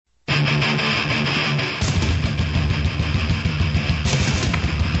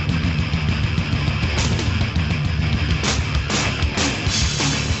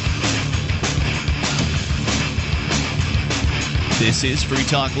This is Free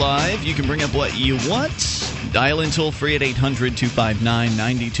Talk Live. You can bring up what you want. Dial in toll-free at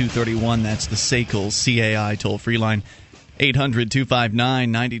 800-259-9231. That's the SACL CAI toll-free line.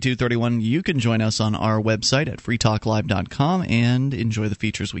 800-259-9231. You can join us on our website at freetalklive.com and enjoy the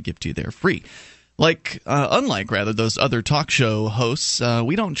features we give to you there free. Unlike those other talk show hosts,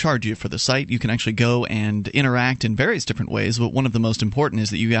 we don't charge you for the site. You can actually go and interact in various different ways, but one of the most important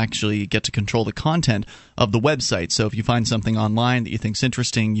is that you actually get to control the content of the website. So if you find something online that you think is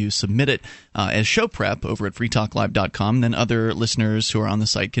interesting, you submit it as show prep over at freetalklive.com. Then other listeners who are on the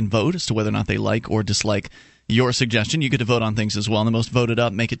site can vote as to whether or not they like or dislike your suggestion. You get to vote on things as well, and the most voted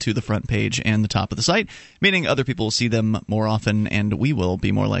up make it to the front page and the top of the site, meaning other people will see them more often, and we will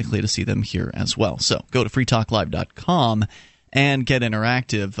be more likely to see them here as well. So go to freetalklive.com and get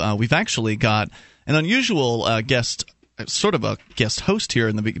interactive. We've actually got an unusual guest, sort of a guest host here,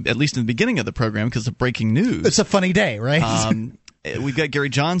 at least in the beginning of the program, because of breaking news. It's a funny day, right? We've got Gary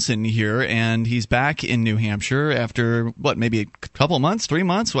Johnson here, and he's back in New Hampshire after, maybe a couple months, 3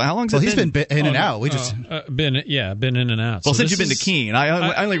 months? Well, how long has it been? Well, he's been in and out. Been in and out. Well, since you've been to Keene.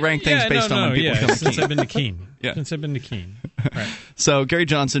 I only rank things based on when people come to Keene. Since I've been to Keene. Since I've been to Keene. Right. So Gary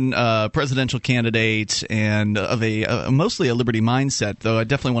Johnson, presidential candidate, and of mostly a liberty mindset, though I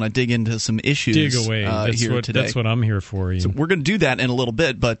definitely want to dig into some issues today. That's what I'm here for. So we're going to do that in a little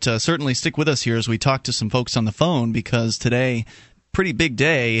bit, but certainly stick with us here as we talk to some folks on the phone, because today, pretty big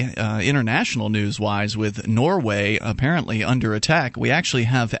day, international news-wise, with Norway apparently under attack. We actually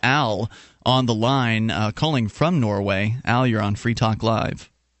have Al on the line calling from Norway. Al, you're on Free Talk Live.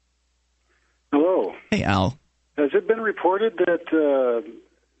 Hello. Hey, Al. Has it been reported that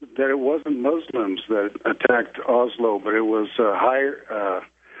it wasn't Muslims that attacked Oslo, but it was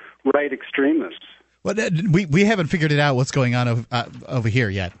right extremists? Well, we haven't figured it out what's going on over here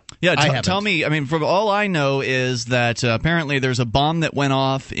yet. Yeah, tell me. I mean, from all I know is that apparently there's a bomb that went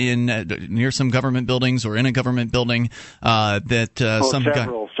off near some government buildings or in a government building several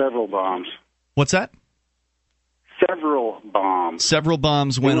bombs. What's that? Several bombs. Several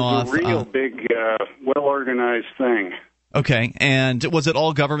bombs went off. It was a real big, well-organized thing. Okay, and was it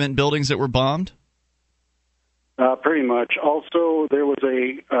all government buildings that were bombed? Pretty much. Also, there was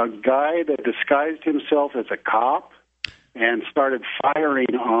a guy that disguised himself as a cop and started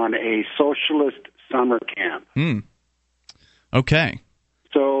firing on a socialist summer camp. Okay.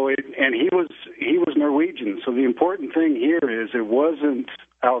 So, he was Norwegian. So the important thing here is it wasn't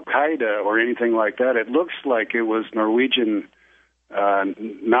Al Qaeda or anything like that. It looks like it was Norwegian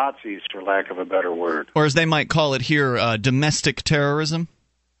Nazis, for lack of a better word, or as they might call it here, domestic terrorism.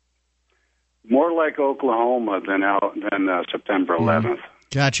 More like Oklahoma than September 11th.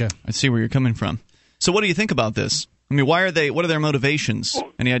 Gotcha. I see where you're coming from. So what do you think about this? I mean, what are their motivations?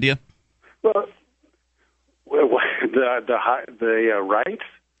 Any idea? Well, the right?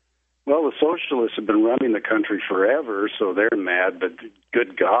 Well, the socialists have been running the country forever, so they're mad, but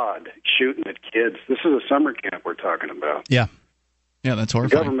good God, shooting at kids. This is a summer camp we're talking about. Yeah. Yeah, that's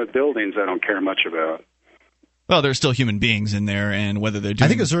horrifying. Government buildings I don't care much about. Well, there's still human beings in there, and whether they're doing... I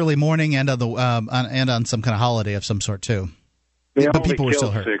think it was early morning and on some kind of holiday of some sort, too. They but only people were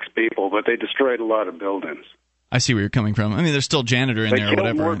still killed hurt. 6 people, but they destroyed a lot of buildings. I see where you're coming from. I mean, there's still janitor in there or whatever.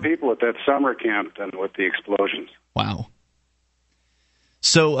 They killed more people at that summer camp than with the explosions. Wow.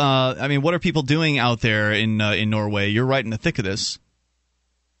 So, I mean, what are people doing out there in Norway? You're right in the thick of this.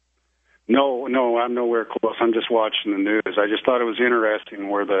 No, I'm nowhere close. I'm just watching the news. I just thought it was interesting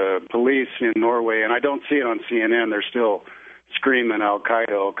where the police in Norway, and I don't see it on CNN, they're still screaming Al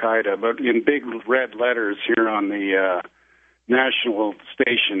Qaeda, Al Qaeda, but in big red letters here on the national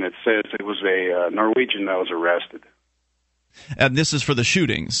station, it says it was a Norwegian that was arrested. And this is for the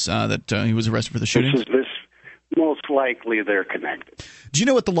shootings, that he was arrested for the shootings? This most likely they're connected. Do you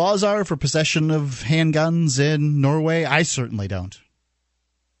know what the laws are for possession of handguns in Norway? I certainly don't.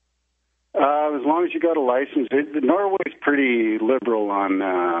 As long as you got a license, Norway's pretty liberal on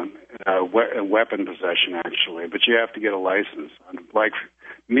weapon possession, actually, but you have to get a license. Like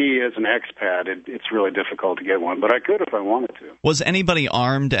me as an expat, it's really difficult to get one, but I could if I wanted to. Was anybody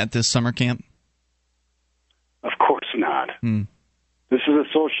armed at this summer camp? Of course not. This is a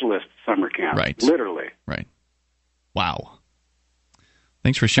socialist summer camp, right? Literally, right. Wow.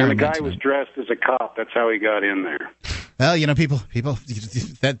 Thanks for sharing. And the guy was dressed as a cop. That's how he got in there. Well, people.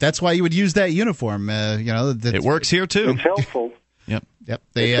 That's why you would use that uniform. It works here too. It's helpful. Yep.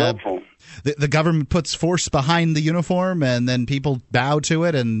 It's helpful. The government puts force behind the uniform, and then people bow to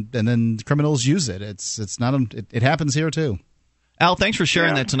it, and then criminals use it. It's not. It happens here too. Al, thanks for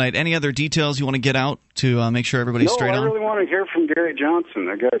sharing that tonight. Any other details you want to get out to make sure everybody's straight on? No, I really want to hear from Gary Johnson.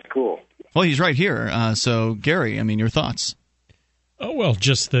 That guy's cool. Well, he's right here. So, Gary, I mean, your thoughts? Oh, well,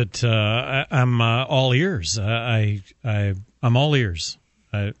 just that I'm all ears. I'm all ears.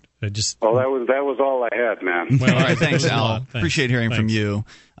 I just. Well, that was all I had, man. Well, all right, thanks, Al. Thanks. Appreciate hearing from you.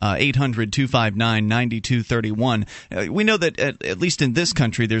 800-259-9231. We know that at least in this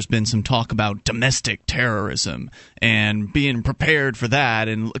country, there's been some talk about domestic terrorism and being prepared for that,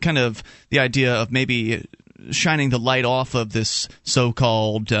 and kind of the idea of maybe shining the light off of this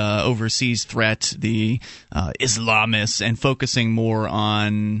so-called overseas threat, the Islamists, and focusing more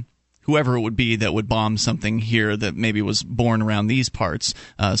on whoever it would be that would bomb something here that maybe was born around these parts,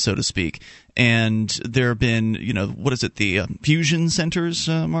 so to speak. And there have been, what is it, the fusion centers,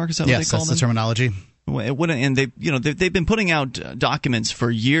 Mark? Is that what they call them? Yes, that's the terminology. And they've been putting out documents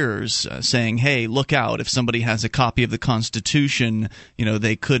for years saying, hey, look out, if somebody has a copy of the Constitution,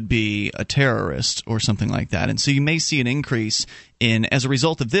 they could be a terrorist or something like that. And so you may see an increase as a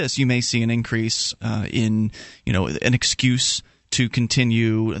result of this, you may see an increase in, an excuse to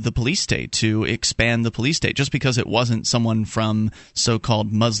continue the police state, to expand the police state. Just because it wasn't someone from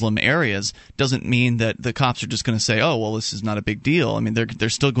so-called Muslim areas doesn't mean that the cops are just going to say, oh, well, this is not a big deal. I mean, they're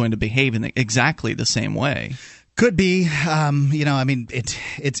still going to behave in exactly the same way. Could be.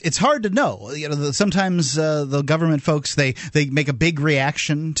 It's hard to know. Sometimes the government folks, they make a big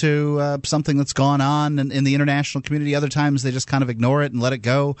reaction to something that's gone on in the international community. Other times they just kind of ignore it and let it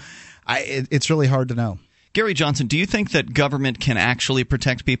go. It's really hard to know. Gary Johnson, do you think that government can actually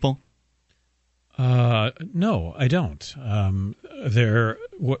protect people? No, I don't.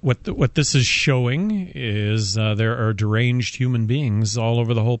 What this is showing is there are deranged human beings all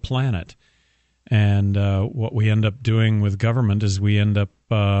over the whole planet. And what we end up doing with government is we end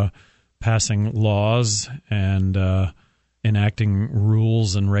up passing laws and enacting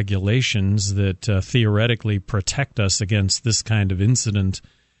rules and regulations that theoretically protect us against this kind of incident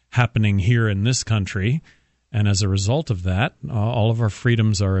happening here in this country. And as a result of that, all of our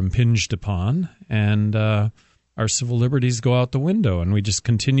freedoms are impinged upon, and our civil liberties go out the window, and we just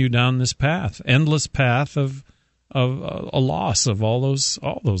continue down this path, endless path of a loss of all those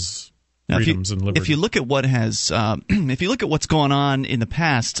freedoms and liberties. If you look at what has, if you look at what's gone on in the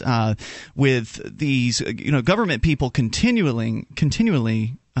past with these, government people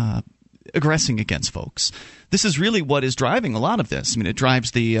continually aggressing against folks. This is really what is driving a lot of this. I mean, it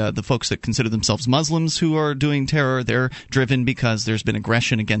drives the folks that consider themselves Muslims who are doing terror. They're driven because there's been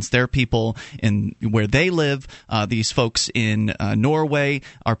aggression against their people in where they live. These folks in Norway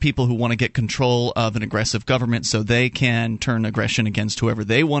are people who want to get control of an aggressive government so they can turn aggression against whoever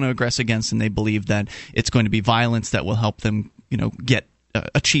they want to aggress against, and they believe that it's going to be violence that will help them,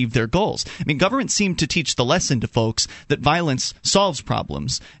 achieve their goals. I mean, governments seem to teach the lesson to folks that violence solves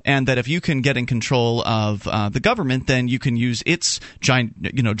problems, and that if you can get in control of the government, then you can use its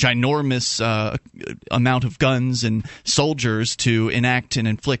ginormous amount of guns and soldiers to enact and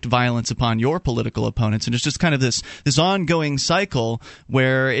inflict violence upon your political opponents. And it's just kind of this ongoing cycle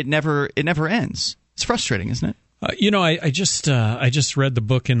where it never ends. It's frustrating, isn't it? I just read the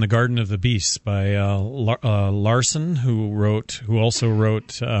book In the Garden of the Beasts by Larson, who also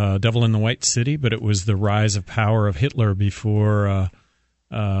wrote Devil in the White City, but it was the rise of power of Hitler before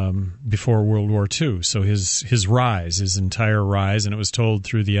World War II. So his entire rise, and it was told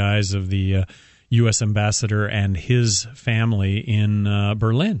through the eyes of the U.S. ambassador and his family in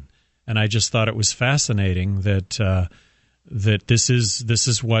Berlin. And I just thought it was fascinating that this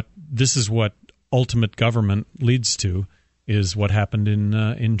is what ultimate government leads to, is what happened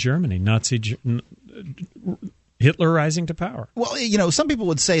in Germany. Hitler rising to power. Well, some people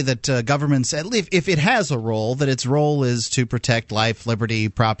would say that governments, at least if it has a role, that its role is to protect life, liberty,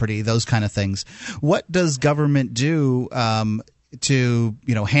 property, those kind of things. What does government do to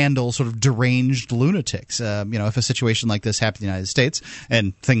handle sort of deranged lunatics? If a situation like this happened in the United States,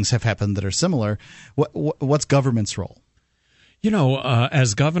 and things have happened that are similar, what's government's role?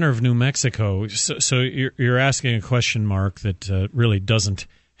 As governor of New Mexico, so you're asking a question, Mark, that really doesn't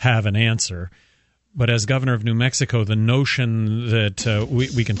have an answer. But as governor of New Mexico, the notion that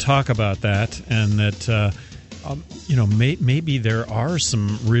we can talk about that, and that maybe there are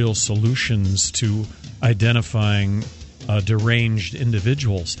some real solutions to identifying deranged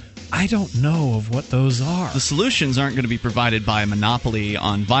individuals. I don't know of what those are. The solutions aren't going to be provided by a monopoly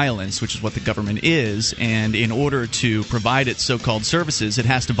on violence, which is what the government is, and in order to provide its so-called services, it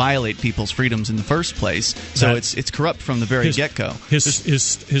has to violate people's freedoms in the first place. So it's corrupt from the very get-go.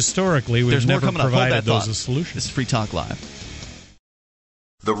 Historically, we've never provided those as solutions. This is Free Talk Live.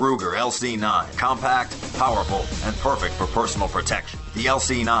 The Ruger LC9, compact, powerful, and perfect for personal protection. The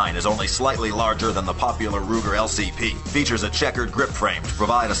LC9 is only slightly larger than the popular Ruger LCP, features a checkered grip frame to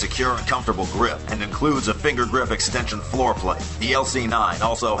provide a secure and comfortable grip, and includes a finger grip extension floor plate. The LC9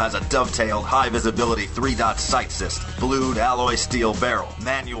 also has a dovetailed high-visibility 3-dot sight system, blued alloy steel barrel,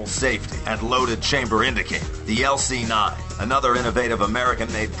 manual safety, and loaded chamber indicator. The LC9, another innovative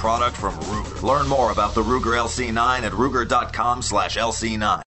American-made product from Ruger. Learn more about the Ruger LC9 at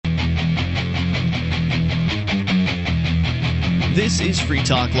Ruger.com/LC9. This is Free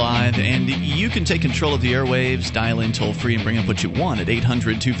Talk Live, and you can take control of the airwaves, dial in toll-free, and bring up what you want at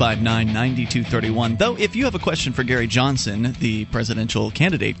 800-259-9231. Though, if you have a question for Gary Johnson, the presidential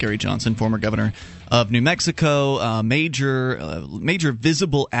candidate, Gary Johnson, former governor of New Mexico, major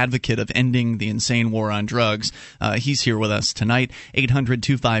visible advocate of ending the insane war on drugs, he's here with us tonight,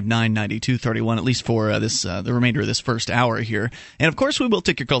 800-259-9231, at least for the remainder of this first hour here. And, of course, we will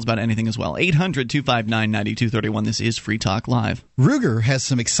take your calls about anything as well. 800-259-9231. This is Free Talk Live. Ruger has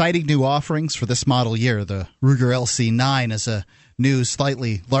some exciting new offerings for this model year. The Ruger LC9 is a new,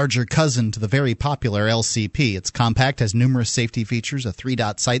 slightly larger cousin to the very popular LCP. It's compact, has numerous safety features, a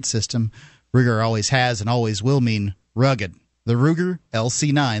 3-dot sight system. Ruger always has and always will mean rugged. The Ruger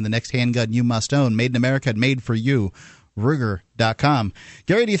LC9, the next handgun you must own, made in America and made for you. Ruger.com.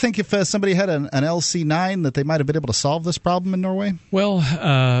 Gary, do you think if somebody had an LC9 that they might have been able to solve this problem in Norway? Well,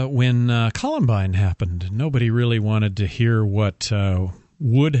 when Columbine happened, nobody really wanted to hear what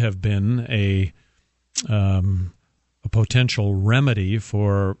would have been a potential remedy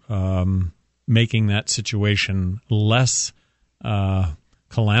for making that situation less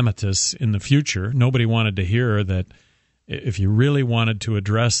calamitous in the future. Nobody wanted to hear that if you really wanted to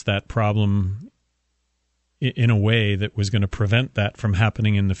address that problem in a way that was going to prevent that from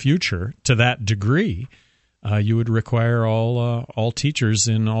happening in the future to that degree, you would require all teachers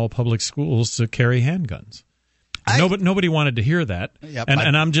in all public schools to carry handguns. Nobody wanted to hear that, Yep,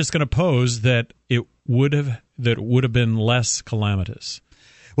 and I'm just going to pose that it would have been less calamitous.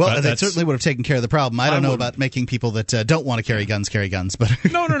 Well, that certainly would have taken care of the problem. I don't know about making people that don't want to carry guns, but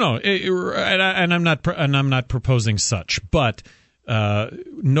no. And I'm not proposing such, but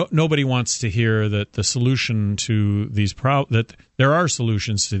nobody wants to hear that the solution to these that there are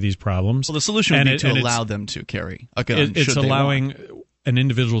solutions to these problems. Well, the solution would be to allow them to carry a gun. It's allowing an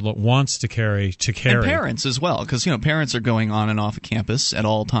individual that wants to carry. And parents as well, because parents are going on and off campus at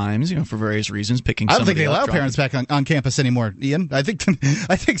all times, for various reasons, picking. I don't think they allow parents back on campus anymore, Ian. I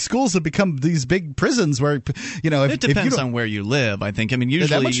think schools have become these big prisons where it depends on where you live. I think.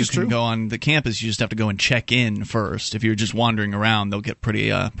 Usually you can go on the campus. You just have to go and check in first. If you're just wandering around, they'll get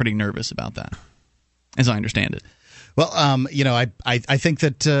pretty nervous about that, as I understand it. Well, I think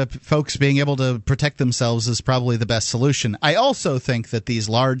that folks being able to protect themselves is probably the best solution. I also think that these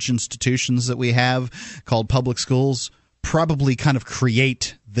large institutions that we have called public schools probably kind of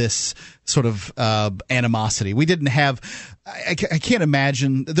create this sort of animosity. We didn't have I can't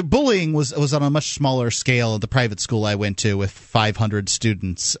imagine. The bullying was on a much smaller scale at the private school I went to with 500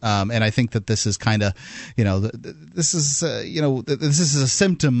 students, and I think that this is kind of, this is a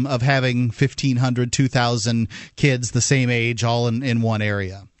symptom of having 1,500, 2,000 kids the same age all in one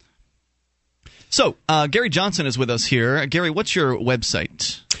area. So, Gary Johnson is with us here. Gary, what's your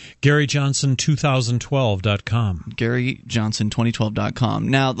website? GaryJohnson2012.com. GaryJohnson2012.com.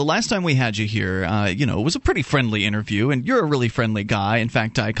 Now, the last time we had you here, it was a pretty friendly interview, and you're a really friendly guy. In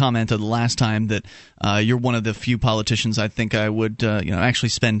fact, I commented the last time that you're one of the few politicians I think I would, actually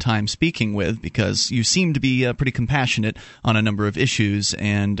spend time speaking with, because you seem to be pretty compassionate on a number of issues,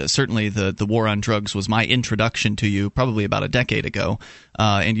 and certainly the war on drugs was my introduction to you probably about a decade ago,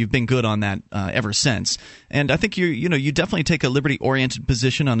 and you've been good on that ever since. And I think you definitely take a liberty-oriented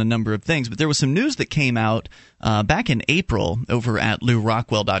position on a number of things, but there was some news that came out back in April over at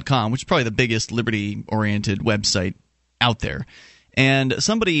LouRockwell.com, which is probably the biggest liberty-oriented website out there. And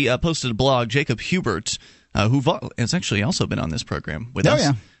somebody posted a blog, Jacob Hubert, who has actually also been on this program with us.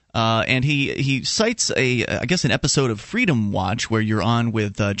 Yeah. And he cites an episode of Freedom Watch where you're on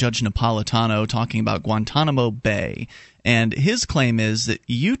with Judge Napolitano talking about Guantanamo Bay. And his claim is that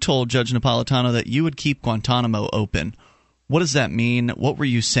you told Judge Napolitano that you would keep Guantanamo open. What does that mean? What were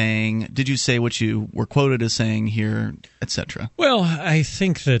you saying? Did you say what you were quoted as saying here, etc.? Well, I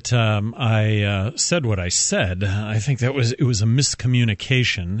think that I said what I said. I think that it was a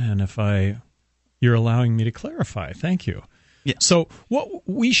miscommunication, and you're allowing me to clarify. Thank you. Yeah. So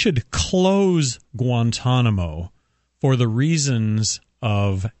we should close Guantanamo for the reasons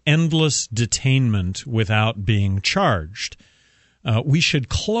of endless detainment without being charged. We should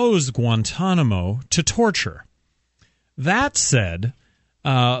close Guantanamo to torture. That said,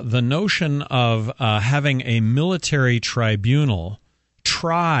 the notion of having a military tribunal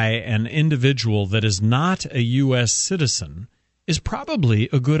try an individual that is not a U.S. citizen is probably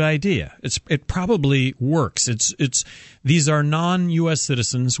a good idea. It probably works. These are non-U.S.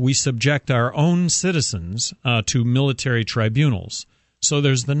 citizens. We subject our own citizens to military tribunals. So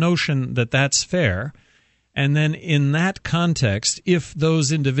there's the notion that that's fair. And then in that context, if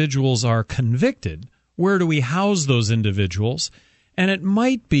those individuals are convicted, where do we house those individuals? And it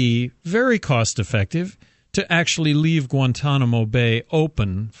might be very cost-effective to actually leave Guantanamo Bay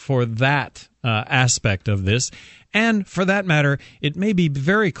open for that aspect of this. And for that matter, it may be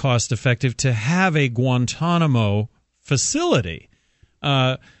very cost-effective to have a Guantanamo facility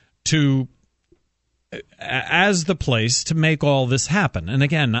as the place to make all this happen. And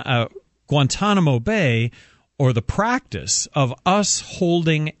again, Guantanamo Bay, or the practice of us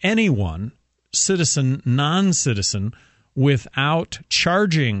holding anyone, citizen, non-citizen, without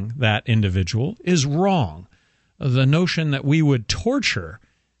charging that individual is wrong. The notion that we would torture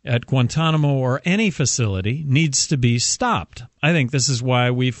at Guantanamo or any facility needs to be stopped. I think this is why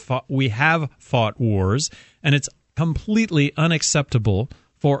we have fought wars, and it's completely unacceptable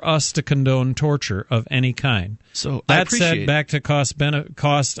for us to condone torture of any kind. So that said, back to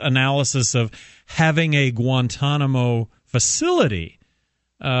cost analysis of having a Guantanamo facility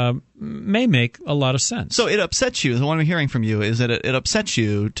may make a lot of sense. So it upsets you. What I'm hearing from you is that it upsets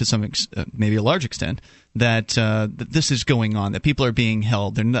you to some maybe a large extent that this is going on, that people are being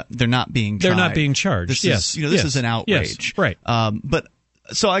held. They're not being tried. They're not being charged. This is an outrage. Yes, right. But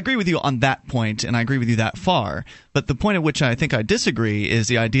so I agree with you on that point, and I agree with you that far. But the point at which I think I disagree is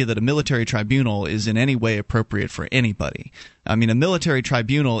the idea that a military tribunal is in any way appropriate for anybody. I mean, a military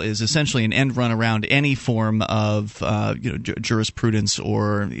tribunal is essentially an end run around any form of jurisprudence,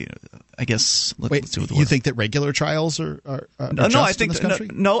 or I guess. Let's see what the word. You think that regular trials are no, just I think in this country?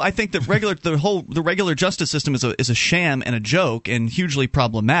 No, I think that the regular justice system is a sham and a joke and hugely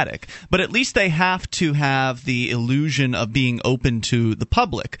problematic. But at least they have to have the illusion of being open to the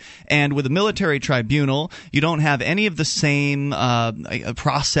public. And with a military tribunal, you don't have any of the same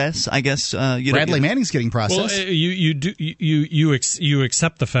process, I guess. Bradley Manning's getting processed. Well, you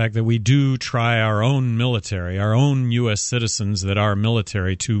accept the fact that we do try our own military, our own U.S. citizens that are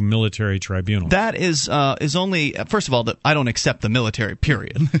military, to military tribunals. That is only, first of all, that I don't accept the military.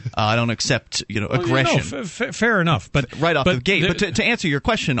 Period. I don't accept aggression. Fair enough, but right off the gate. But to answer your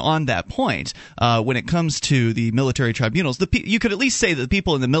question on that point, when it comes to the military tribunals, you could at least say that the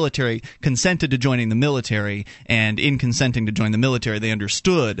people in the military consented to joining the military, and in consenting to join the military, they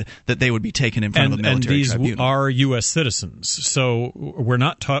understood that they would be taken in front of a military tribunal. And these are U.S. citizens, so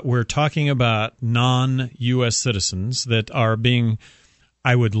we're talking about non-U.S. citizens that are being,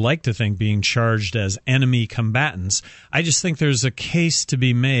 I would like to think, being charged as enemy combatants. I just think there's a case to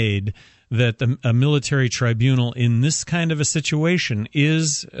be made that a military tribunal in this kind of a situation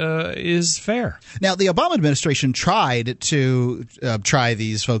is fair. Now, the Obama administration tried to try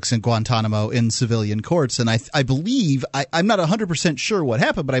these folks in Guantanamo in civilian courts, and I believe, I'm not 100% sure what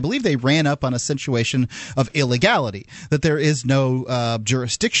happened, but I believe they ran up on a situation of illegality, that there is no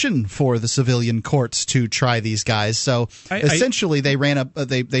jurisdiction for the civilian courts to try these guys. So essentially, they ran up.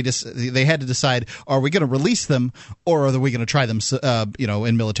 They had to decide: are we going to release them, or are we going to try them,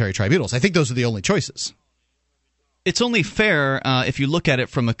 in military tribunals? I think those are the only choices. It's only fair if you look at it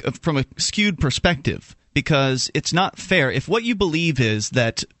from a skewed perspective, because it's not fair if what you believe is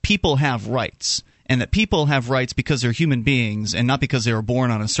that people have rights, and that people have rights because they're human beings and not because they were born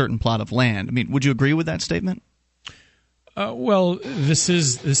on a certain plot of land. I mean, would you agree with that statement? Well,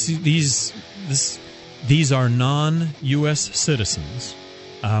 these are non-U.S. citizens.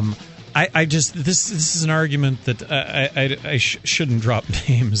 This is an argument that I shouldn't drop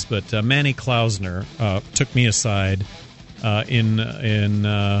names, but Manny Klausner took me aside in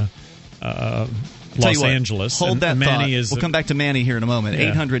Los Angeles. Hold that Manny thought. We'll come back to Manny here in a moment.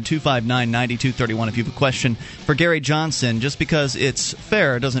 Yeah. 800-259-9231 if you have a question for Gary Johnson. Just because it's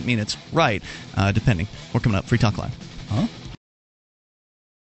fair doesn't mean it's right, depending. We're coming up. Free Talk Live. Huh?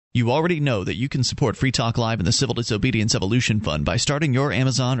 You already know that you can support Free Talk Live and the Civil Disobedience Evolution Fund by starting your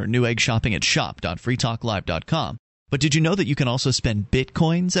Amazon or Newegg shopping at shop.freetalklive.com. But did you know that you can also spend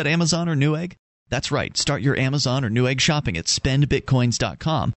Bitcoins at Amazon or Newegg? That's right. Start your Amazon or Newegg shopping at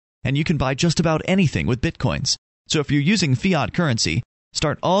spendbitcoins.com, and you can buy just about anything with Bitcoins. So if you're using fiat currency,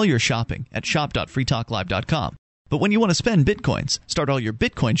 start all your shopping at shop.freetalklive.com. But when you want to spend Bitcoins, start all your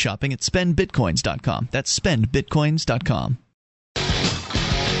Bitcoin shopping at spendbitcoins.com. That's spendbitcoins.com.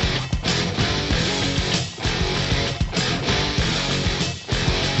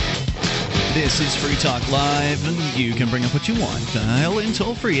 This is Free Talk Live, and you can bring up what you want. Dial in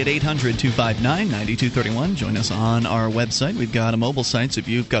toll-free at 800-259-9231. Join us on our website. We've got a mobile site, so if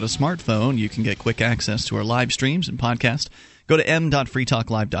you've got a smartphone, you can get quick access to our live streams and podcast. Go to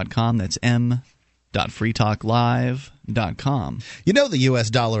m.freetalklive.com. That's m.freetalklive.com. You know the U.S.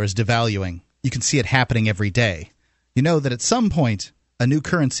 dollar is devaluing. You can see it happening every day. You know that at some point, a new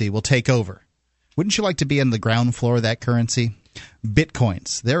currency will take over. Wouldn't you like to be on the ground floor of that currency?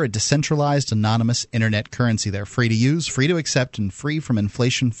 Bitcoins. They're a decentralized, anonymous internet currency. They're free to use, free to accept, and free from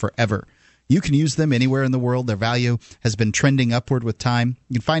inflation forever. You can use them anywhere in the world. Their value has been trending upward with time.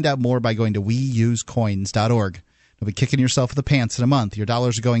 You can find out more by going to weusecoins.org. You'll be kicking yourself in the pants in a month. Your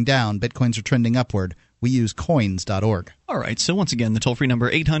dollars are going down. Bitcoins are trending upward. weusecoins.org. All right, so once again, the toll-free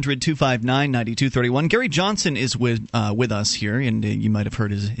number, 800-259-9231. Gary Johnson is with us here, and you might have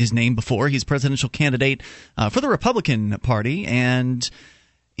heard his name before. He's presidential candidate for the Republican Party, and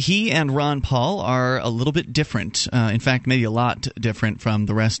he and Ron Paul are a little bit different. In fact, maybe a lot different from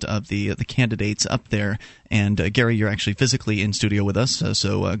the rest of the candidates up there. And Gary, you're actually physically in studio with us,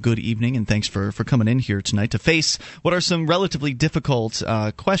 so good evening, and thanks for coming in here tonight to face what are some relatively difficult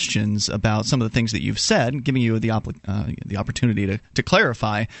questions about some of the things that you've said, giving you the opportunity to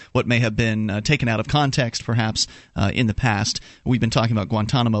clarify what may have been taken out of context, perhaps, in the past. We've been talking about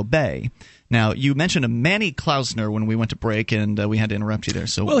Guantanamo Bay. Now, you mentioned a Manny Klausner when we went to break, and we had to interrupt you there.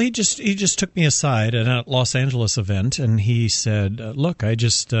 So, well, he just took me aside at a Los Angeles event, and he said, "Look, I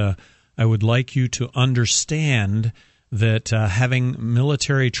would like you to understand that having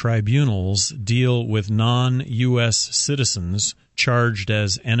military tribunals deal with non-U.S. citizens charged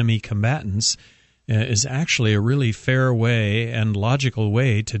as enemy combatants is actually a really fair way and logical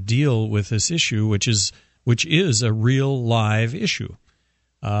way to deal with this issue, which is a real live issue."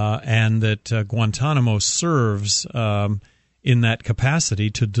 And that Guantanamo serves in that capacity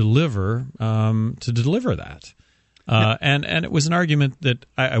to deliver that. And it was an argument that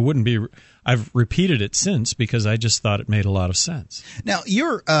I wouldn't be. I've repeated it since because I just thought it made a lot of sense. Now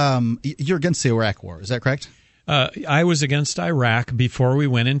you're against the Iraq War, is that correct? I was against Iraq before we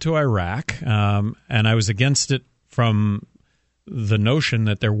went into Iraq, and I was against it from the notion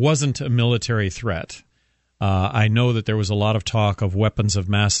that there wasn't a military threat. I know that there was a lot of talk of weapons of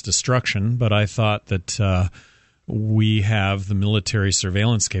mass destruction, but I thought that we have the military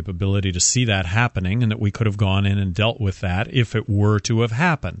surveillance capability to see that happening and that we could have gone in and dealt with that if it were to have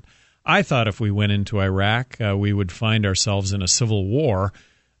happened. I thought if we went into Iraq, we would find ourselves in a civil war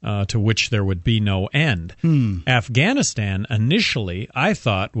to which there would be no end. Afghanistan, initially, I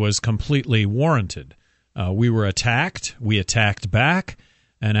thought was completely warranted. We were attacked. We attacked back.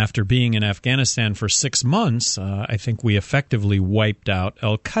 And after being in Afghanistan for 6 months, I think we effectively wiped out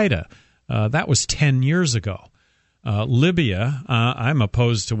al-Qaeda. That was 10 years ago. Libya, I'm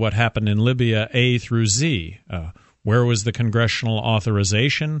opposed to what happened in Libya A through Z. Where was the congressional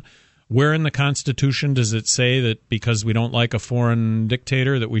authorization? Where in the Constitution does it say that because we don't like a foreign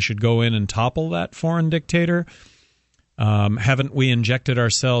dictator that we should go in and topple that foreign dictator? Haven't we injected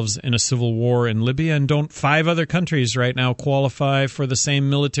ourselves in a civil war in Libya? And don't 5 other countries right now qualify for the same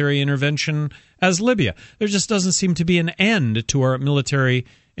military intervention as Libya? There just doesn't seem to be an end to our military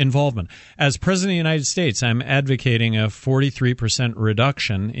involvement. As President of the United States, I'm advocating a 43%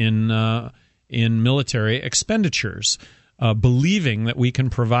 reduction in military expenditures, believing that we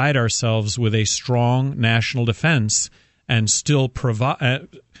can provide ourselves with a strong national defense and still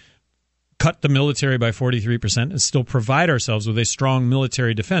cut the military by 43% and still provide ourselves with a strong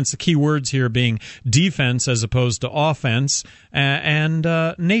military defense. The key words here being defense as opposed to offense and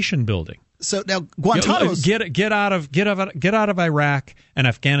nation building. So now Guantanamo's get out of Iraq and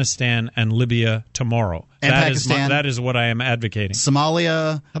Afghanistan and Libya tomorrow. And Pakistan. That is what I am advocating.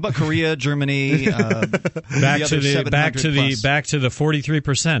 Somalia. How about Korea, Germany? back to the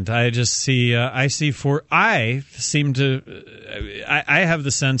 43%. I just see. I have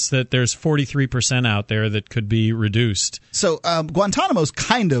the sense that there's 43% out there that could be reduced. So Guantanamo's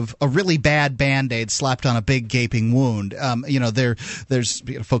kind of a really bad Band-Aid slapped on a big gaping wound. There's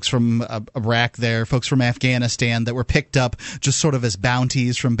folks from Iraq there, folks from Afghanistan that were picked up just sort of as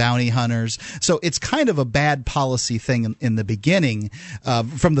bounties from bounty hunters. So it's kind of a bad policy thing in the beginning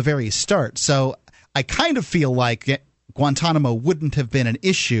from the very start. So I kind of feel like Guantanamo wouldn't have been an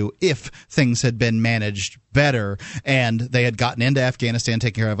issue if things had been managed better and they had gotten into Afghanistan,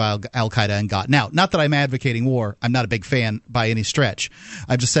 taken care of al-Qaeda, and gotten out. Not that I'm advocating war. I'm not a big fan by any stretch.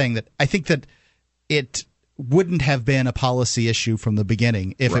 I'm just saying that I think that it wouldn't have been a policy issue from the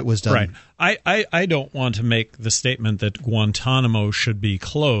beginning if it was done. Right. I don't want to make the statement that Guantanamo should be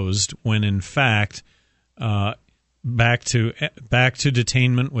closed when, in fact, back to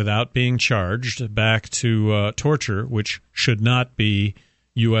detainment without being charged, back to torture, which should not be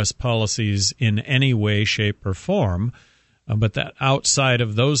U.S. policies in any way, shape, or form. But that outside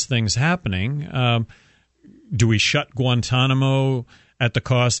of those things happening, do we shut Guantanamo at the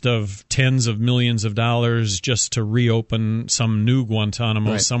cost of tens of millions of dollars just to reopen some new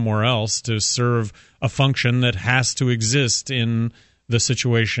Guantanamo somewhere else to serve a function that has to exist in the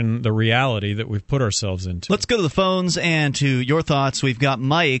situation, the reality that we've put ourselves into? Let's go to the phones and to your thoughts. We've got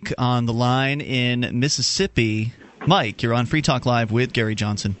Mike on the line in Mississippi. Mike, you're on Free Talk Live with Gary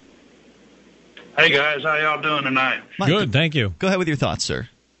Johnson. Hey, guys. How y'all doing tonight? Mike, good, thank you. Go ahead with your thoughts, sir.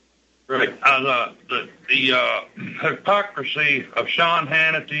 Great. The hypocrisy of Sean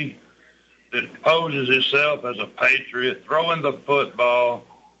Hannity that poses himself as a patriot, throwing the football,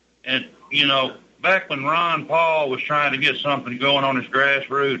 and, back when Ron Paul was trying to get something going on his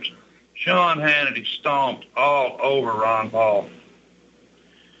grassroots, Sean Hannity stomped all over Ron Paul.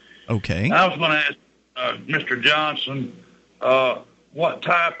 Okay. I was going to ask Mr. Johnson what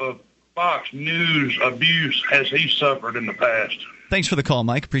type of Fox News abuse has he suffered in the past? Thanks for the call,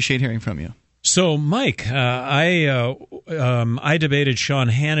 Mike. Appreciate hearing from you. So, Mike, I debated Sean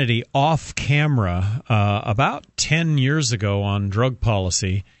Hannity off camera about 10 years ago on drug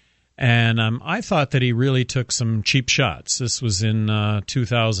policy, and I thought that he really took some cheap shots. This was in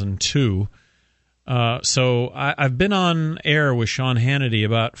 2002. So I've been on air with Sean Hannity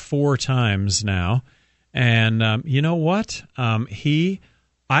about 4 times now, and you know what?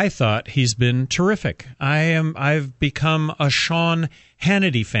 I thought he's been terrific. I've become a Sean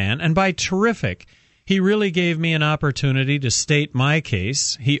Hannity fan, and by terrific, he really gave me an opportunity to state my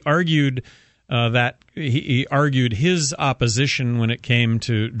case. He argued he argued his opposition when it came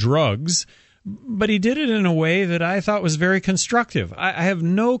to drugs, but he did it in a way that I thought was very constructive. I have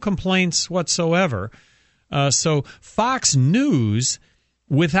no complaints whatsoever. So Fox News,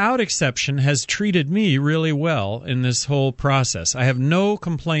 without exception, has treated me really well in this whole process. I have no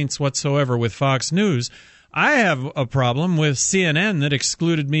complaints whatsoever with Fox News. I have a problem with CNN that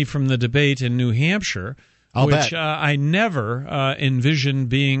excluded me from the debate in New Hampshire, which I never envisioned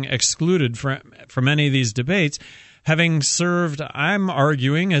being excluded from any of these debates, having served, I'm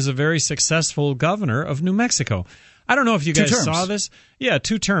arguing, as a very successful governor of New Mexico. I don't know if you guys saw this. Yeah,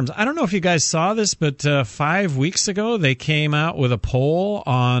 2 terms. I don't know if you guys saw this, but 5 weeks ago they came out with a poll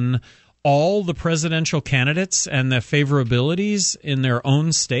on all the presidential candidates and the favorabilities in their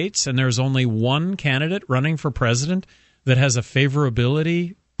own states, and there's only one candidate running for president that has a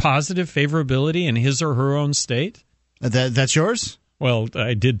positive favorability in his or her own state. That's yours? Well,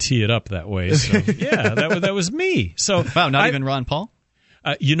 I did tee it up that way. So yeah, that was me. So wow, not even Ron Paul?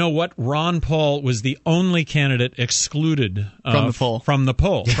 You know what? Ron Paul was the only candidate excluded from the poll. From that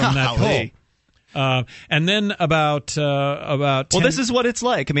poll. And then about 10... Well, this is what it's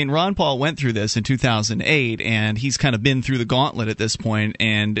like. I mean, Ron Paul went through this in 2008, and he's kind of been through the gauntlet at this point,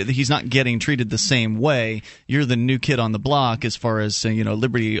 and he's not getting treated the same way. You're the new kid on the block as far as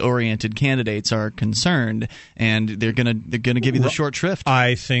liberty-oriented candidates are concerned, and they're gonna give you the short shrift.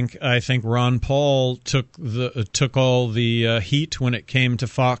 I think Ron Paul took all the heat when it came to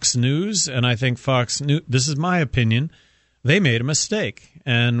Fox News, and I think Fox News. This is my opinion. They made a mistake.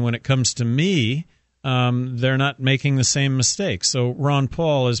 And when it comes to me, they're not making the same mistake. So Ron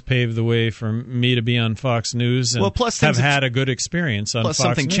Paul has paved the way for me to be on Fox News and have had a good experience on Fox News. Plus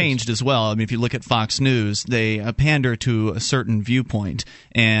something changed as well. I mean, if you look at Fox News, they pander to a certain viewpoint.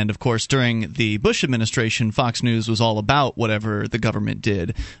 And, of course, during the Bush administration, Fox News was all about whatever the government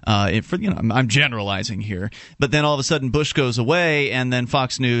did. I'm generalizing here. But then all of a sudden Bush goes away, and then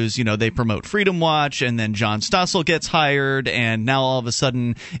Fox News, they promote Freedom Watch, and then John Stossel gets hired, and now all of a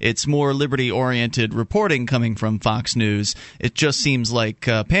sudden it's more liberty-oriented reporting coming from Fox News. It just seems like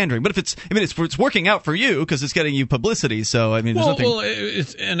pandering. But it's working out for you because it's getting you publicity. So there's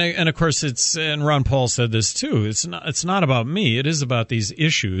nothing. Of course and Ron Paul said this too. It's not about me. It is about these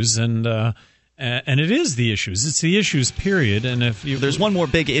issues, and it is the issues. It's the issues, period. And there's one more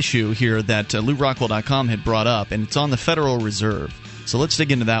big issue here that LouRockwell.com had brought up, and it's on the Federal Reserve. So let's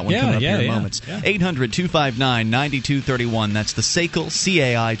dig into that one coming up here in moments. Yeah. 800-259-9231. That's the SACL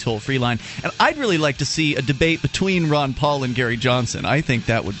CAI toll-free line. And I'd really like to see a debate between Ron Paul and Gary Johnson. I think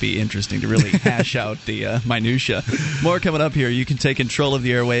that would be interesting to really hash out the minutia. More coming up here. You can take control of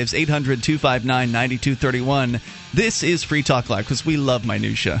the airwaves. 800-259-9231. This is Free Talk Live because we love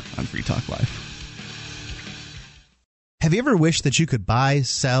minutia on Free Talk Live. Have you ever wished that you could buy,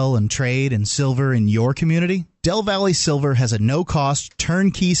 sell, and trade in silver in your community? Del Valley Silver has a no-cost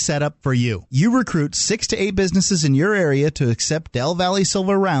turnkey setup for you. You recruit 6 to 8 businesses in your area to accept Del Valley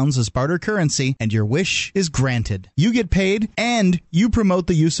Silver rounds as barter currency, and your wish is granted. You get paid, and you promote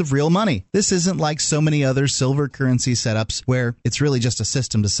the use of real money. This isn't like so many other silver currency setups where it's really just a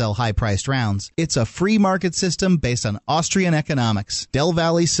system to sell high-priced rounds. It's a free market system based on Austrian economics.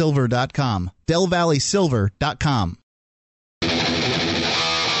 DelValleySilver.com. DelValleySilver.com.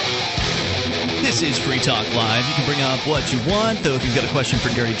 This is Free Talk Live. You can bring up what you want, though if you've got a question for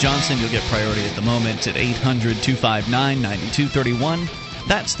Gary Johnson, you'll get priority at the moment at 800-259-9231.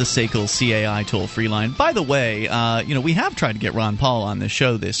 That's the SACL CAI toll-free line. By the way, we have tried to get Ron Paul on this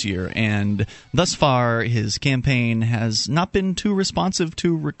show this year, and thus far his campaign has not been too responsive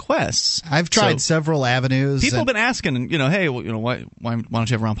to requests. I've tried several avenues. People have been asking, hey, why don't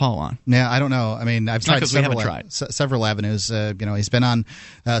you have Ron Paul on? Yeah, I don't know. I mean, I've tried several avenues. He's been on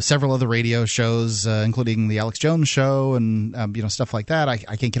several other radio shows, including the Alex Jones Show and stuff like that. I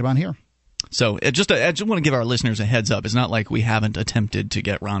can't get him on here. So I just want to give our listeners a heads up. It's not like we haven't attempted to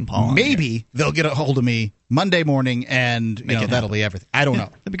get Ron Paul on. Maybe they'll get a hold of me Monday morning, and that'll be everything. I don't know.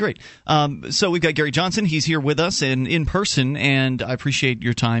 That'd be great. So we've got Gary Johnson. He's here with us and in person, and I appreciate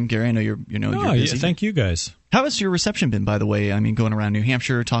your time, Gary. I know you're busy. Thank you guys. How has your reception been, by the way? I mean, going around New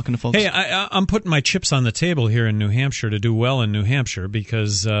Hampshire, talking to folks? Hey, I'm putting my chips on the table here in New Hampshire to do well in New Hampshire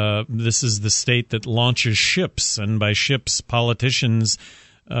because this is the state that launches ships, and by ships, politicians,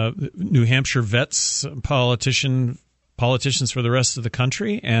 New Hampshire vets, politicians for the rest of the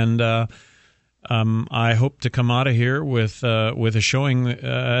country, and I hope to come out of here with a showing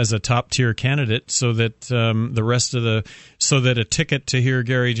as a top tier candidate, so that a ticket to hear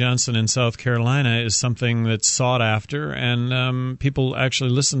Gary Johnson in South Carolina is something that's sought after, and people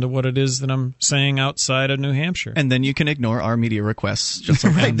actually listen to what it is that I'm saying outside of New Hampshire. And then you can ignore our media requests. Just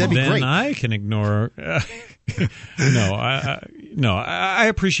right, that'd be great. I can ignore. I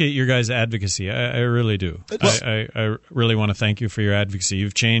appreciate your guys' advocacy. I really do. I really want to thank you for your advocacy.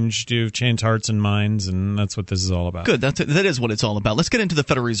 You've changed hearts and minds, and that's what this is all about. Good. That is what it's all about. Let's get into the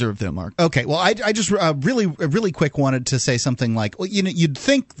Federal Reserve, though, Mark. Okay. Well, I just really quick wanted to say something like, you'd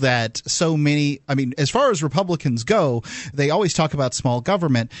think that so many. I mean, as far as Republicans go, they always talk about small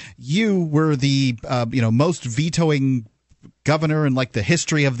government. You were the most vetoing governor in like the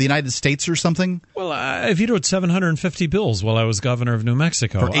history of the United States or something? Well, I vetoed 750 bills while I was governor of New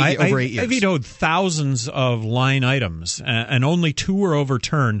Mexico. Over 8 years. I vetoed thousands of line items, and only 2 were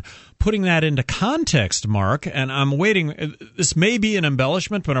overturned. Putting that into context, Mark, and I'm waiting. This may be an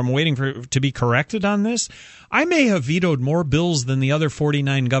embellishment, but I'm waiting for it to be corrected on this. I may have vetoed more bills than the other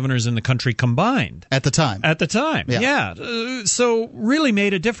 49 governors in the country combined. At the time. Yeah. So really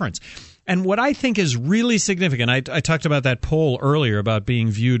made a difference. And what I think is really significant, I talked about that poll earlier about being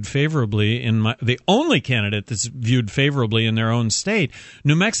viewed favorably the only candidate that's viewed favorably in their own state.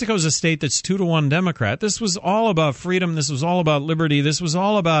 New Mexico is a state that's 2-1 Democrat. This was all about freedom. This was all about liberty. This was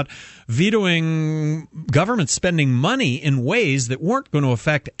all about vetoing government spending money in ways that weren't going to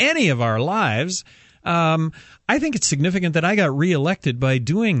affect any of our lives. I think it's significant that I got reelected by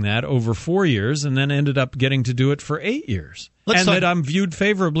doing that over 4 years and then ended up getting to do it for 8 years. That I'm viewed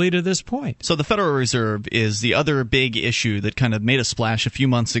favorably to this point. So the Federal Reserve is the other big issue that kind of made a splash a few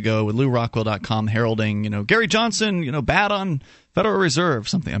months ago with LouRockwell.com heralding, Gary Johnson, bad on Federal Reserve,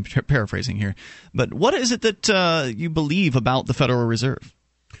 something I'm paraphrasing here. But what is it that you believe about the Federal Reserve?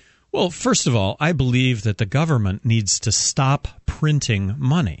 Well, first of all, I believe that the government needs to stop printing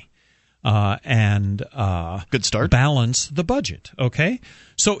money. And good start. Balance the budget, okay?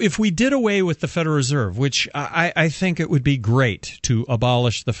 So if we did away with the Federal Reserve, which I think it would be great to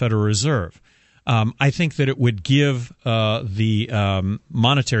abolish the Federal Reserve, I think that it would give the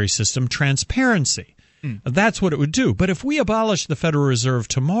monetary system transparency. That's what it would do. But if we abolish the Federal Reserve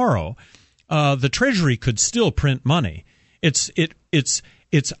tomorrow, the Treasury could still print money.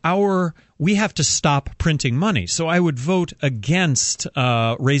 We have to stop printing money. So I would vote against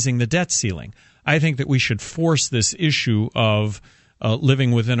raising the debt ceiling. I think that we should force this issue of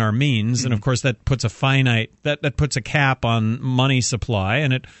living within our means, and of course that puts that puts a cap on money supply,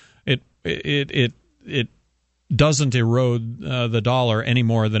 and it doesn't erode the dollar any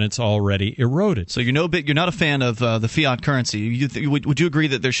more than it's already eroded. So you're not a fan of the fiat currency. Would you agree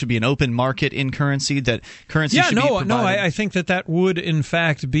that there should be an open market in currency? That currency should be provided? I think that would in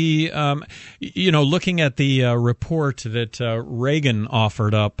fact be, looking at the report that Reagan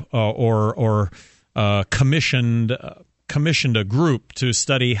offered up or commissioned a group to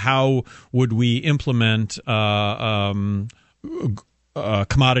study how would we implement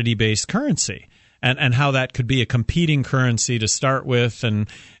commodity-based currency. and how that could be a competing currency to start with, and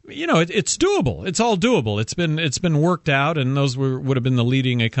it's doable. It's all doable. It's been worked out, and those would have been the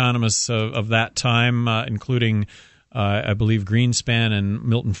leading economists of that time, including I believe Greenspan and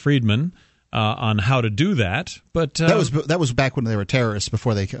Milton Friedman. On how to do that, but that was back when they were terrorists,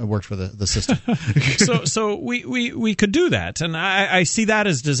 before they worked for the system. so we could do that, and I see that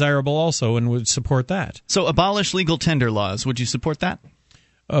as desirable also, and would support that. So abolish legal tender laws. Would you support that?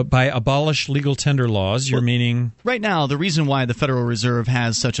 By abolish legal tender laws, you're meaning? Right now, the reason why the Federal Reserve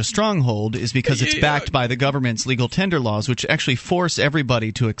has such a stronghold is because it's backed by the government's legal tender laws, which actually force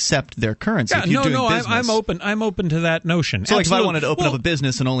everybody to accept their currency. Yeah, I'm open to that notion. So, like, if I wanted to open up a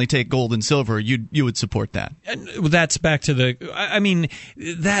business and only take gold and silver, you would support that. That's back to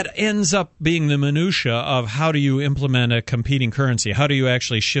that ends up being the minutia of how do you implement a competing currency? How do you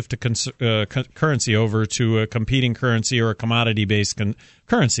actually shift a currency over to a competing currency or a commodity-based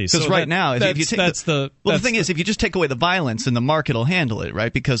currency? Because now, if you take the thing is, if you just take away the violence, then the market will handle it,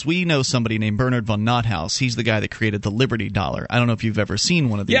 right? Because we know somebody named Bernard von Nothaus. He's the guy that created the Liberty Dollar. I don't know if you've ever seen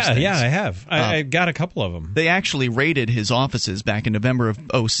one of these things. Yeah, I have. I got a couple of them. They actually raided his offices back in November of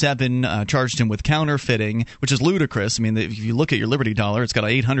 2007, charged him with counterfeiting, which is ludicrous. I mean, if you look at your Liberty Dollar, it's got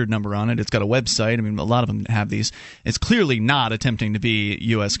an 800 number on it. It's got a website. I mean, a lot of them have these. It's clearly not attempting to be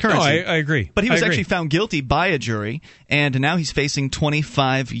U.S. currency. No, I agree. But he was actually found guilty by a jury, and now he's facing 25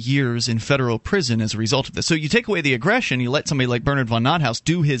 years in federal prison as a result of this. So you take away the aggression, you let somebody like Bernard von Nothaus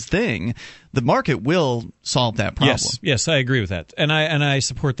do his thing, the market will solve that problem. Yes, I agree with that, and I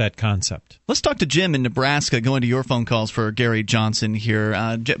support that concept. Let's talk to Jim in Nebraska. Going to your phone calls for Gary Johnson here.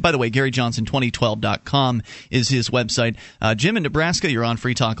 By the way, GaryJohnson2012.com is his website. Jim in Nebraska, you're on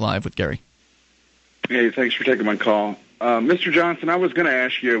Free Talk Live with Gary. Hey, thanks for taking my call. Mr. Johnson, I was going to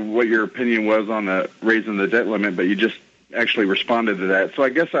ask you what your opinion was on raising the debt limit, but you just actually responded to that. So I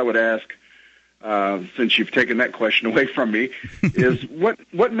guess I would ask, since you've taken that question away from me, is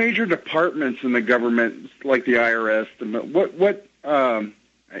what major departments in the government, like the IRS,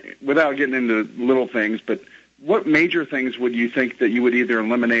 without getting into little things, but what major things would you think that you would either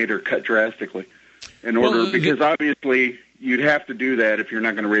eliminate or cut drastically in order? Because obviously you'd have to do that if you're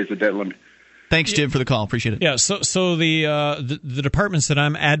not going to raise the debt limit. Thanks, Jim, for the call. Appreciate it. Yeah, so the departments that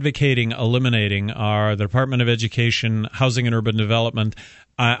I'm advocating eliminating are the Department of Education, Housing and Urban Development.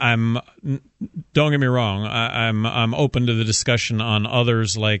 Don't get me wrong, I'm open to the discussion on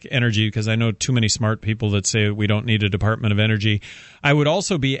others like energy, because I know too many smart people that say we don't need a Department of Energy. I would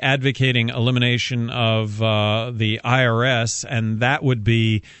also be advocating elimination of the IRS, and that would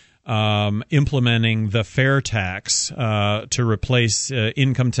be implementing the fair tax to replace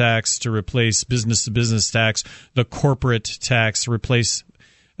income tax, to replace business-to-business tax, the corporate tax, replace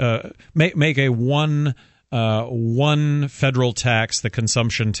make a one federal tax, the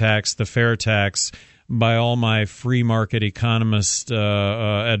consumption tax, the fair tax. By all my free market economist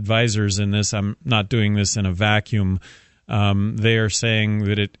advisors in this, I'm not doing this in a vacuum. They are saying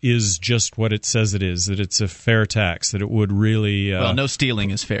that it is just what it says it is, that it's a fair tax, that it would really... no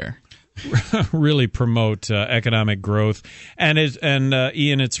stealing is fair. really promote economic growth, and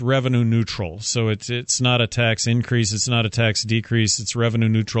Ian, it's revenue neutral. So it's not a tax increase, it's not a tax decrease, it's revenue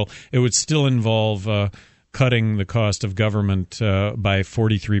neutral. It would still involve cutting the cost of government by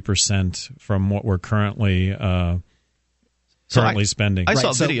 43% from what we're currently spending. I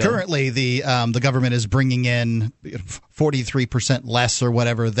saw a video. Currently, the government is bringing in 43% less or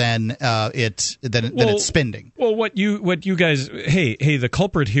whatever than it's spending. Well, what you guys, hey, the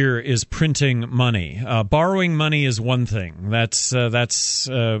culprit here is printing money. Borrowing money is one thing. That's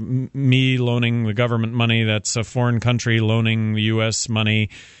me loaning the government money. That's a foreign country loaning the U.S. money.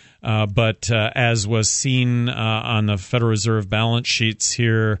 But as was seen on the Federal Reserve balance sheets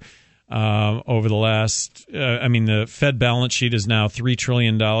here. Over the last, the Fed balance sheet is now $3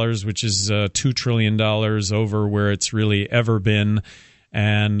 trillion, which is $2 trillion over where it's really ever been.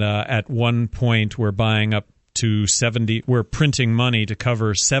 And at one point, we're buying up to we're printing money to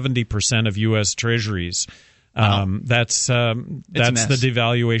cover 70% of U.S. treasuries. That's the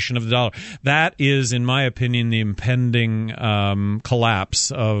devaluation of the dollar. That is, in my opinion, the impending collapse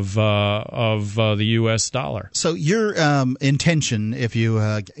of the U.S. dollar. So your intention, if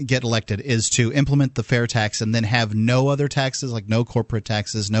you get elected, is to implement the fair tax and then have no other taxes, like no corporate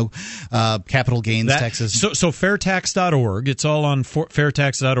taxes, no capital gains taxes. So fairtax.org. It's all on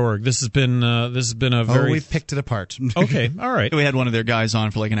fairtax.org. This has been a very. We've picked it apart. Okay, all right. We had one of their guys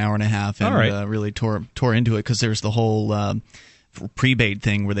on for like an hour and a half, and really tore into it. Because there's the whole prebate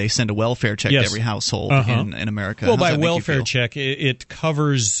thing where they send a welfare check to every household in America. Well, by welfare check, it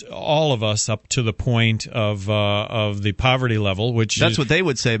covers all of us up to the point of the poverty level, which that's what they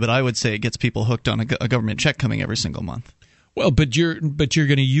would say, but I would say it gets people hooked on a government check coming every single month. Well, but you're going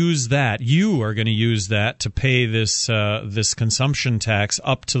to use that. You are going to use that to pay this consumption tax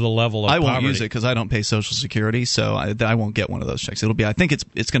up to the level of poverty. I won't use it because I don't pay Social Security, so I won't get one of those checks. I think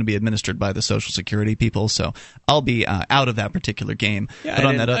it's going to be administered by the Social Security people, so I'll be out of that particular game. Yeah, but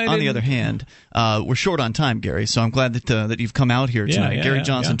on the other hand, we're short on time, Gary. So I'm glad that you've come out here tonight.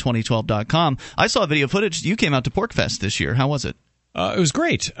 GaryJohnson2012.com. I saw video footage. You came out to PorcFest this year. How was it? It was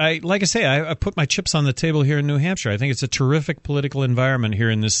great. Like I say, I put my chips on the table here in New Hampshire. I think it's a terrific political environment here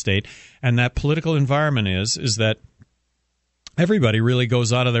in this state, and that political environment is that everybody really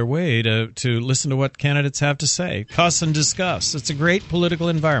goes out of their way to listen to what candidates have to say, cuss and discuss. It's a great political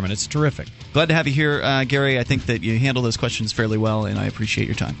environment. It's terrific. Glad to have you here, Gary. I think that you handle those questions fairly well, and I appreciate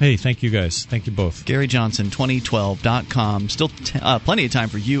your time. Hey, thank you guys. Thank you both. GaryJohnson2012.com. Still plenty of time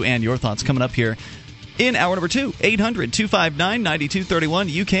for you and your thoughts coming up here. In hour number 2, 800-259-9231.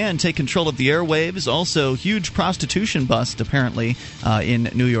 You can take control of the airwaves. Also, huge prostitution bust, apparently, in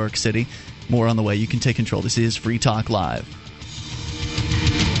New York City. More on the way. You can take control. This is Free Talk Live.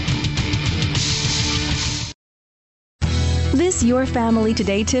 This Your Family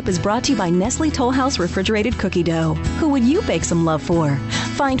Today tip is brought to you by Nestle Toll House Refrigerated Cookie Dough. Who would you bake some love for?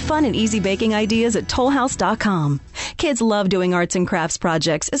 Find fun and easy baking ideas at tollhouse.com. Kids love doing arts and crafts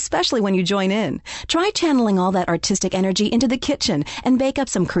projects, especially when you join in. Try channeling all that artistic energy into the kitchen and bake up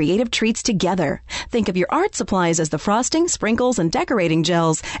some creative treats together. Think of your art supplies as the frosting, sprinkles, and decorating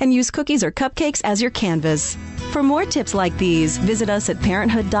gels, and use cookies or cupcakes as your canvas. For more tips like these, visit us at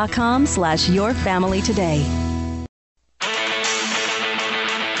parenthood.com/yourfamilytoday.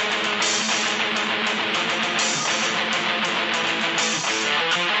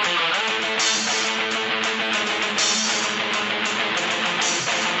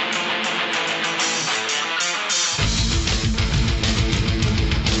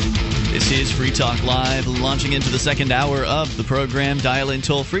 Is Free Talk Live, launching into the second hour of the program. Dial in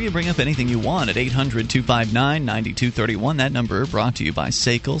toll-free and bring up anything you want at 800-259-9231. That number brought to you by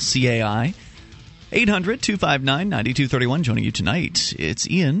SACL, CAI. 800-259-9231. Joining you tonight, it's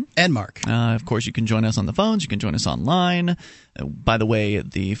Ian. And Mark. Of course, you can join us on the phones. You can join us online. By the way,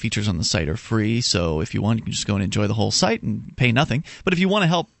 the features on the site are free, so if you want, you can just go and enjoy the whole site and pay nothing. But if you want to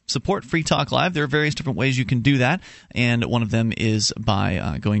help support Free Talk Live, there are various different ways you can do that, and one of them is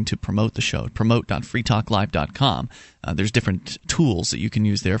by going to promote the show, promote.freetalklive.com. There's different tools that you can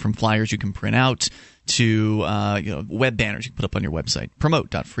use there, from flyers you can print out to web banners you can put up on your website,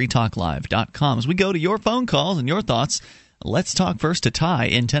 promote.freetalklive.com. As we go to your phone calls and your thoughts, let's talk first to Ty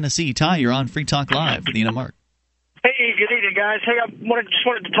in Tennessee. Ty, you're on Free Talk Live with Ian and Mark. Hey, good evening, guys. Hey, I just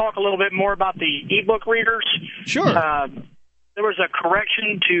wanted to talk a little bit more about the ebook readers. Sure. There was a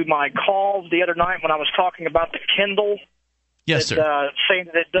correction to my call the other night when I was talking about the Kindle. Yes, sir. Saying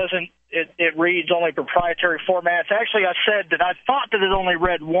that it reads only proprietary formats. Actually, I said that I thought that it only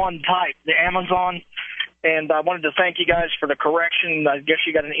read one type, the Amazon, and I wanted to thank you guys for the correction. I guess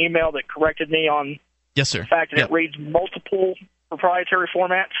you got an email that corrected me on yes, sir. the fact that it reads multiple proprietary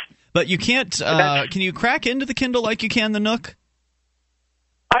formats. But you can't, can you crack into the Kindle like you can the Nook?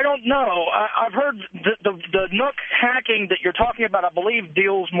 I don't know. I've heard the Nook hacking that you're talking about, I believe,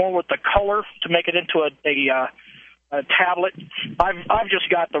 deals more with the color to make it into a tablet. I've just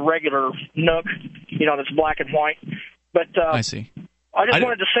got the regular Nook, that's black and white. But I see. I just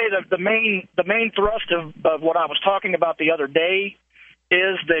wanted to say that the main thrust of what I was talking about the other day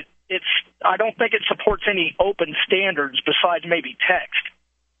is that I don't think it supports any open standards besides maybe text.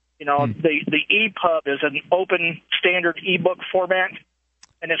 The EPUB is an open standard ebook format,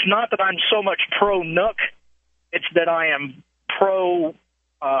 and it's not that I'm so much pro Nook, it's that I am pro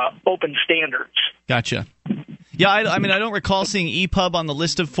open standards. Gotcha. Yeah, I mean, I don't recall seeing EPUB on the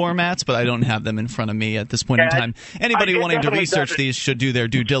list of formats, but I don't have them in front of me at this point in time. Anybody wanting to research these should do their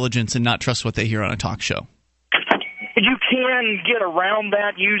due diligence and not trust what they hear on a talk show. You can get around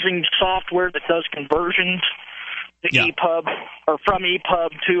that using software that does conversions to EPUB or from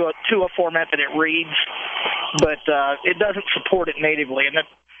EPUB to a format that it reads, but it doesn't support it natively, and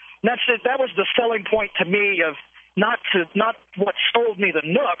that's it. That was the selling point to me of not what sold me the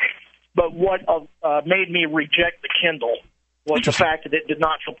Nook, but what made me reject the Kindle was the fact that it did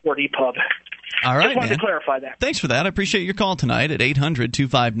not support EPUB. All right, just wanted man. to clarify that. Thanks for that. I appreciate your call tonight at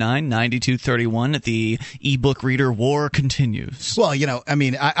 800-259-9231. At the ebook reader war continues. Well,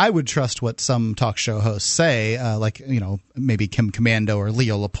 I would trust what some talk show hosts say, maybe Kim Commando or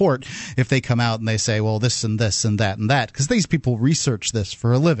Leo Laporte, if they come out and they say, well, this and this and that, because these people research this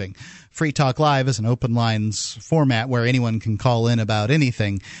for a living. Free Talk Live is an open lines format where anyone can call in about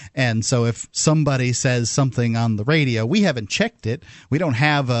anything. And so if somebody says something on the radio, we haven't checked it. We don't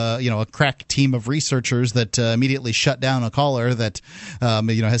have a crack team of researchers that immediately shut down a caller that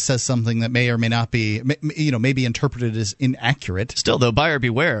has says something that may or may not be may be interpreted as inaccurate. Still, though, buyer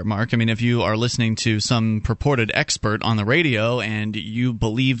beware, Mark. I mean, if you are listening to some purported expert on the radio and you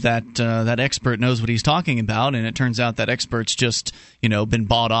believe that that expert knows what he's talking about, and it turns out that expert's just been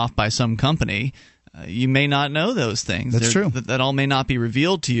bought off by some company, you may not know those things. That's true. That all may not be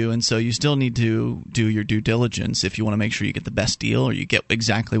revealed to you, and so you still need to do your due diligence if you want to make sure you get the best deal or you get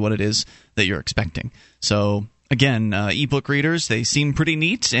exactly what it is that you're expecting. So again, ebook readers, they seem pretty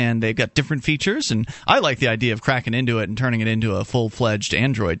neat, and they've got different features, and I like the idea of cracking into it and turning it into a full-fledged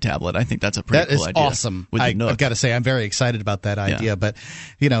Android tablet. I think that's a pretty cool idea. That is awesome. I've got to say, I'm very excited about that idea, but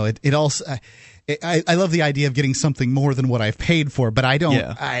it also... I love the idea of getting something more than what I've paid for, but I don't.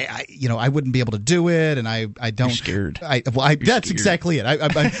 Yeah. I wouldn't be able to do it, and I don't. You're scared. That's scared. Exactly it.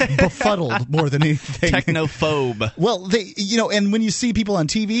 I'm befuddled more than anything. Technophobe. Well, and when you see people on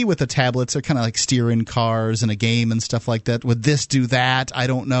TV with the tablets, they're kind of like steering cars in a game and stuff like that. Would this do that? I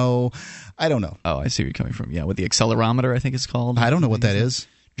don't know. Oh, I see where you're coming from. Yeah, with the accelerometer, I think it's called. I don't know what that is.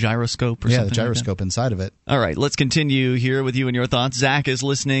 Gyroscope or something. Yeah, the gyroscope inside of it. All right, let's continue here with you and your thoughts. Zach is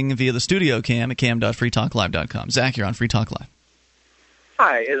listening via the studio cam at cam.freetalklive.com. Zach, you're on Free Talk Live.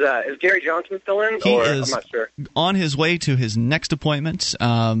 Hi, is Gary Johnson still in? He is I'm not sure. On his way to his next appointment,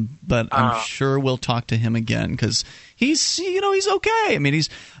 but I'm sure we'll talk to him again because he's okay. I mean,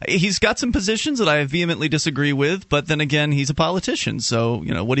 he's got some positions that I vehemently disagree with, but then again, he's a politician, so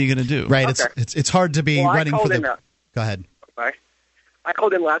what are you going to do? Right. Okay. It's hard to be running for the. Go ahead. Okay. I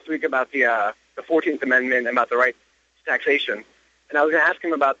called in last week about the 14th Amendment and about the right to taxation, and I was going to ask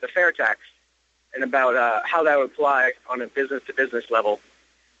him about the fair tax and about how that would apply on a business-to-business level,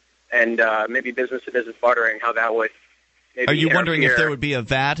 and maybe business-to-business bartering, how that would maybe Are you wondering if there would be a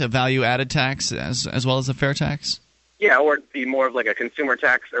VAT, a value-added tax, as well as a fair tax? Yeah, or it'd be more of like a consumer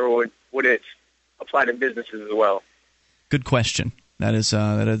tax, or would it apply to businesses as well? Good question.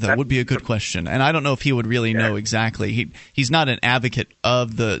 That would be a good question, and I don't know if he would really know exactly. He's not an advocate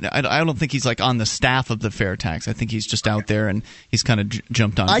of the. I don't think he's like on the staff of the fair tax. I think he's just out there and he's kind of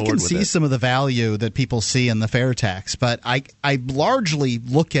jumped on board with it. I can see some of the value that people see in the fair tax, but I largely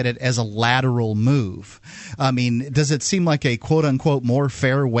look at it as a lateral move. I mean, does it seem like a quote unquote more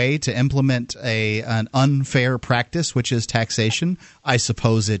fair way to implement an unfair practice, which is taxation? I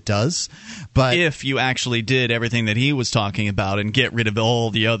suppose it does, but if you actually did everything that he was talking about and get rid of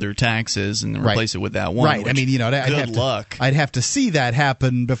all the other taxes and replace it with that one. Right. I mean, I'd have to see that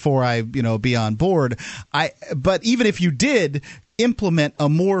happen before I, be on board. But even if you did implement a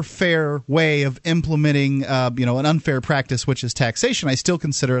more fair way of implementing, an unfair practice, which is taxation, I still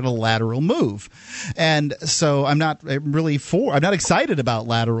consider it a lateral move. And so I'm not excited about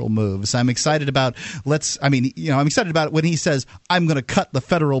lateral moves. I'm excited about I'm excited about when he says, I'm going to cut the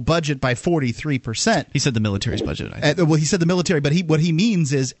federal budget by 43%. He said the military's budget. Well, he said the military, but what he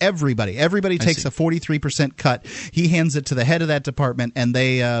means is everybody. Everybody takes a 43% cut. He hands it to the head of that department, and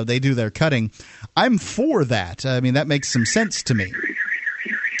they do their cutting. I'm for that. I mean, that makes some sense to me.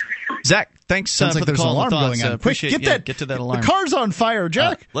 Zach, thanks Sounds for like the there's call. An alarm going on. Quick, get to that alarm. The car's on fire,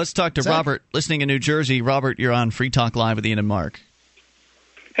 Jack. Let's talk to Zach? Robert, listening in New Jersey. Robert, you're on Free Talk Live with Ian and Mark.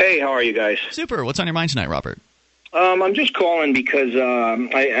 Hey, how are you guys? Super. What's on your mind tonight, Robert? I'm just calling because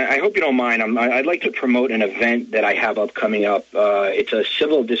I hope you don't mind. I'd like to promote an event that I have coming up. It's a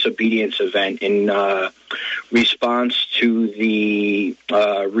civil disobedience event in response to the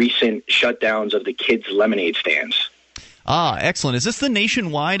recent shutdowns of the kids' lemonade stands. Ah, excellent. Is this the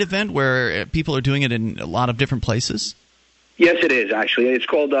nationwide event where people are doing it in a lot of different places? Yes, it is, actually. It's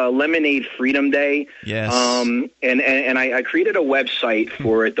called Lemonade Freedom Day. Yes. And I created a website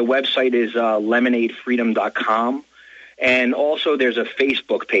for it. The website is lemonadefreedom.com. And also there's a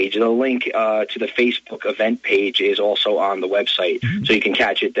Facebook page. The link to the Facebook event page is also on the website, so you can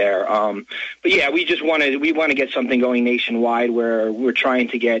catch it there. But yeah, we want to get something going nationwide where we're trying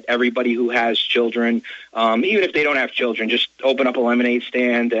to get everybody who has children, even if they don't have children, just open up a lemonade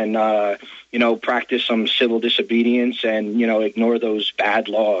stand and practice some civil disobedience and ignore those bad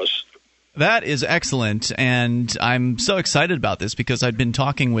laws. That is excellent, and I'm so excited about this because I've been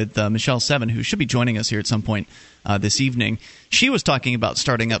talking with Michelle Seven, who should be joining us here at some point this evening. She was talking about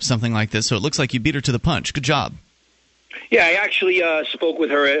starting up something like this, so it looks like you beat her to the punch. Good job. Yeah, I actually spoke with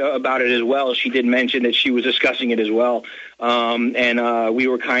her about it as well. She did mention that she was discussing it as well. And we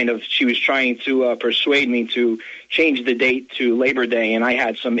were she was trying to persuade me to change the date to Labor Day, and I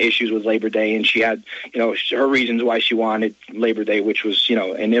had some issues with Labor Day, and she had, her reasons why she wanted Labor Day, which was,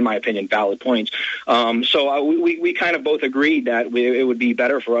 and in my opinion, valid points. So we kind of both agreed that it would be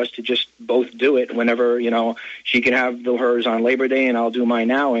better for us to just both do it whenever, she can have hers on Labor Day and I'll do mine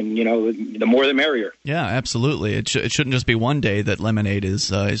now, and, the more the merrier. Yeah, absolutely. It shouldn't just be one day that lemonade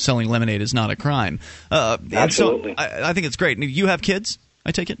is selling lemonade is not a crime. Absolutely. So I think it's great. You have kids,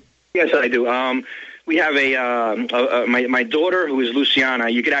 I take it? Yes, I do. We have my daughter, who is Luciana.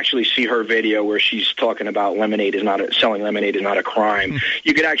 You could actually see her video where she's talking about selling lemonade is not a crime.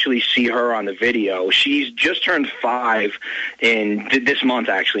 You could actually see her on the video. She's just turned 5 in this month,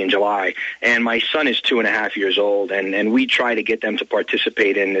 actually, in July. And my son is 2.5 years old. And we try to get them to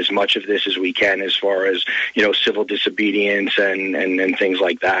participate in as much of this as we can, as far as, civil disobedience and things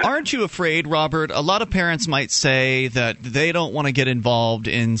like that. Aren't you afraid, Robert? A lot of parents might say that they don't want to get involved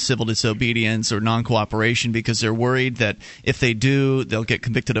in civil disobedience or non-cooperation because they're worried that if they do, they'll get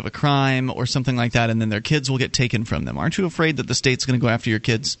convicted of a crime or something like that, and then their kids will get taken from them. Aren't you afraid that the state's going to go after your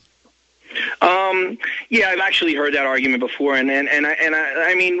kids? Yeah, I've actually heard that argument before, and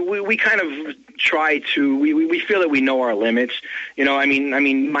I mean, we kind of try to. We feel that we know our limits. I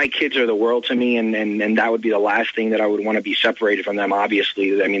mean, my kids are the world to me, and that would be the last thing that I would want to be separated from them.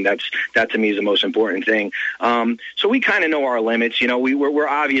 Obviously, I mean, that to me is the most important thing. So we kind of know our limits. We're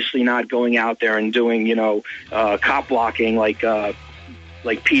obviously not going out there and doing cop blocking like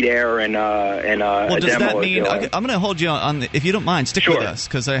Pete Air and well, does that mean I'm going to hold you on if you don't mind, stick Sure. with us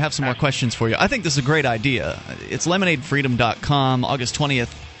because I have some more questions for you. I think this is a great idea. It's lemonadefreedom.com. August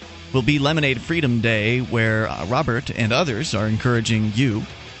 20th will be Lemonade Freedom Day, where Robert and others are encouraging you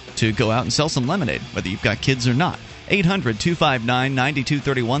to go out and sell some lemonade, whether you've got kids or not.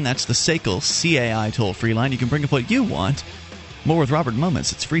 800-259-9231. That's the SACL CAI toll-free line. You can bring up what you want. More with Robert in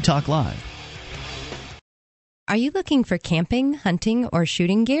moments. It's Free Talk Live. Are you looking for camping, hunting, or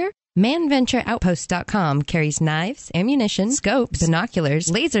shooting gear? ManVentureOutpost.com carries knives, ammunition, scopes,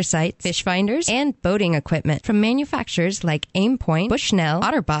 binoculars, laser sights, fish finders, and boating equipment from manufacturers like Aimpoint, Bushnell,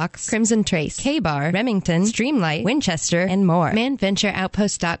 Otterbox, Crimson Trace, K-Bar, Remington, Streamlight, Winchester, and more.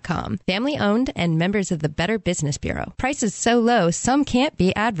 ManVentureOutpost.com. Family owned and members of the Better Business Bureau. Prices so low, some can't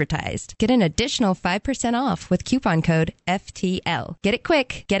be advertised. Get an additional 5% off with coupon code FTL. Get it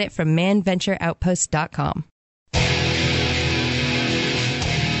quick. Get it from ManVentureOutpost.com.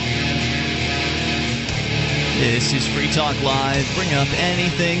 This is Free Talk Live. Bring up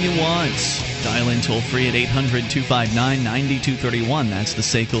anything you want. Dial in toll-free at 800-259-9231. That's the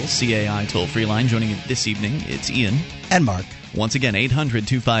SACL CAI toll-free line. Joining you this evening, it's Ian. And Mark. Once again,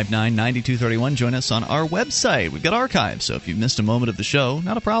 800-259-9231. Join us on our website. We've got archives, so if you've missed a moment of the show,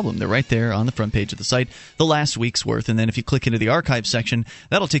 not a problem. They're right there on the front page of the site, the last week's worth. And then if you click into the archive section,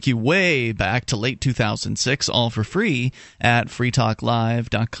 that'll take you way back to late 2006, all for free at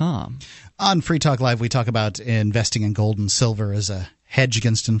freetalklive.com. On Free Talk Live, we talk about investing in gold and silver as a hedge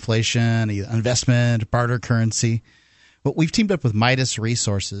against inflation, investment, barter currency. But we've teamed up with Midas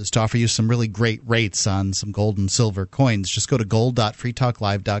Resources to offer you some really great rates on some gold and silver coins. Just go to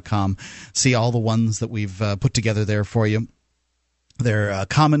gold.freetalklive.com. See all the ones that we've put together there for you. They're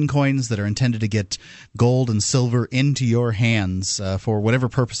common coins that are intended to get gold and silver into your hands for whatever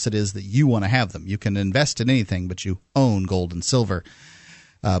purpose it is that you want to have them. You can invest in anything, but you own gold and silver.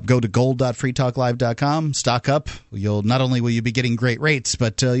 Go to gold.freetalklive.com, stock up. Not only will you be getting great rates,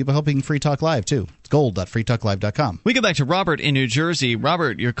 but you'll be helping Free Talk Live, too. It's gold.freetalklive.com. We go back to Robert in New Jersey.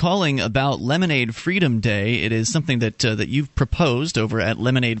 Robert, you're calling about Lemonade Freedom Day. It is something that you've proposed over at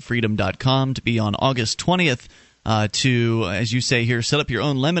lemonadefreedom.com to be on August 20th. To, as you say here, set up your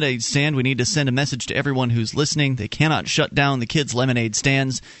own lemonade stand. We need to send a message to everyone who's listening. They cannot shut down the kids' lemonade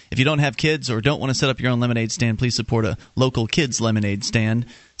stands. If you don't have kids or don't want to set up your own lemonade stand, please support a local kids' lemonade stand.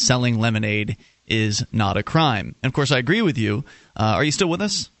 Selling lemonade is not a crime. And, of course, I agree with you. Are you still with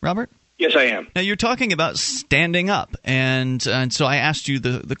us, Robert? Yes, I am. Now, you're talking about standing up, and so I asked you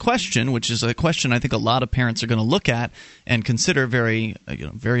the question, which is a question I think a lot of parents are going to look at and consider very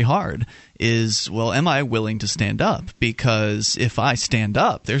hard, is, well, am I willing to stand up? Because if I stand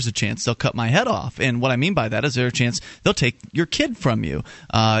up, there's a chance they'll cut my head off. And what I mean by that is there's a chance they'll take your kid from you.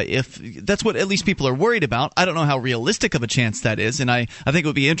 If that's what at least people are worried about. I don't know how realistic of a chance that is, and I think it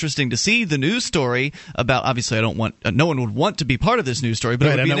would be interesting to see the news story about, obviously I don't want, no one would want to be part of this news story, but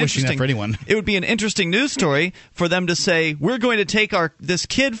right, it would be I'm not wishing that for anyone. It would be an interesting news story for them to say, we're going to take this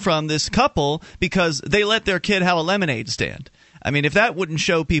kid from this couple because they let their kid have a lemonade stand. I mean, if that wouldn't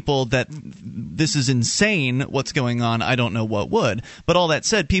show people that this is insane, what's going on, I don't know what would. But all that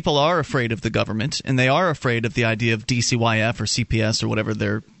said, people are afraid of the government, and they are afraid of the idea of DCYF or CPS or whatever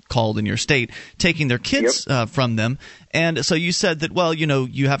they're called in your state, taking their kids from them. And so you said that, well,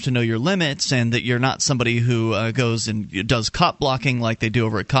 you have to know your limits and that you're not somebody who goes and does cop blocking like they do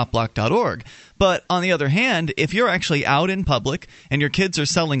over at copblock.org. But on the other hand, if you're actually out in public and your kids are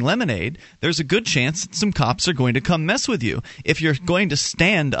selling lemonade, there's a good chance that some cops are going to come mess with you. If you're going to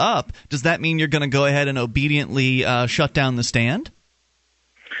stand up, does that mean you're going to go ahead and obediently shut down the stand?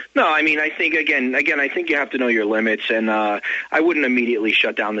 No, I mean, I think again, I think you have to know your limits, and I wouldn't immediately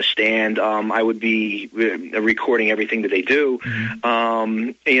shut down the stand. I would be recording everything that they do,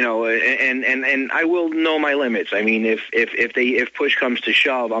 and I will know my limits. I mean, if push comes to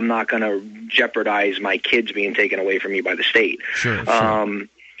shove, I'm not going to jeopardize my kids being taken away from me by the state. Sure. So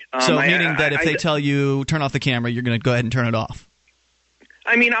meaning that if they tell you turn off the camera, you're going to go ahead and turn it off.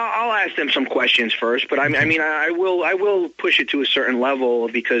 I mean, I'll ask them some questions first, but I mean, I will push it to a certain level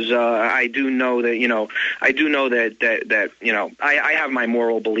because I do know that I have my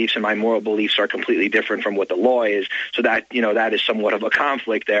moral beliefs, and my moral beliefs are completely different from what the law is. So that that is somewhat of a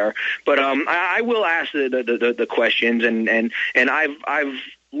conflict there. But I will ask the questions, and I've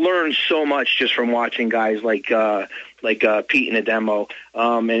learned so much just from watching guys like Pete in a demo,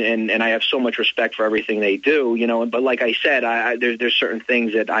 and I have so much respect for everything they do, But like I said, there's certain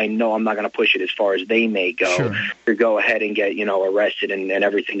things that I know I'm not going to push it as far as they may go to go ahead and get arrested and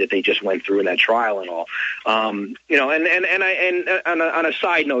everything that they just went through in that trial and all, And on a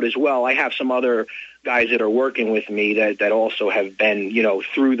side note as well, I have some other guys that are working with me that also have been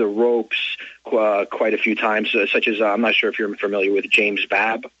through the ropes quite a few times, such as I'm not sure if you're familiar with James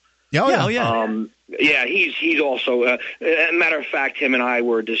Babb. Yeah, he's also. As a matter of fact, him and I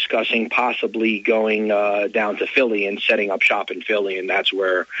were discussing possibly going down to Philly and setting up shop in Philly, and that's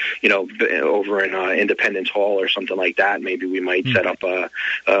where over in Independence Hall or something like that. Maybe we might set up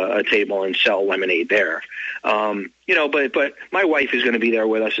a table and sell lemonade there. But my wife is going to be there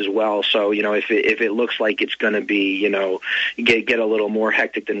with us as well. So if it looks like it's going to be get a little more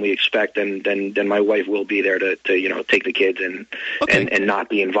hectic than we expect, then my wife will be there to take the kids and not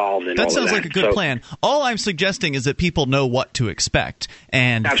be involved in all of that. That sounds like a good plan. All I'm suggesting is that people know what to expect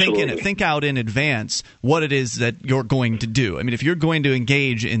and think out in advance what it is that you're going to do. I mean, if you're going to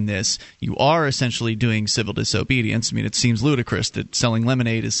engage in this, you are essentially doing civil disobedience. I mean, it seems ludicrous that selling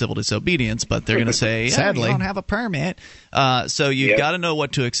lemonade is civil disobedience, but they're going to say, sadly, you don't have a permit. So you've got to know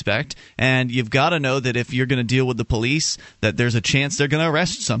what to expect, and you've got to know that if you're going to deal with the police, that there's a chance they're going to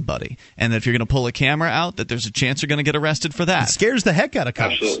arrest somebody, and that if you're going to pull a camera out, that there's a chance you're going to get arrested for that. It scares the heck out of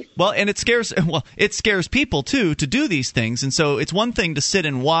cops. Absolutely. Well, and it scares people too to do these things, and so it's one thing to sit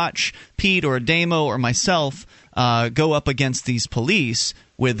and watch Pete or Adamo or myself go up against these police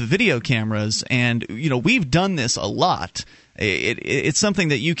with video cameras, and we've done this a lot. It's something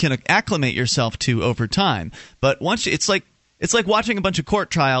that you can acclimate yourself to over time, but once it's like watching a bunch of court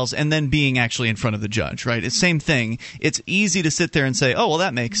trials and then being actually in front of the judge, right? It's the same thing. It's easy to sit there and say, oh, well,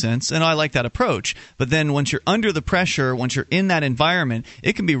 that makes sense, and I like that approach. But then once you're under the pressure, once you're in that environment,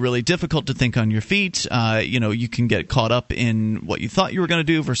 it can be really difficult to think on your feet. You can get caught up in what you thought you were going to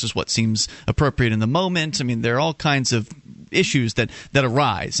do versus what seems appropriate in the moment. I mean, there are all kinds of issues that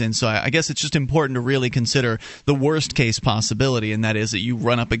arise, and so I guess it's just important to really consider the worst case possibility, and that is that you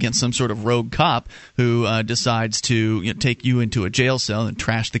run up against some sort of rogue cop who decides to take you into a jail cell and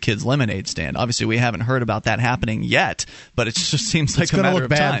trash the kid's lemonade stand. Obviously, we haven't heard about that happening yet, but it just seems like it's a matter look of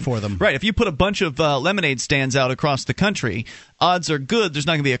bad time for them. Right? If you put a bunch of lemonade stands out across the country, odds are good there's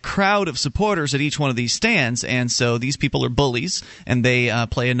not going to be a crowd of supporters at each one of these stands, and so these people are bullies, and they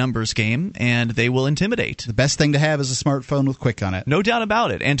play a numbers game, and they will intimidate. The best thing to have is a smartphone with Quick on it. No doubt about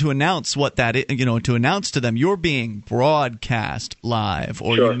it. And to announce what that is, to announce to them you're being broadcast live,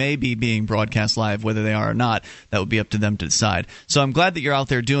 or you may be being broadcast live, whether they are or not, that would be up to them to decide. So I'm glad that you're out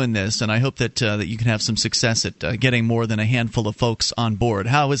there doing this, and I hope that you can have some success at getting more than a handful of folks on board.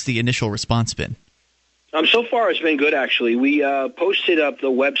 How has the initial response been? So far, it's been good, actually. We posted up the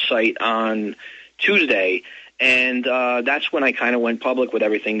website on Tuesday, And that's when I kind of went public with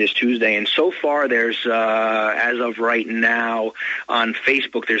everything this Tuesday. And so far, there's, as of right now, on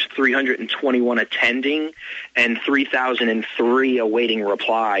Facebook, there's 321 attending and 3,003 awaiting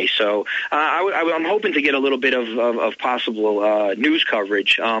reply. So I'm hoping to get a little bit of possible news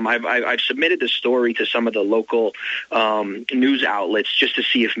coverage. I've submitted the story to some of the local news outlets just to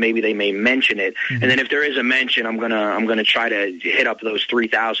see if maybe they may mention it. Mm-hmm. And then if there is a mention, I'm gonna try to hit up those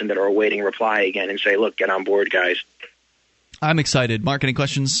 3,000 that are awaiting reply again and say, look, get on board, guys. I'm excited. Mark, any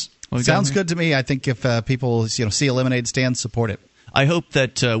questions? Sounds good to me. I think if people see a lemonade stand, support it. I hope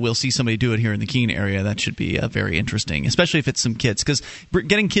that we'll see somebody do it here in the Keene area. That should be very interesting, especially if it's some kids, because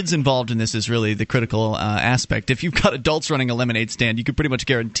getting kids involved in this is really the critical aspect. If you've got adults running a lemonade stand, you can pretty much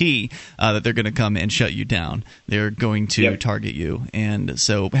guarantee that they're going to come and shut you down. They're going to target you. And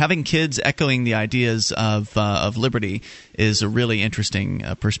so having kids echoing the ideas of liberty is a really interesting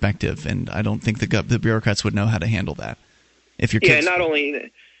perspective, and I don't think the bureaucrats would know how to handle that. If your kids Not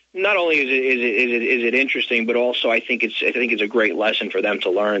only is it interesting, but also I think it's a great lesson for them to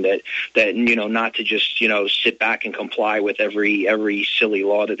learn that not to just sit back and comply with every silly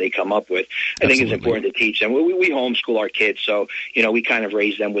law that they come up with. I think it's important to teach them. We homeschool our kids, so we kind of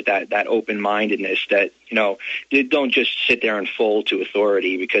raise them with that open-mindedness that they don't just sit there and fold to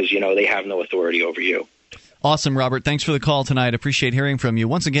authority because they have no authority over you. Awesome, Robert. Thanks for the call tonight. Appreciate hearing from you.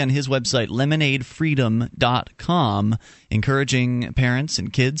 Once again, his website, lemonadefreedom.com, encouraging parents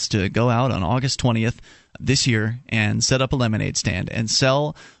and kids to go out on August 20th this year and set up a lemonade stand and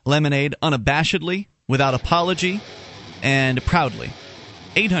sell lemonade unabashedly, without apology, and proudly.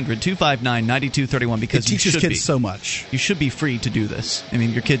 800-259-9231, because it teaches kids so much. You should be free to do this. I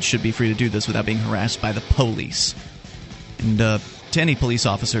mean, your kids should be free to do this without being harassed by the police. And to any police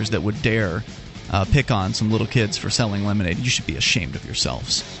officers that would dare pick on some little kids for selling lemonade, you should be ashamed of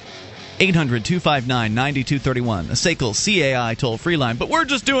yourselves. 800-259-9231, the SACL CAI toll-free line. But we're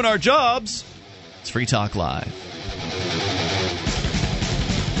just doing our jobs. It's Free Talk Live.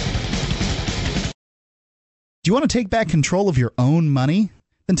 Do you want to take back control of your own money?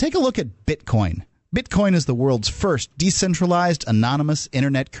 Then take a look at Bitcoin. Bitcoin is the world's first decentralized, anonymous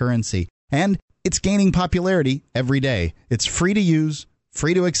internet currency, and it's gaining popularity every day. It's free to use,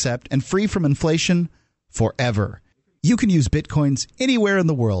 free to accept, and free from inflation forever. You can use Bitcoins anywhere in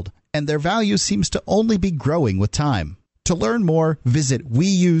the world, and their value seems to only be growing with time. To learn more, visit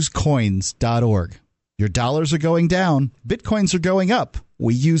weusecoins.org. Your dollars are going down. Bitcoins are going up.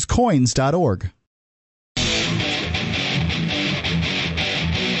 weusecoins.org.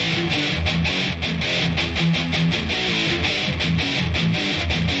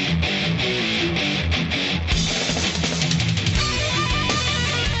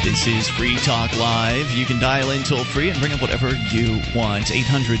 This is Free Talk Live. You can dial in toll-free and bring up whatever you want.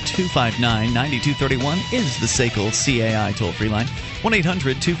 800-259-9231 is the SACL CAI toll-free line.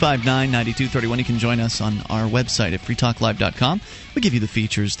 1-800-259-9231. You can join us on our website at freetalklive.com. We give you the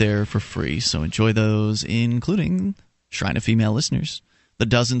features there for free, so enjoy those, including Shrine of Female Listeners. The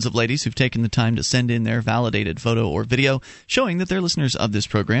dozens of ladies who've taken the time to send in their validated photo or video showing that they're listeners of this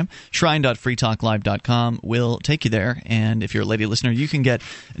program. Shrine.freetalklive.com will take you there, and if you're a lady listener, you can get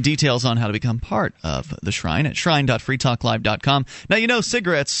details on how to become part of the Shrine at shrine.freetalklive.com. Now,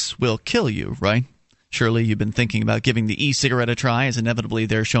 cigarettes will kill you, right? Surely you've been thinking about giving the e-cigarette a try, as inevitably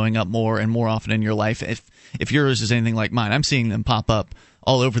they're showing up more and more often in your life. If yours is anything like mine, I'm seeing them pop up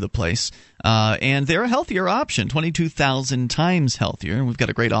all over the place. And they're a healthier option, 22,000 times healthier. And we've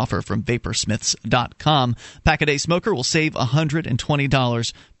got a great offer from vaporsmiths.com. Pack-a-day smoker will save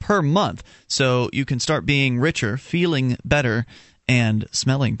 $120 per month. So you can start being richer, feeling better, and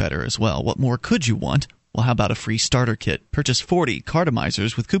smelling better as well. What more could you want? Well, how about a free starter kit? Purchase 40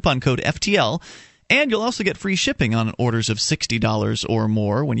 cartomizers with coupon code FTL. And you'll also get free shipping on orders of $60 or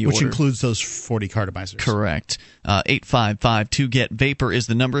more when you order. Which includes those 40 cartomizers. Correct. 855-2-GET-VAPOR is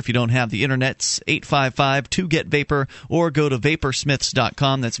the number. If you don't have the internet, 855-2-GET-VAPOR, or go to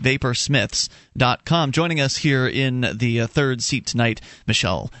vaporsmiths.com. That's vaporsmiths.com. Joining us here in the third seat tonight,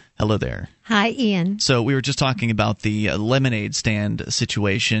 Michelle. Hello there. Hi, Ian. So we were just talking about the lemonade stand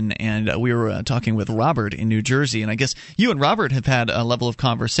situation, and we were talking with Robert in New Jersey, and I guess you and Robert have had a level of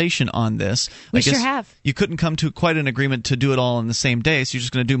conversation on this. We sure have. You couldn't come to quite an agreement to do it all on the same day, so you're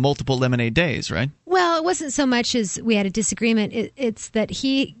just going to do multiple lemonade days, right? Well, it wasn't so much as we had a disagreement. It's that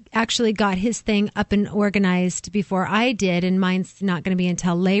he actually got his thing up and organized before I did, and mine's not going to be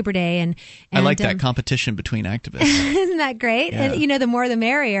until Labor Day. And I like that competition between activists. Isn't that great? Yeah. And, the more the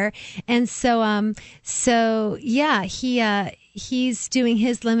merrier. And so yeah, he's doing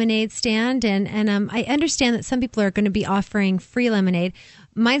his lemonade stand, and I understand that some people are going to be offering free lemonade.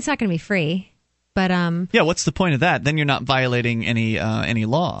 Mine's not going to be free. But yeah, what's the point of that? Then you're not violating any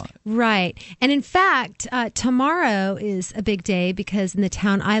law. Right. And in fact, tomorrow is a big day because in the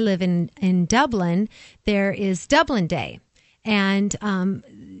town I live in Dublin, there is Dublin Day. And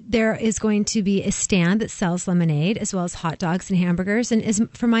there is going to be a stand that sells lemonade as well as hot dogs and hamburgers.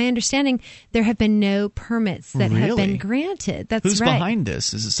 And from my understanding, there have been no permits that have been granted. That's Who's right. behind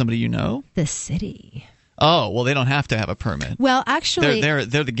this? Is it somebody you know? The city. Oh, well, they don't have to have a permit. Well, actually, they're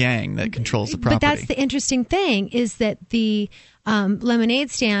the gang that controls the property. But that's the interesting thing is that the lemonade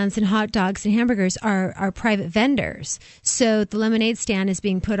stands and hot dogs and hamburgers are private vendors. So the lemonade stand is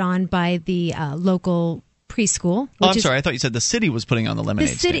being put on by the local preschool. Oh, I'm sorry. I thought you said the city was putting on the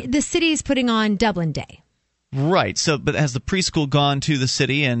lemonade stand. The city is putting on Dublin Day. Right. So, but has the preschool gone to the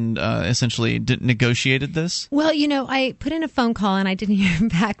city and essentially negotiated this? Well, I put in a phone call and I didn't hear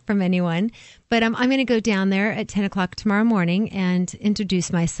back from anyone. But I'm going to go down there at 10 o'clock tomorrow morning and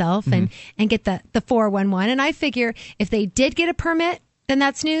introduce myself and get the 411. And I figure if they did get a permit, then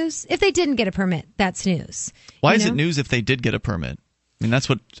that's news. If they didn't get a permit, that's news. Why is it news if they did get a permit? I mean, that's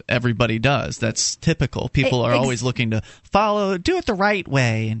what everybody does. That's typical. People are always looking to do it the right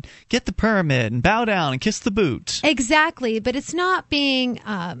way and get the permit and bow down and kiss the boot. Exactly, but it's not being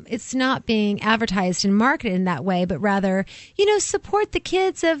advertised and marketed in that way, but rather, support the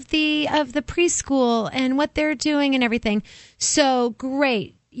kids of the preschool and what they're doing and everything. So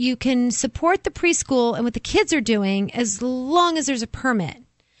great, you can support the preschool and what the kids are doing as long as there's a permit.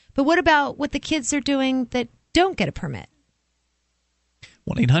 But what about what the kids are doing that don't get a permit?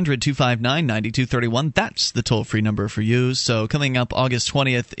 1-800-259-9231. That's the toll-free number for you. So coming up August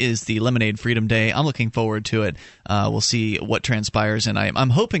 20th is the Lemonade Freedom Day. I'm looking forward to it. We'll see what transpires, and I'm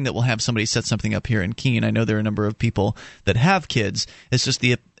hoping that we'll have somebody set something up here in Keene. I know there are a number of people that have kids. It's just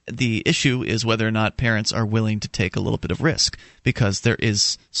the issue is whether or not parents are willing to take a little bit of risk, because there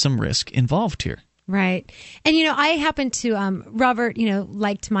is some risk involved here. Right. And, I happen to, Robert,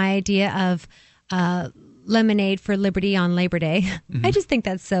 liked my idea of lemonade for liberty on Labor Day. Mm-hmm. I just think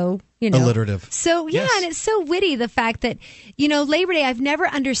that's so, alliterative. So, yeah, yes. And it's so witty, the fact that, Labor Day, I've never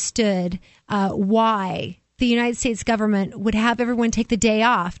understood why the United States government would have everyone take the day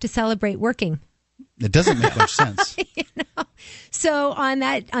off to celebrate working. It doesn't make much sense. So on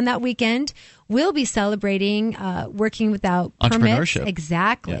that weekend, we'll be celebrating working without permits. Entrepreneurship.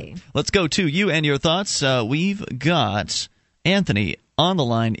 Exactly. Yeah. Let's go to you and your thoughts. We've got Anthony on the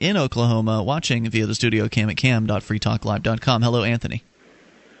line in Oklahoma, watching via the studio cam at cam.freetalklive.com. Hello, Anthony.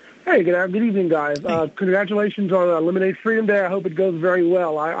 Hey, good evening, guys. Congratulations on Lemonade Freedom Day. I hope it goes very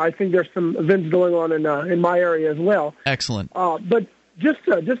well. I think there's some events going on in my area as well. Excellent. But just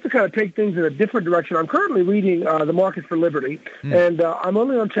to kind of take things in a different direction, I'm currently reading The Market for Liberty, and I'm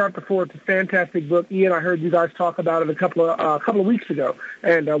only on chapter 4. It's a fantastic book. Ian, I heard you guys talk about it a couple of weeks ago,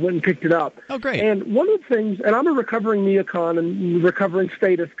 and I went and picked it up. Oh, great. And one of the things, and I'm a recovering neocon and recovering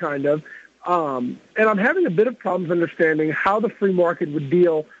statist kind of, and I'm having a bit of problems understanding how the free market would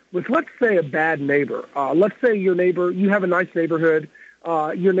deal with, let's say, a bad neighbor. Let's say your neighbor, you have a nice neighborhood,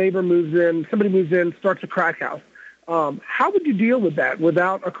 your neighbor moves in, somebody moves in, starts a crack house. How would you deal with that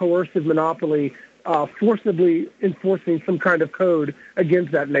without a coercive monopoly forcibly enforcing some kind of code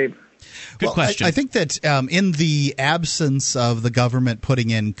against that neighbor? Good question. I think that in the absence of the government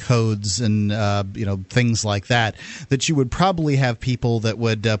putting in codes and things like that, that you would probably have people that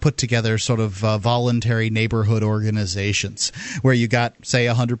would put together sort of voluntary neighborhood organizations where you got, say,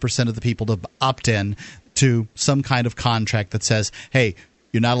 100% of the people to opt in to some kind of contract that says, hey,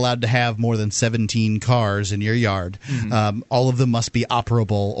 you're not allowed to have more than 17 cars in your yard. Mm-hmm. All of them must be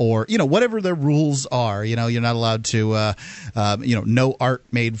operable, or whatever the rules are. You're not allowed to, no art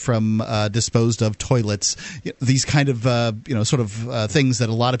made from disposed of toilets. These kind of things that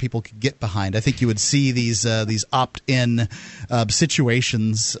a lot of people could get behind. I think you would see these opt-in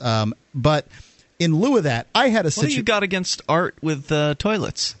situations, but. In lieu of that, I had a situation. What do you got against art with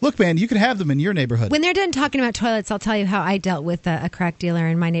toilets? Look, man, you can have them in your neighborhood. When they're done talking about toilets, I'll tell you how I dealt with a crack dealer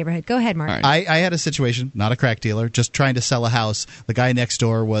in my neighborhood. Go ahead, Mark. Right. I had a situation, not a crack dealer, just trying to sell a house. The guy next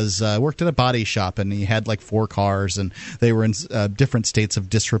door worked at a body shop, and he had like 4 cars, and they were in different states of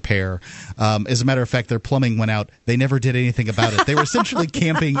disrepair. As a matter of fact, their plumbing went out. They never did anything about it. They were essentially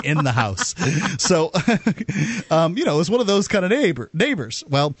camping in the house. So, it was one of those kind of neighbors.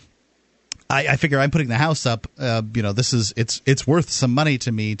 Well, I figure I'm putting the house up. It's worth some money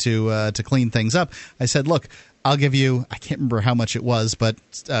to me to clean things up. I said, look, I'll give you, I can't remember how much it was, but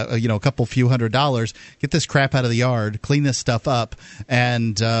a couple few $100. Get this crap out of the yard, clean this stuff up,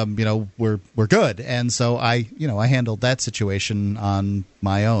 and we're good. And so I handled that situation on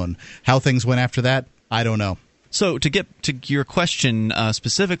my own. How things went after that, I don't know. So to get to your question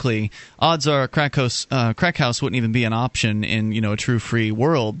specifically, odds are crack house wouldn't even be an option in a true free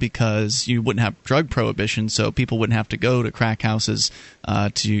world, because you wouldn't have drug prohibition, so people wouldn't have to go to crack houses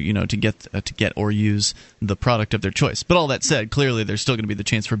to get or use the product of their choice. But all that said, clearly there's still going to be the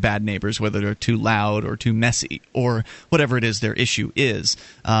chance for bad neighbors, whether they're too loud or too messy or whatever it is their issue is.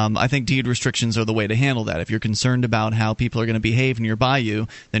 I think deed restrictions are the way to handle that. If you're concerned about how people are going to behave nearby you,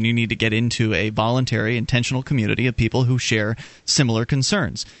 then you need to get into a voluntary, intentional community of people who share similar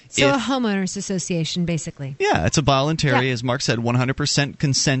concerns. So a homeowners association, basically. Yeah, it's a voluntary, as Mark said,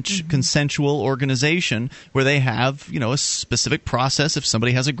 100% consensual organization where they have, a specific process if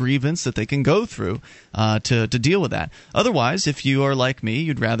somebody has a grievance that they can go through to deal with that. Otherwise, if you are like me,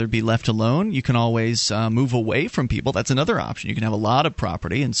 you'd rather be left alone. You can always move away from people. That's another option. You can have a lot of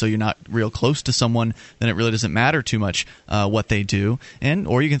property, and so you're not real close to someone, then it really doesn't matter too much what they do.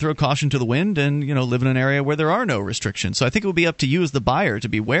 Or you can throw caution to the wind and live in an area where there are no restrictions. So I think it would be up to you as the buyer to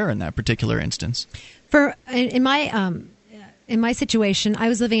beware in that particular instance. In my situation, I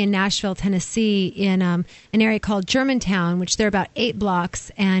was living in Nashville, Tennessee, in an area called Germantown, which they're about 8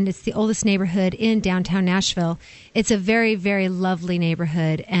 blocks, and it's the oldest neighborhood in downtown Nashville. It's a very, very lovely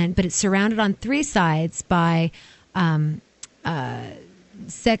neighborhood, but it's surrounded on 3 sides by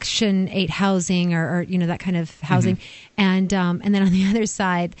Section 8 housing, or that kind of housing, and then on the other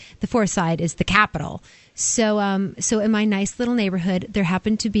side, the 4th side, is the Capitol. So in my nice little neighborhood, there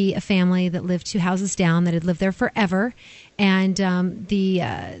happened to be a family that lived 2 houses down that had lived there forever, and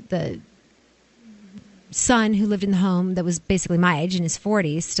the son who lived in the home, that was basically my age, in his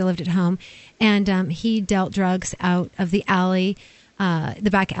 40s, still lived at home, and he dealt drugs out of the alley, the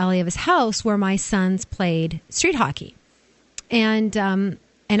back alley of his house, where my sons played street hockey. And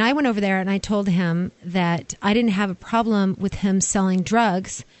I went over there and I told him that I didn't have a problem with him selling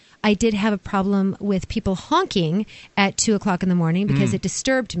drugs. I did have a problem with people honking at 2 o'clock in the morning because it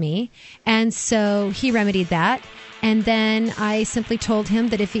disturbed me. And so he remedied that. And then I simply told him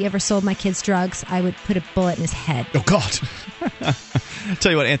that if he ever sold my kids drugs, I would put a bullet in his head. Oh, God.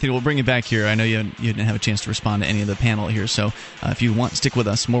 Tell you what, Anthony, we'll bring you back here. I know you didn't have a chance to respond to any of the panel here, so if you want, stick with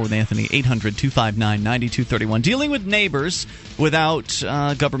us. More with Anthony, 800-259-9231. Dealing with neighbors without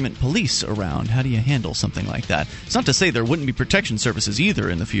government police around. How do you handle something like that? It's not to say there wouldn't be protection services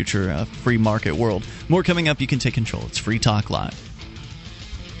either in the future, free market world. More coming up. You can take control. It's Free Talk Live.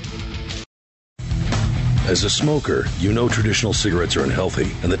 As a smoker, you know traditional cigarettes are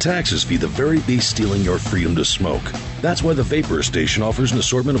unhealthy, and the taxes feed the very beast stealing your freedom to smoke. That's why the Vapor Station offers an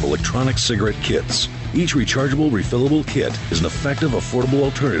assortment of electronic cigarette kits. Each rechargeable, refillable kit is an effective, affordable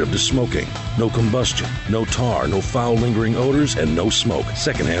alternative to smoking. No combustion, no tar, no foul lingering odors, and no smoke,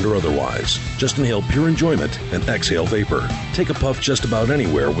 secondhand or otherwise. Just inhale pure enjoyment and exhale vapor. Take a puff just about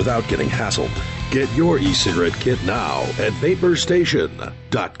anywhere without getting hassled. Get your e-cigarette kit now at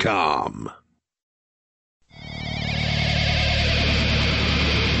VaporStation.com.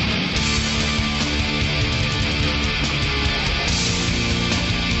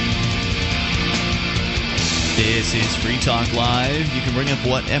 This is Free Talk Live. You can bring up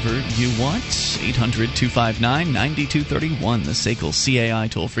whatever you want. 800-259-9231, the SACL CAI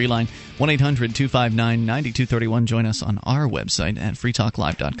toll-free line. 1-800-259-9231. Join us on our website at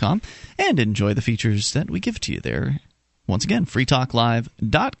freetalklive.com and enjoy the features that we give to you there. Once again,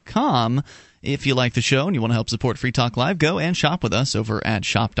 freetalklive.com. If you like the show and you want to help support Free Talk Live, go and shop with us over at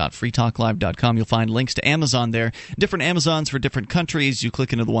shop.freetalklive.com. You'll find links to Amazon there, different Amazons for different countries. You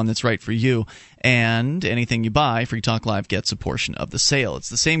click into the one that's right for you, and anything you buy, Free Talk Live gets a portion of the sale. It's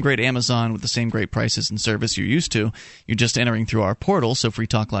the same great Amazon with the same great prices and service you're used to. You're just entering through our portal, so Free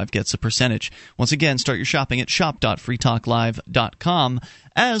Talk Live gets a percentage. Once again, start your shopping at shop.freetalklive.com.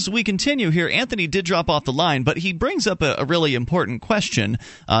 As we continue here, Anthony did drop off the line, but he brings up a really important question.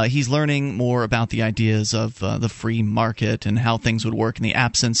 He's learning more about the ideas of the free market and how things would work in the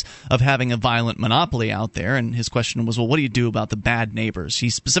absence of having a violent monopoly out there. And his question was, well, what do you do about the bad neighbors? He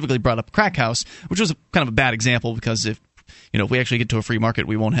specifically brought up crack house, which was kind of a bad example because if we actually get to a free market,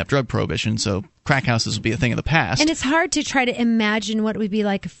 we won't have drug prohibition, so crack houses will be a thing of the past. And it's hard to try to imagine what it would be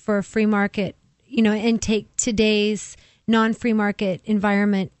like for a free market, and take today's non-free market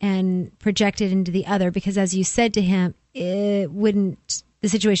environment and project it into the other, because as you said to him, the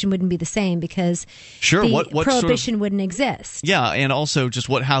situation wouldn't be the same because what prohibition wouldn't exist. Yeah, and also just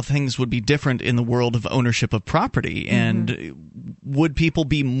how things would be different in the world of ownership of property. And would people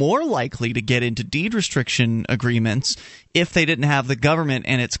be more likely to get into deed restriction agreements if they didn't have the government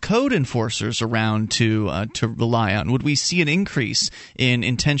and its code enforcers around to rely on? Would we see an increase in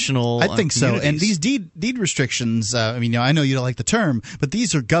intentional? I think so. communities? And these deed restrictions, I know you don't like the term, but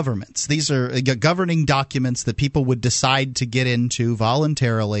these are governments. These are governing documents that people would decide to get into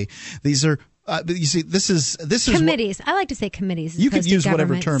voluntarily. These are. You see, this is committees. I like to say committees. You could use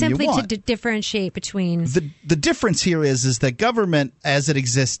whatever term simply you want. to differentiate between the difference here is that government, as it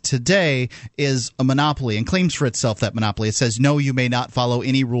exists today, is a monopoly and claims for itself that monopoly. It says no, you may not follow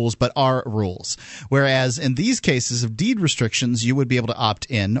any rules, but our rules. Whereas in these cases of deed restrictions, you would be able to opt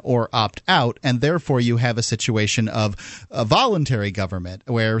in or opt out, and therefore you have a situation of a voluntary government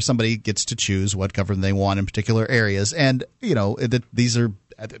where somebody gets to choose what government they want in particular areas, and these are.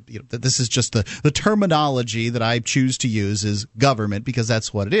 This is just the terminology that I choose to use is government because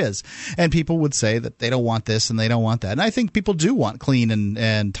that's what it is. And people would say that they don't want this and they don't want that. And I think people do want clean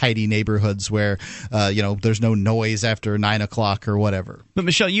and tidy neighborhoods where, there's no noise after 9 o'clock or whatever. But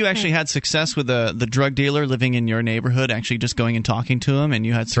Michelle, you actually had success with the drug dealer living in your neighborhood, actually just going and talking to him, and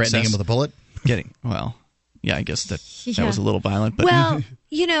you had success. Threatening him with a bullet? Yeah, I guess that was a little violent. But well,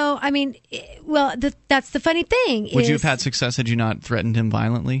 that's the funny thing. Would you have had success had you not threatened him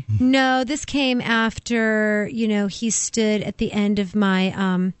violently? No, this came after, he stood at the end of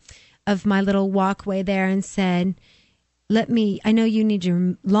my little walkway there and said, I know you need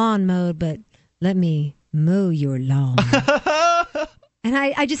your lawn mowed, but let me mow your lawn. And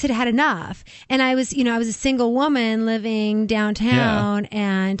I just had enough. And I was a single woman living downtown,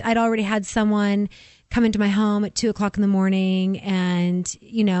 and I'd already had someone come into my home at 2:00 in the morning, and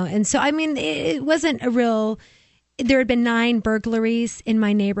so it wasn't a real. There had been 9 burglaries in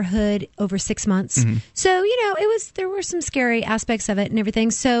my neighborhood over 6 months, so there were some scary aspects of it and everything.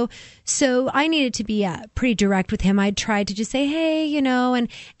 So I needed to be pretty direct with him. I tried to just say, hey, and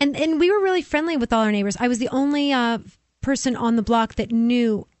we were really friendly with all our neighbors. I was the only person on the block that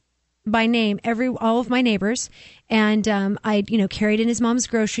knew by name all of my neighbors, and I carried in his mom's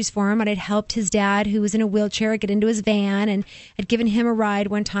groceries for him, and I'd helped his dad, who was in a wheelchair, get into his van, and I'd given him a ride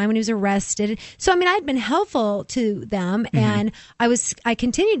one time when he was arrested. So I'd been helpful to them, and I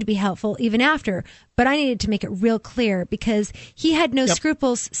continued to be helpful even after, but I needed to make it real clear because he had no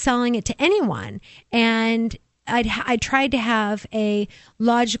scruples selling it to anyone, and I tried to have a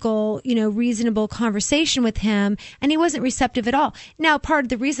logical, reasonable conversation with him, and he wasn't receptive at all. Now, part of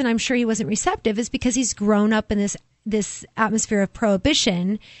the reason I'm sure he wasn't receptive is because he's grown up in this atmosphere of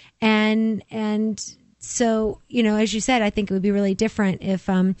prohibition, and so, as you said, I think it would be really different if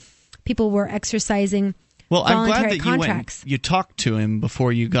people were exercising. Well, I'm glad that contracts. you talked to him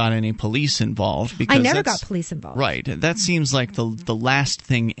before you got any police involved. Because I never got police involved. Right. That seems like the last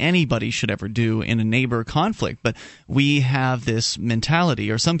thing anybody should ever do in a neighbor conflict. But we have this mentality,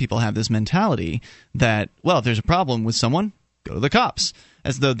 or some people have this mentality, that, well, if there's a problem with someone, go to the cops,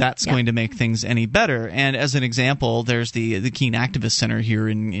 as though that's going to make things any better. And as an example, there's the Keene Activist Center here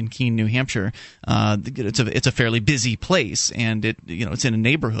in Keene, New Hampshire. It's a fairly busy place, and it's in a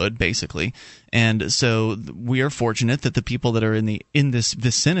neighborhood basically. And so we are fortunate that the people that are in this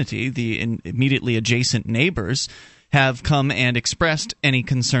vicinity, the immediately adjacent neighbors, have come and expressed any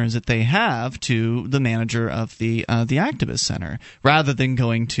concerns that they have to the manager of the Activist Center, rather than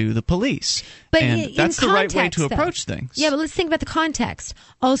going to the police. But and that's the right way to approach things. Yeah, but let's think about the context.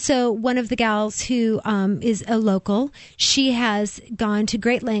 Also, one of the gals who is a local, she has gone to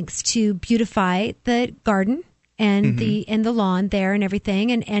great lengths to beautify the garden and the lawn there and everything,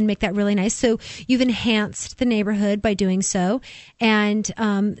 and make that really nice. So you've enhanced the neighborhood by doing so, and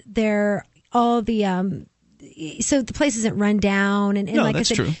so the place isn't run down, and no, like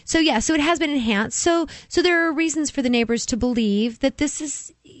that's I said, true. so it has been enhanced. So there are reasons for the neighbors to believe that this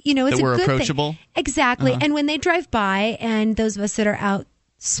is, it's that a we're good approachable. thing. Exactly. And when they drive by, and those of us that are out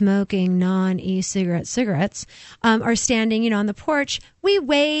smoking non-e-cigarette cigarettes are standing, on the porch, we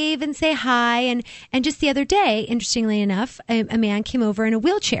wave and say hi. And just the other day, interestingly enough, a man came over in a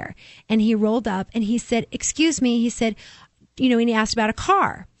wheelchair, and he rolled up and he said, "Excuse me," he said, and he asked about a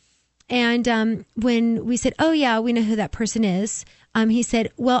car. And when we said, "Oh yeah, we know who that person is," he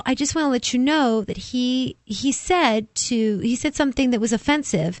said, "Well, I just want to let you know that he said something that was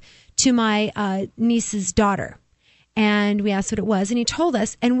offensive to my niece's daughter." And we asked what it was, and he told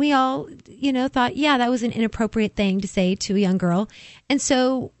us, and we all, thought, yeah, that was an inappropriate thing to say to a young girl. And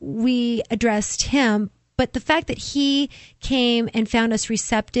so we addressed him. But the fact that he came and found us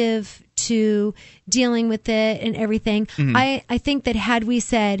receptive to dealing with it and everything, I think that had we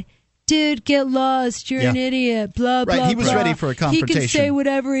said, dude, get lost. You're an idiot. Blah, blah, blah. He was ready for a confrontation. He can say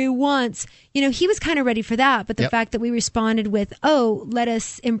whatever he wants. He was kind of ready for that. But the fact that we responded with, oh, let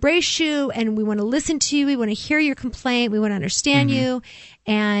us embrace you, and we want to listen to you. We want to hear your complaint. We want to understand you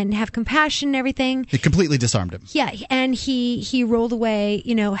and have compassion and everything. It completely disarmed him. Yeah. And he rolled away,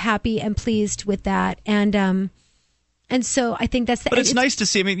 happy and pleased with that. And so I think that's the... But it's nice to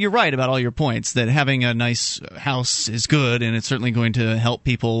see. I mean, you're right about all your points, that having a nice house is good, and it's certainly going to help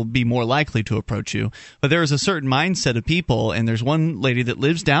people be more likely to approach you. But there is a certain mindset of people, and there's one lady that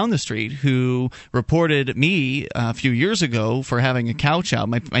lives down the street who reported me a few years ago for having a couch out.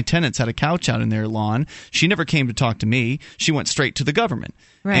 My tenants had a couch out in their lawn. She never came to talk to me. She went straight to the government.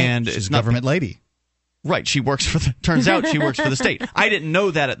 Right. And she's a government lady. Right, she works for turns out she works for the state. I didn't know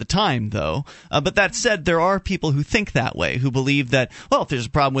that at the time, though. But that said, there are people who think that way, who believe that, well, if there's a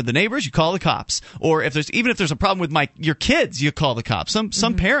problem with the neighbors, you call the cops. Or if there's a problem with your kids, you call the cops.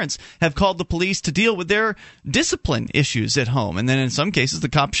 Some parents have called the police to deal with their discipline issues at home, and then in some cases the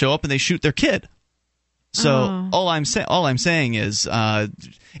cops show up and they shoot their kid. So all I'm saying is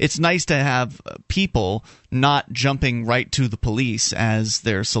it's nice to have people not jumping right to the police as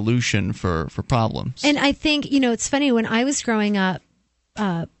their solution for problems. And I think, it's funny, when I was growing up,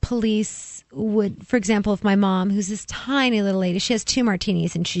 police would, for example, if my mom, who's this tiny little lady, she has 2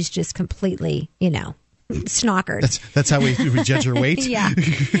 martinis and she's just completely, snockered. That's how we judge her weight? Yeah.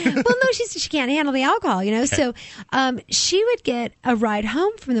 Well, no, she can't handle the alcohol, Okay. So she would get a ride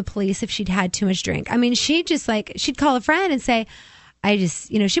home from the police if she'd had too much drink. I mean, she'd call a friend and say,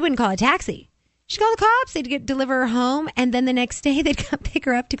 she wouldn't call a taxi. She'd call the cops. They'd deliver her home, and then the next day they'd come pick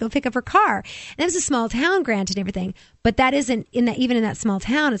her up to go pick up her car. And it was a small town, granted, and everything, but that isn't even in that small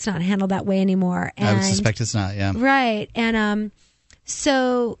town. It's not handled that way anymore. And, I would suspect it's not. Yeah. Right. And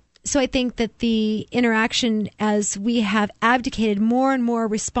so I think that the interaction, as we have abdicated more and more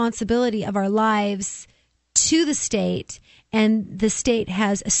responsibility of our lives to the state, and the state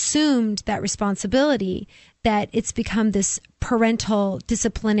has assumed that responsibility, that it's become this parental,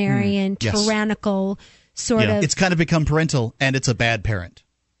 disciplinarian, tyrannical sort of... It's kind of become parental, and it's a bad parent.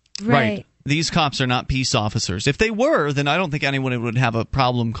 Right. These cops are not peace officers. If they were, then I don't think anyone would have a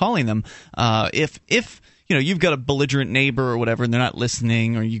problem calling them. If you've got a belligerent neighbor or whatever, and they're not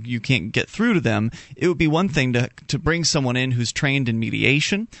listening, or you can't get through to them, it would be one thing to bring someone in who's trained in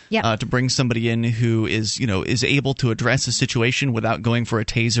mediation, to bring somebody in who is able to address a situation without going for a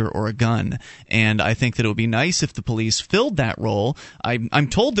taser or a gun. And I think that it would be nice if the police filled that role. I'm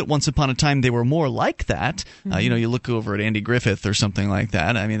told that once upon a time they were more like that. You look over at Andy Griffith or something like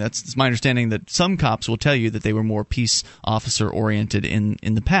that. I mean, it's my understanding that some cops will tell you that they were more peace officer oriented in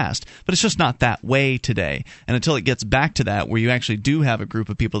the past, but it's just not that way today. And until it gets back to that, where you actually do have a group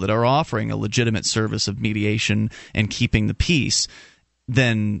of people that are offering a legitimate service of mediation and keeping the peace,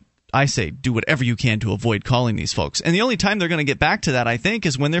 then I say do whatever you can to avoid calling these folks. And the only time they're going to get back to that, I think,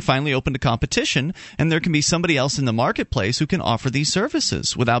 is when they're finally open to competition and there can be somebody else in the marketplace who can offer these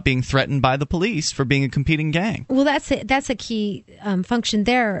services without being threatened by the police for being a competing gang. Well, that's a key function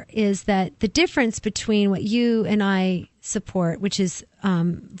there, is that the difference between what you and I support, which is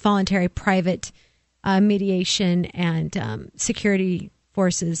voluntary private mediation and security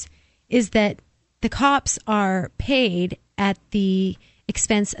forces, is that the cops are paid at the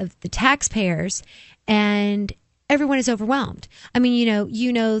expense of the taxpayers, and everyone is overwhelmed. I mean,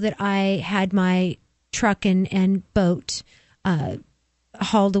 you know that I had my truck and boat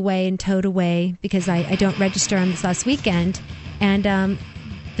hauled away and towed away because I don't register on this last weekend, and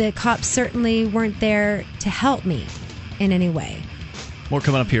the cops certainly weren't there to help me in any way. More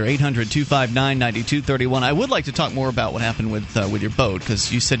coming up here, 800-259-9231. I would like to talk more about what happened with your boat,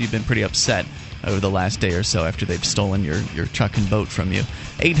 because you said you've been pretty upset over the last day or so after they've stolen your truck and boat from you.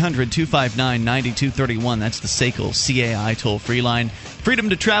 800-259-9231. That's the SACL CAI toll-free line. Freedom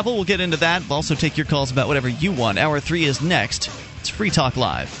to travel, we'll get into that. We'll also take your calls about whatever you want. Hour 3 is next. It's Free Talk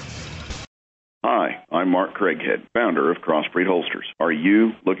Live. Hi, I'm Mark Craighead, founder of Crossbreed Holsters. Are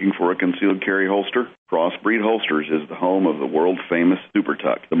you looking for a concealed carry holster? Crossbreed Holsters is the home of the world-famous Super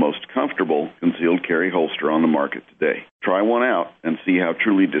Tuck, the most comfortable concealed carry holster on the market today. Try one out and see how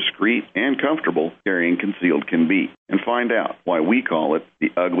truly discreet and comfortable carrying concealed can be, and find out why we call it the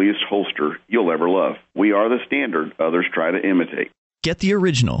ugliest holster you'll ever love. We are the standard others try to imitate. Get the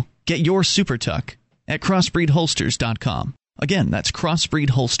original. Get your Super Tuck at crossbreedholsters.com. Again, that's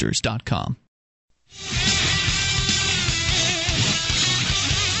crossbreedholsters.com.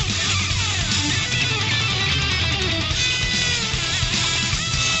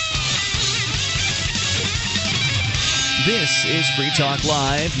 This is Free Talk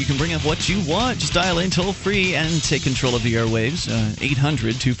Live. You can bring up what you want. Just dial in toll-free and take control of the airwaves.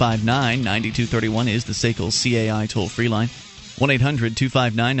 800-259-9231 is the SACL CAI toll-free line.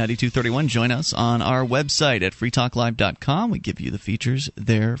 1-800-259-9231. Join us on our website at freetalklive.com. We give you the features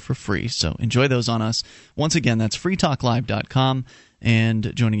there for free, so enjoy those on us. Once again, that's freetalklive.com.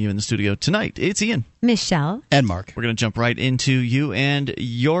 And joining you in the studio tonight, it's Ian, Michelle, and Mark. We're going to jump right into you and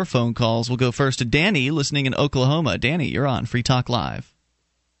your phone calls. We'll go first to Danny, listening in Oklahoma. Danny, you're on Free Talk Live.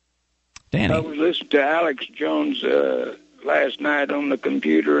 Danny. I was listening to Alex Jones last night on the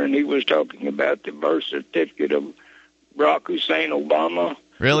computer, and he was talking about the birth certificate of Barack Hussein Obama.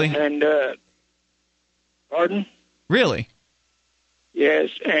 Really? And, pardon? Really?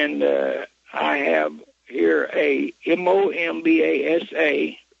 Yes, and I have here a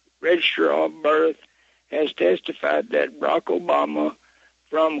MOMBASA, Register of Birth, has testified that Barack Obama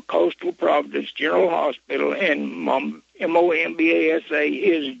from Coastal Providence General Hospital and MOMBASA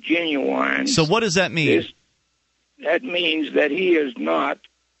is genuine. So what does that mean? That means that he is not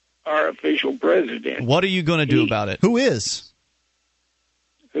our official president. What are you going to do about it? Who is?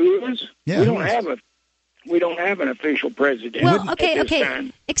 Who is? Yeah, we don't have an official president. Well, okay.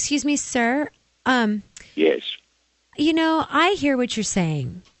 Time. Excuse me, sir. Yes. You know, I hear what you're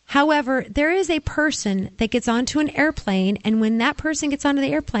saying. However, there is a person that gets onto an airplane, and when that person gets onto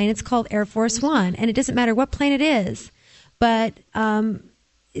the airplane, it's called Air Force One, and it doesn't matter what plane it is. But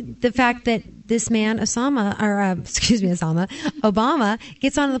the fact that this man, Obama,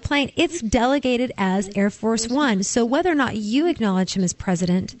 gets onto the plane, it's delegated as Air Force One. So whether or not you acknowledge him as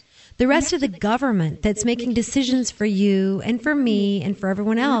president, the rest of the government that's making decisions for you and for me and for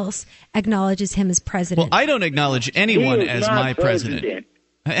everyone else acknowledges him as president. Well, I don't acknowledge anyone as my president.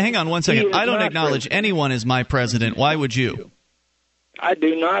 Hang on one second. I don't acknowledge anyone as my president. Why would you? I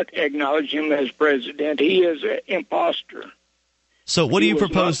do not acknowledge him as president. He is an imposter. So what do you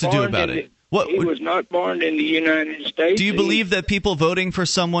propose to do about it? He was not born in the United States. Do you believe that people voting for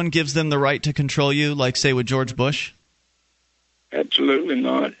someone gives them the right to control you, like, say, with George Bush? Absolutely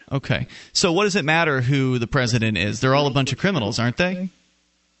not. Okay. So what does it matter who the president is? They're all a bunch of criminals, aren't they?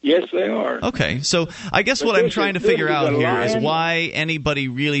 Yes, they are. Okay. So I guess what I'm trying to figure out here is why anybody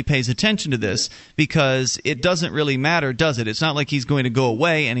really pays attention to this, because it doesn't really matter, does it? It's not like he's going to go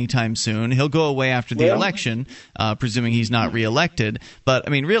away anytime soon. He'll go away after the election, presuming he's not reelected. But,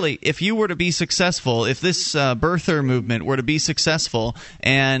 I mean, really, if you were to be successful, if this birther movement were to be successful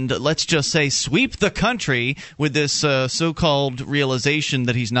and, let's just say, sweep the country with this so-called realization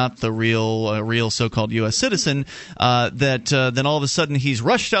that he's not the real so-called U.S. citizen, then all of a sudden he's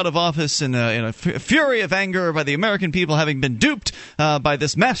rushed out of office in a fury of anger by the American people having been duped by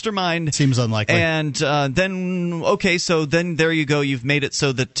this mastermind. Seems unlikely. And so then there you go. You've made it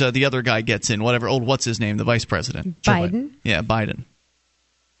so that the other guy gets in. What's his name? The vice president. Biden. Yeah, Biden.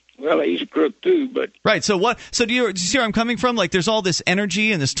 Well, he's a crook too, but right. So what? So do you see where I'm coming from? Like, there's all this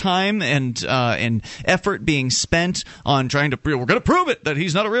energy and this time and effort being spent on trying to we're going to prove it that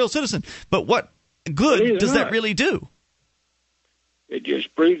he's not a real citizen. But what good does that really do? It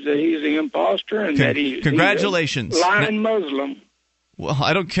just proves that he's an imposter and that he's congratulations, he's a lying Muslim. Well,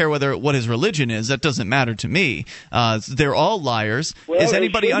 I don't care what his religion is. That doesn't matter to me. They're all liars. Well, is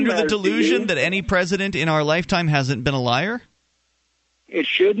anybody under the delusion that any president in our lifetime hasn't been a liar? It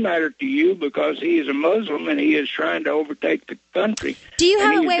should matter to you because he is a Muslim and he is trying to overtake the country. Do you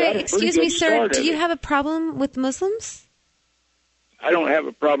have excuse me, sir, do you have a problem with Muslims? I don't have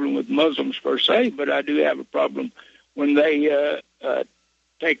a problem with Muslims per se, but I do have a problem when they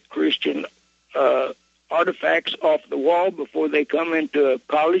take Christian artifacts off the wall before they come into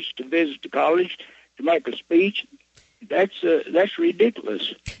college to visit the college to make a speech. That's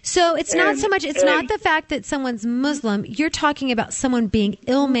ridiculous. So it's not so much. It's not the fact that someone's Muslim. You're talking about someone being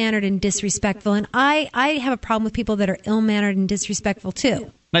ill-mannered and disrespectful, and I have a problem with people that are ill-mannered and disrespectful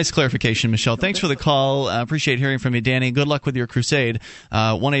too. Nice clarification, Michelle. Thanks for the call. Appreciate hearing from you, Danny. Good luck with your crusade.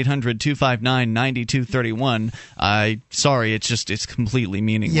 1-800-259-9231. Sorry, it's completely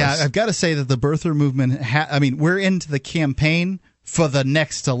meaningless. Yeah, I've got to say that the birther movement, we're into the campaign for the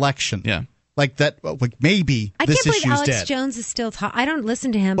next election. Yeah. Like that, maybe I this can't issue's believe Alex dead. Jones is still I don't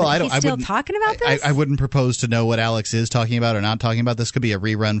listen to him, but he's still talking about this? I wouldn't propose to know what Alex is talking about or not talking about. This could be a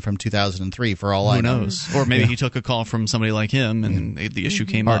rerun from 2003 for all I know. Who knows? Or maybe he took a call from somebody like him and the issue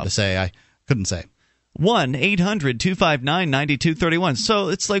came up. Hard to say. I couldn't say. 1-800-259-9231. So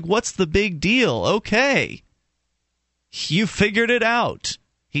it's like, what's the big deal? Okay. You figured it out.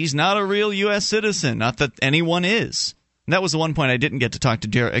 He's not a real U.S. citizen. Not that anyone is. And that was the one point I didn't get to talk to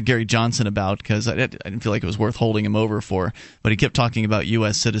Gary Johnson about because I didn't feel like it was worth holding him over for. But he kept talking about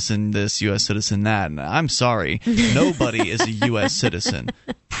U.S. citizen this, U.S. citizen that. And I'm sorry, nobody is a U.S. citizen.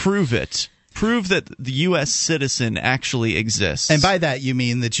 Prove it. Prove that the U.S. citizen actually exists. And by that, you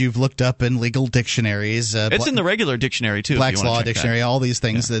mean that you've looked up in legal dictionaries. It's in the regular dictionary, too. Black's Law Dictionary, that. All these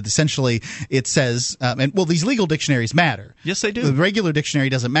things. That essentially, it says, these legal dictionaries matter. Yes, they do. The regular dictionary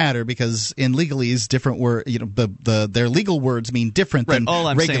doesn't matter because in legalese, different word, their legal words mean different than all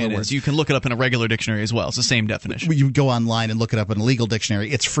I'm regular saying words. Is you can look it up in a regular dictionary as well. It's the same definition. You go online and look it up in a legal dictionary.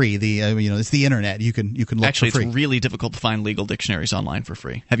 It's free. It's the internet. You can look Actually, for free. It's really difficult to find legal dictionaries online for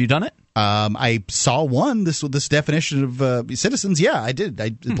free. Have you done it? I saw one. This definition of citizens. Yeah, I did.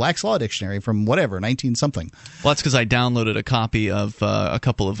 Black's Law Dictionary from whatever 19-something. Well, that's because I downloaded a copy of a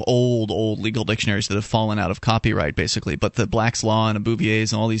couple of old legal dictionaries that have fallen out of copyright, basically. But the Black's Law and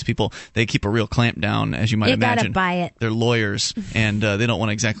Abouvier's and all these people, they keep a real clamp down, as you might imagine. You gotta buy it. They're lawyers, and they don't want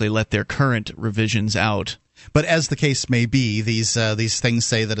to exactly let their current revisions out. But as the case may be, these things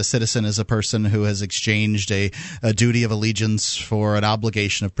say that a citizen is a person who has exchanged a duty of allegiance for an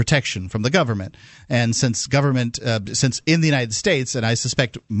obligation of protection from the government. And since in the United States, and I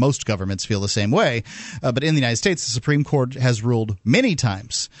suspect most governments feel the same way, but in the United States, the Supreme Court has ruled many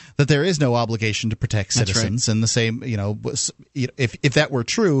times that there is no obligation to protect citizens. Right. And the same, if that were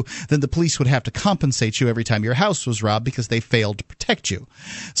true, then the police would have to compensate you every time your house was robbed because they failed to protect you.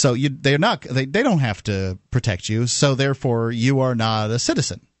 So they don't have to protect you, so therefore you are not a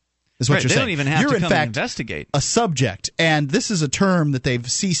citizen. Is what right, you're they saying. Don't even have you're to in come fact and investigate. A subject, and this is a term that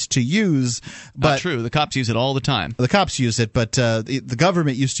they've ceased to use. But not true. The cops use it all the time. The cops use it, but the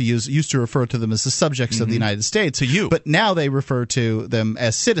government used to refer to them as the subjects of the United States. To you, but now they refer to them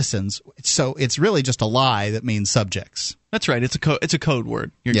as citizens. So it's really just a lie that means subjects. That's right. It's a code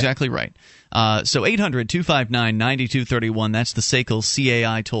word. You're exactly right. So 800-259-9231. That's the SACL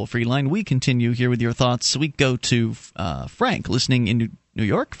CAI toll-free line. We continue here with your thoughts. We go to Frank, listening in New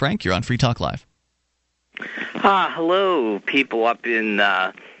York. Frank, you're on Free Talk Live. Hello, people up in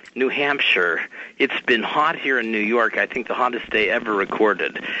New Hampshire. It's been hot here in New York. I think the hottest day ever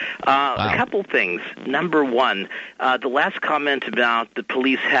recorded. Wow. A couple things. Number one, the last comment about the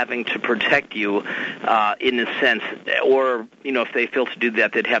police having to protect you in a sense, or, if they fail to do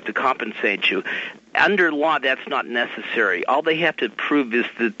that, they'd have to compensate you. Under law, that's not necessary. All they have to prove is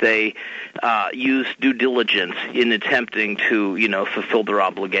that they use due diligence in attempting to, fulfill their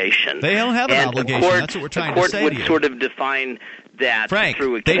obligation. They don't have an obligation. That's what we're trying to say to you. The court would sort of define that Frank,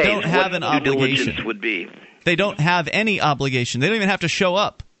 through a they case. don't have an obligation. Diligence would be. They don't have any obligation. They don't even have to show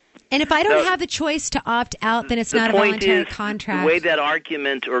up. And if I don't have the choice to opt out, then it's not a voluntary contract. The way that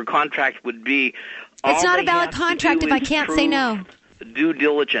argument or contract would be, it's not a valid contract if I can't say no. Due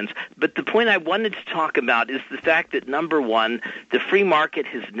diligence. But the point I wanted to talk about is the fact that, number one, the free market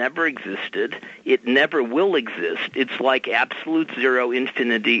has never existed. It never will exist. It's like absolute zero,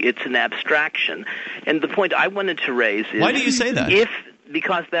 infinity. It's an abstraction. And the point I wanted to raise is... Why do you say that?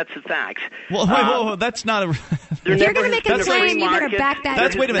 Because that's a fact. Well, whoa, that's not a... If you're going to make a claim, you better back that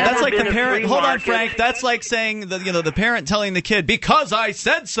up. Wait a minute. That's like the parent... Hold on, Frank. That's like saying, the parent telling the kid, because I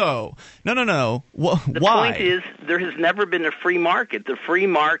said so. No. Why? The point is, there has never been a free market. The free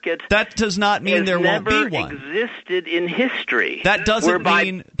market... That does not mean there won't be one. Never existed in history. That doesn't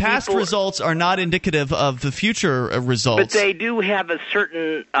mean past results are not indicative of the future results. But they do have a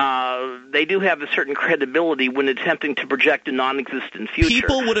certain credibility when attempting to project a non-existent future.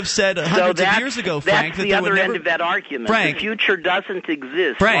 People would have said hundreds of years ago, Frank, that the other end of that argument. Frank, the future doesn't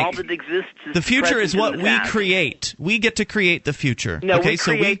exist. Frank, all that exists is the future is what we past. create. We get to create the future. No, okay, we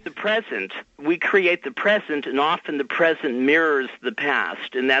create the present. We create the present, and often the present mirrors the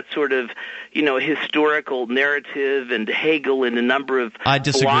past, and that's sort of, historical narrative. And Hegel and a number of I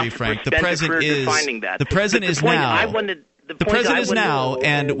disagree, Frank. The present is defining that. The present is now. The present is now,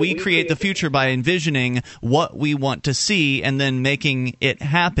 and we create the future by envisioning what we want to see and then making it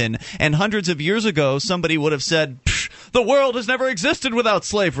happen. And hundreds of years ago, somebody would have said, the world has never existed without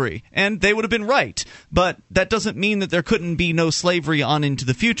slavery. And they would have been right. But that doesn't mean that there couldn't be no slavery on into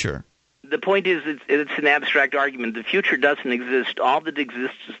the future. The point is, it's an abstract argument. The future doesn't exist. All that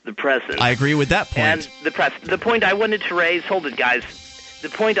exists is the present. I agree with that point. And the point I wanted to raise, hold it, guys. The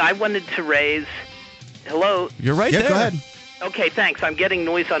point I wanted to raise, hello? You're right there. Go ahead. Okay, thanks. I'm getting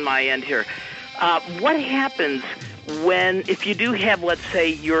noise on my end here. What happens if you do have, let's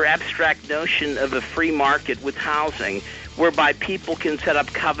say, your abstract notion of a free market with housing, whereby people can set up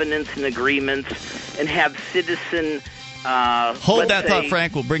covenants and agreements and have citizen... Hold that thought,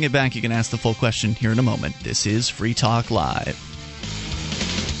 Frank. We'll bring it back. You can ask the full question here in a moment. This is Free Talk Live.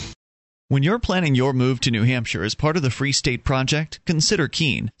 When you're planning your move to New Hampshire as part of the Free State Project, consider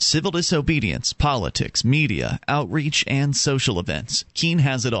Keene. Civil disobedience, politics, media, outreach, and social events. Keene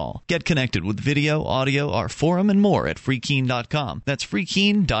has it all. Get connected with video, audio, our forum, and more at freekeene.com. That's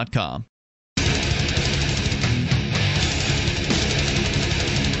freekeene.com.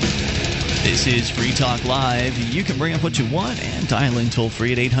 This is Free Talk Live. You can bring up what you want and dial in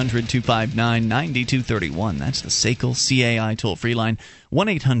toll-free at 800-259-9231. That's the SACL CAI toll-free line,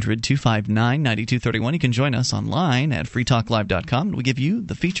 1-800-259-9231. You can join us online at freetalklive.com. We give you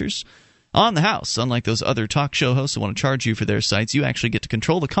the features on the house. Unlike those other talk show hosts who want to charge you for their sites, you actually get to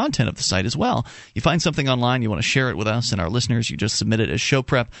control the content of the site as well. You find something online, you want to share it with us and our listeners, you just submit it as show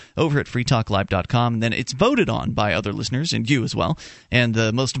prep over at freetalklive.com, and then it's voted on by other listeners and you as well. And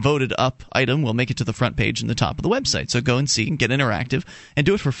the most voted up item will make it to the front page and the top of the website. So go and see and get interactive and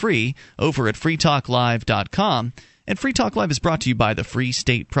do it for free over at freetalklive.com. And Free Talk Live is brought to you by the Free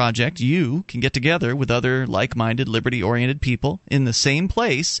State Project. You can get together with other like-minded, liberty-oriented people in the same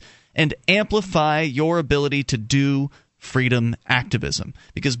place and amplify your ability to do freedom activism.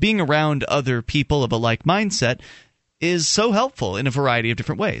 Because being around other people of a like mindset is so helpful in a variety of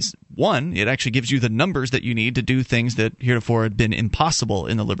different ways. One, it actually gives you the numbers that you need to do things that heretofore had been impossible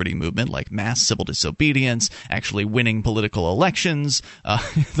in the liberty movement, like mass civil disobedience, actually winning political elections,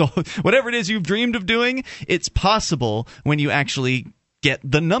 whatever it is you've dreamed of doing, it's possible when you actually get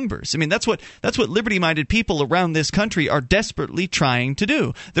the numbers. I mean, that's what liberty-minded people around this country are desperately trying to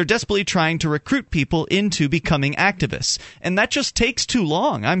do. They're desperately trying to recruit people into becoming activists. And that just takes too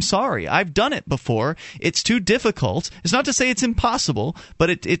long. I'm sorry. I've done it before. It's too difficult. It's not to say it's impossible, but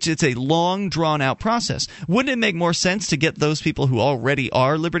it's a long, drawn-out process. Wouldn't it make more sense to get those people who already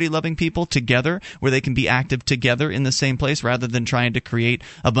are liberty-loving people together, where they can be active together in the same place, rather than trying to create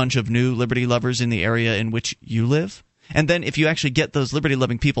a bunch of new liberty lovers in the area in which you live? And then if you actually get those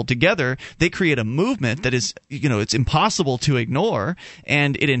liberty-loving people together, they create a movement that is, it's impossible to ignore,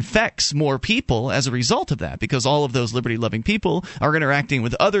 and it infects more people as a result of that, because all of those liberty-loving people are interacting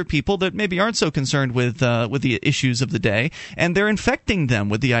with other people that maybe aren't so concerned with the issues of the day, and they're infecting them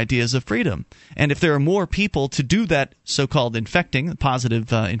with the ideas of freedom. And if there are more people to do that so-called infecting,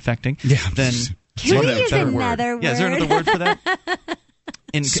 positive infecting, then... Can we use another word? Yeah, is there another word for that?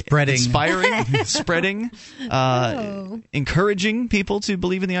 Spreading. Inspiring, spreading, encouraging people to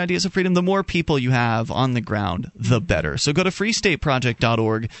believe in the ideas of freedom. The more people you have on the ground, the better. So go to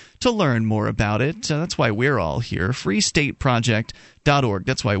freestateproject.org to learn more about it. That's why we're all here. freestateproject.org.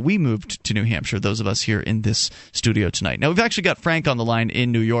 That's why we moved to New Hampshire, those of us here in this studio tonight. Now, we've actually got Frank on the line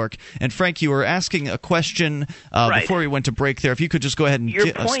in New York. And, Frank, you were asking a question before we went to break there. If you could just go ahead and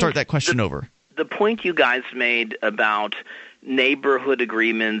start that question over. The point you guys made about neighborhood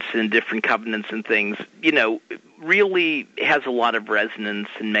agreements and different covenants and things, really has a lot of resonance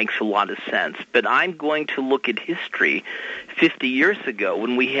and makes a lot of sense. But I'm going to look at history 50 years ago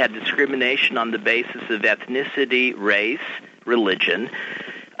when we had discrimination on the basis of ethnicity, race, religion,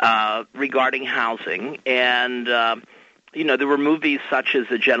 regarding housing. And, there were movies such as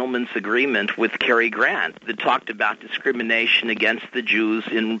A Gentleman's Agreement with Cary Grant that talked about discrimination against the Jews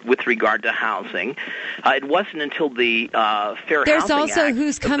with regard to housing. It wasn't until the Fair There's Housing also Act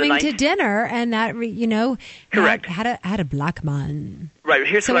Who's Coming to Dinner, and that, Correct. had a black man. Right,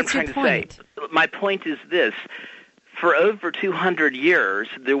 here's So what I'm what's your trying to say. My point is this. For over 200 years,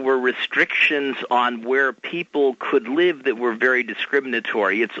 there were restrictions on where people could live that were very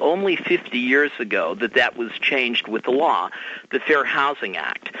discriminatory. It's only 50 years ago that was changed with the law, the Fair Housing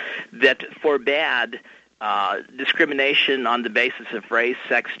Act, that forbade discrimination on the basis of race,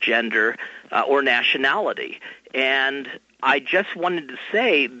 sex, gender, or nationality. And I just wanted to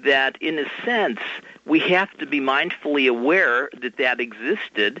say that, in a sense, we have to be mindfully aware that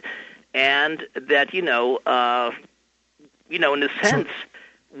existed, and that, in a sense,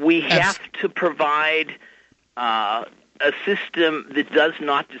 we have to provide a system that does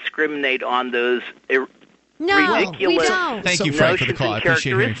not discriminate on those ridiculous we don't. Thank you, Frank, for the call. I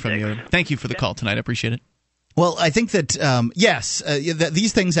appreciate hearing from you. Thank you for the call tonight. I appreciate it. Well, I think that, yes, that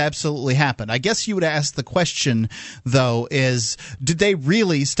these things absolutely happen. I guess you would ask the question, though, is did they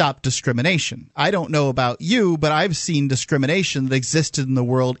really stop discrimination? I don't know about you, but I've seen discrimination that existed in the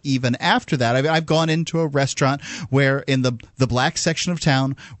world even after that. I've gone into a restaurant where in the black section of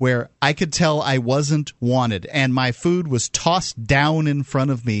town where I could tell I wasn't wanted, and my food was tossed down in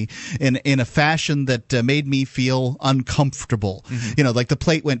front of me in a fashion that made me feel uncomfortable. Mm-hmm. Like the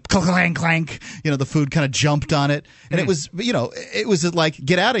plate went clank, clank, the food kind of jumped on it, and it was like,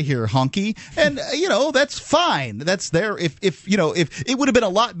 get out of here, honky. And that's fine. That's there. If it would have been a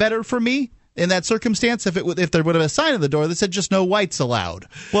lot better for me in that circumstance if there would have been a sign on the door that said just no whites allowed.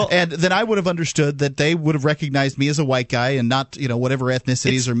 Well, and then I would have understood that they would have recognized me as a white guy and not, whatever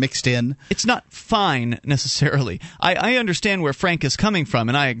ethnicities are mixed in. It's not fine necessarily. I understand where Frank is coming from,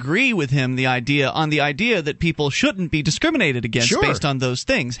 and I agree with him on the idea that people shouldn't be discriminated against based on those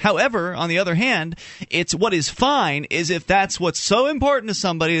things. However, on the other hand, it's what is fine is if that's what's so important to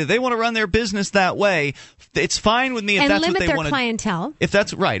somebody that they want to run their business that way. It's fine with me if that's what they want to do. And limit their clientele. If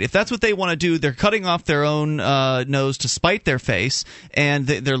that's right. If that's what they want to do, they're cutting off their own nose to spite their face, and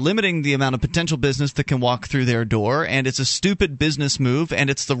they're limiting the amount of potential business that can walk through their door, and it's a stupid business move, and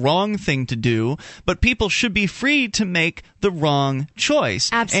it's the wrong thing to do, but people should be free to make the wrong choice.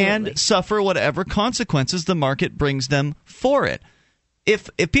 Absolutely. And suffer whatever consequences the market brings them for it.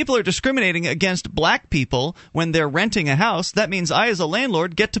 If people are discriminating against black people when they're renting a house, that means I, as a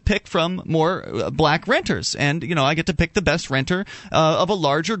landlord, get to pick from more black renters. And, I get to pick the best renter of a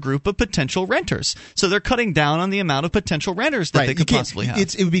larger group of potential renters. So they're cutting down on the amount of potential renters that they could possibly have.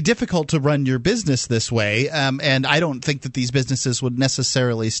 It would be difficult to run your business this way, and I don't think that these businesses would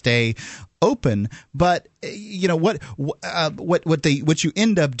necessarily stay open, but what you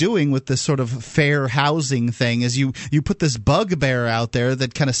end up doing with this sort of fair housing thing is you put this bugbear out there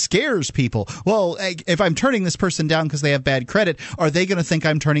that kind of scares people. Well, if I'm turning this person down because they have bad credit, are they going to think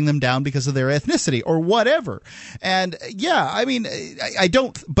I'm turning them down because of their ethnicity or whatever? And I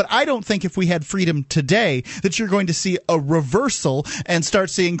don't think if we had freedom today that you're going to see a reversal and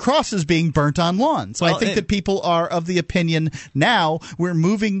start seeing crosses being burnt on lawns. Well, I think that people are of the opinion now we're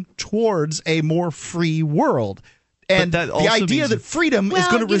moving towards a more free world. And the idea that freedom is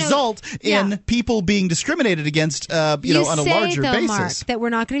going to result in people being discriminated against, on a larger basis. Mark, that we're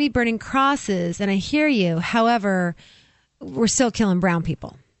not going to be burning crosses, and I hear you. However, we're still killing brown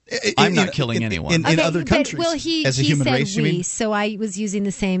people. I'm not killing anyone. In other countries. Well, he as a human said race, you we, mean? so I was using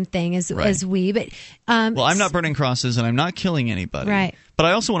the same thing as we. But well, I'm not burning crosses, and I'm not killing anybody. Right. But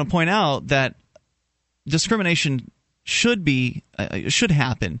I also want to point out that discrimination should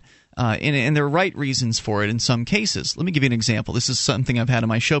happen. And there are right reasons for it in some cases. Let me give you an example. This is something I've had in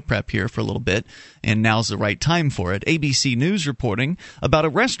my show prep here for a little bit, and now's the right time for it. ABC News reporting about a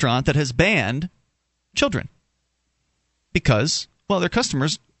restaurant that has banned children because, their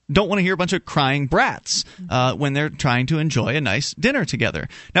customers don't want to hear a bunch of crying brats when they're trying to enjoy a nice dinner together.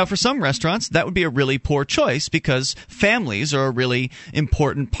 Now, for some restaurants, that would be a really poor choice because families are a really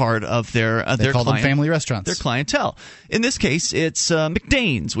important part of their they call them family restaurants. Their clientele. In this case, it's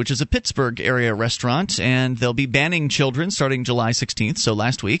McDane's, which is a Pittsburgh area restaurant, and they'll be banning children starting July 16th, so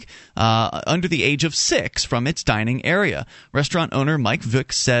last week, under the age of 6 from its dining area. Restaurant owner Mike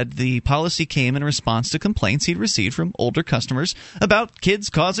Vick said the policy came in response to complaints he'd received from older customers about kids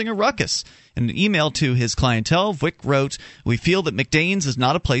causing a ruckus. In an email to his clientele, Vick wrote, "We feel that McDane's is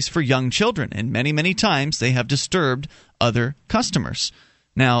not a place for young children, and many, many times they have disturbed other customers."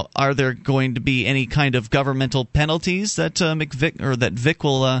 Now, are there going to be any kind of governmental penalties that Vick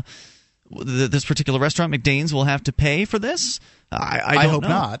will, this particular restaurant, McDane's, will have to pay for this? I hope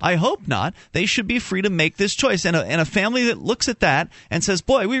not. I hope not. They should be free to make this choice. And a family that looks at that and says,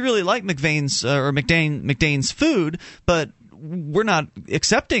 "Boy, we really like McDane's food, but we're not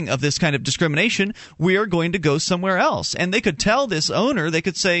accepting of this kind of discrimination. We are going to go somewhere else." And they could tell this owner, they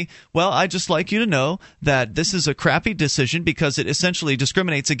could say, "Well, I'd just like you to know that this is a crappy decision because it essentially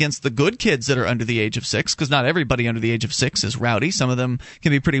discriminates against the good kids that are under the age of 6, because not everybody under the age of 6 is rowdy. Some of them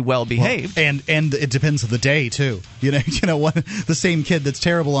can be pretty well behaved." Well, and it depends on the day too. The same kid that's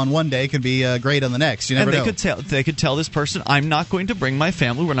terrible on one day can be great on the next. You never know. They could tell this person, "I'm not going to bring my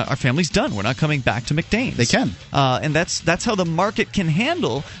family. Our family's done. We're not coming back to McDane's." They can. And that's how the market can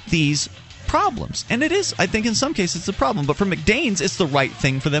handle these problems. And it is, I think, in some cases, it's a problem. But for McDane's, it's the right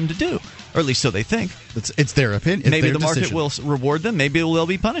thing for them to do, or at least so they think. It's their opinion. Maybe the market will reward them. Maybe they'll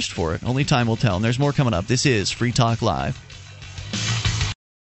be punished for it. Only time will tell. And there's more coming up. This is Free Talk Live.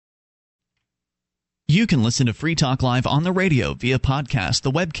 You can listen to Free Talk Live on the radio, via podcast,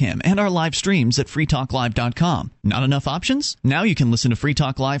 the webcam, and our live streams at freetalklive.com. Not enough options? Now you can listen to Free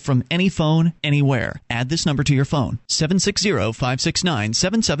Talk Live from any phone, anywhere. Add this number to your phone,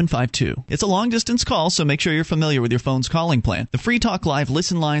 760-569-7752. It's a long-distance call, so make sure you're familiar with your phone's calling plan. The Free Talk Live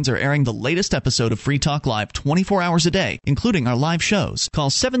listen lines are airing the latest episode of Free Talk Live 24 hours a day, including our live shows.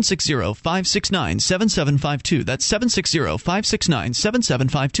 Call 760-569-7752. That's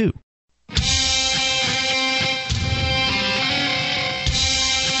 760-569-7752.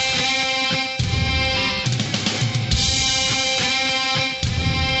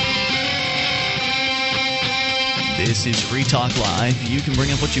 This This is Free Talk Live. You can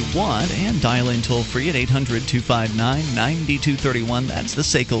bring up what you want and dial in toll-free at 800-259-9231. That's the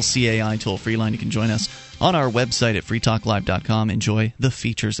SACL CAI toll-free line. You can join us on our website at freetalklive.com. Enjoy the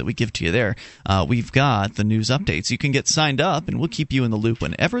features that we give to you there. We've got the news updates. You can get signed up, and we'll keep you in the loop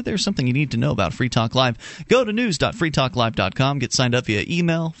whenever there's something you need to know about Free Talk Live. Go to news.freetalklive.com. Get signed up via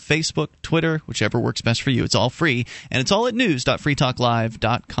email, Facebook, Twitter, whichever works best for you. It's all free, and it's all at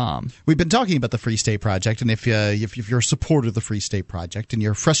news.freetalklive.com. We've been talking about the Free State Project, and if you're a supporter of the Free State Project and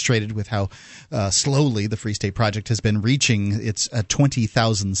you're frustrated with how slowly the Free State Project has been reaching its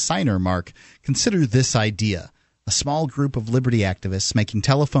 20,000 signer mark, consider this idea. A small group of liberty activists making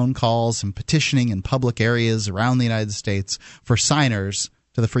telephone calls and petitioning in public areas around the United States for signers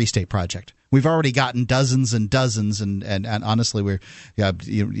to the Free State Project. We've already gotten dozens and dozens, and honestly, we're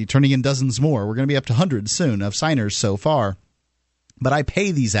turning in dozens more. We're going to be up to hundreds soon of signers so far. But I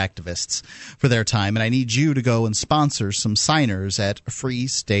pay these activists for their time, and I need you to go and sponsor some signers at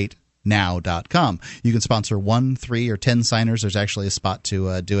freestateNow.com. You can sponsor 1, 3, or 10 signers. There's actually a spot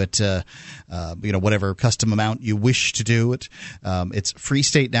to do it, whatever custom amount you wish to do it. It's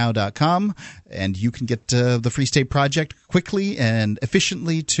freestateNow.com, and you can get the Free State Project quickly and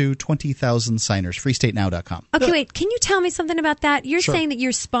efficiently to 20,000 signers. freestateNow.com. Okay, wait. Can you tell me something about that? You're Sure. saying that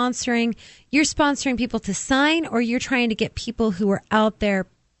you're sponsoring people to sign, or you're trying to get people who are out there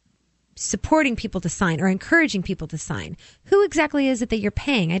supporting people to sign or encouraging people to sign. Who exactly is it that you're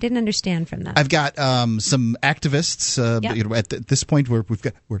paying? I didn't understand from that. I've got some activists. At this point, we're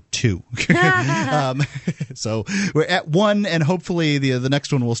two. So we're at one, and hopefully the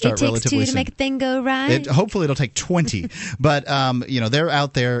next one will start relatively soon. It takes two to make a thing go right. Hopefully it'll take 20. But they're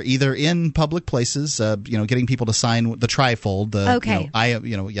out there either in public places, getting people to sign the trifold. Okay.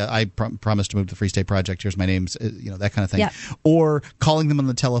 I promised to move to the Free State Project. Here's my name. That kind of thing. Yep. Or calling them on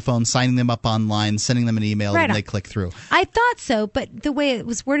the telephone, signing them up online, sending them an email, and they click through. I thought so, but the way it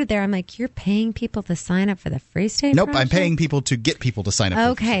was worded there, I'm like, you're paying people to sign up for the Free State Nope, Project? I'm paying people to get people to sign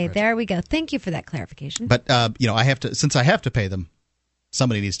up. Okay, there we go. Thank you for that clarification. But I have to, since I have to pay them,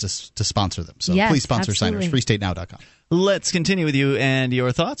 somebody needs to sponsor them. So please sponsor signers. freestateNow.com. Let's continue with you and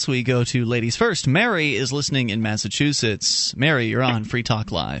your thoughts. We go to ladies first. Mary is listening in Massachusetts. Mary, you're on Free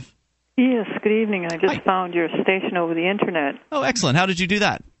Talk Live. Yes, good evening. I just found your station over the internet. Oh, excellent. How did you do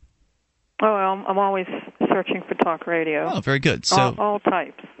that? Oh, I'm always searching for talk radio. Oh, very good. So all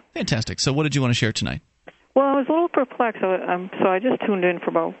types. Fantastic. So what did you want to share tonight? Well, I was a little perplexed, so I just tuned in for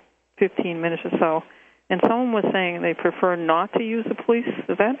about 15 minutes or so, and someone was saying they prefer not to use the police.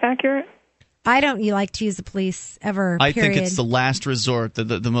 Is that accurate? I don't like to use the police ever, I think it's the last resort,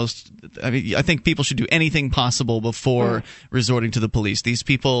 the most. I mean, I think people should do anything possible before resorting to the police. These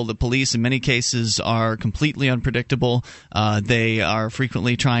people, the police, in many cases, are completely unpredictable. They are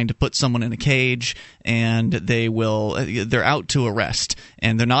frequently trying to put someone in a cage, and they're out to arrest,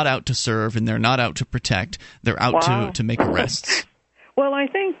 and they're not out to serve, and they're not out to protect. They're out to make arrests. Well, I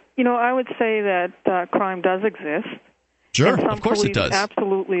think, I would say that crime does exist. Sure, and some of course it does.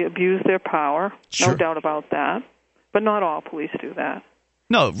 Absolutely abuse their power, Sure. No doubt about that. But not all police do that.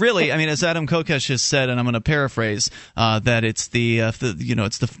 No, really. I mean, as Adam Kokesh has said, and I'm going to paraphrase, that it's the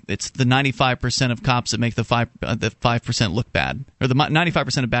 95% of cops that make the 5% look bad, or the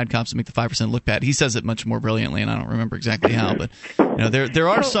 95% of bad cops that make the 5% look bad. He says it much more brilliantly, and I don't remember exactly how. But there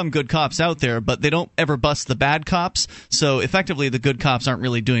are some good cops out there, but they don't ever bust the bad cops. So effectively, the good cops aren't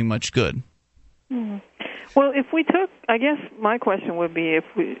really doing much good. Mm-hmm. Well, if we took, I guess my question would be if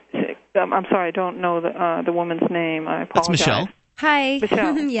we. I'm sorry, I don't know the woman's name. I apologize. That's Michelle. Hi.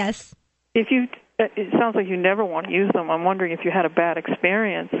 Michelle. Yes. It sounds like you never want to use them. I'm wondering if you had a bad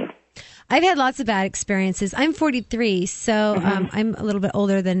experience. I've had lots of bad experiences. I'm 43, so I'm a little bit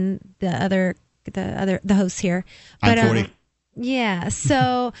older than the hosts here. But, I'm 40. Yeah.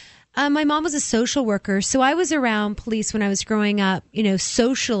 So. My mom was a social worker, so I was around police when I was growing up,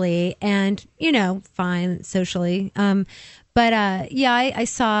 socially and, fine socially. I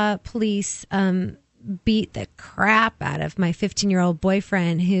saw police beat the crap out of my 15-year-old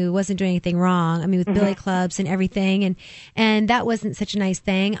boyfriend who wasn't doing anything wrong. I mean, with billy clubs and everything. And that wasn't such a nice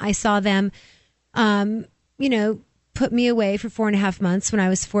thing. I saw them, put me away for 4.5 months when I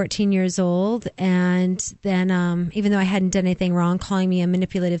was 14 years old. And then, even though I hadn't done anything wrong, calling me a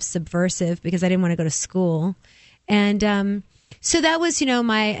manipulative subversive because I didn't want to go to school. And so that was,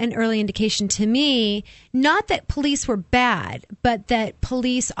 an early indication to me, not that police were bad, but that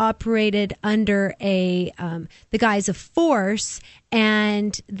police operated under the guise of force,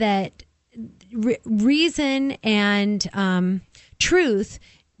 and that reason and truth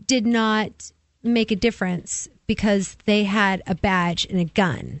did not make a difference because they had a badge and a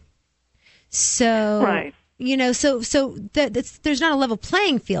gun. So, right. there's not a level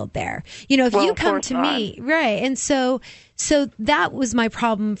playing field there. If you come to me, right, and so that was my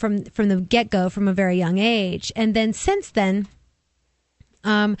problem from the get-go, from a very young age, and then since then.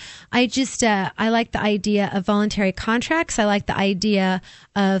 I like the idea of voluntary contracts. I like the idea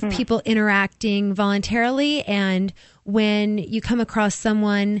of people interacting voluntarily. And when you come across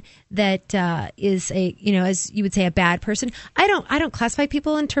someone that is as you would say, a bad person, I don't classify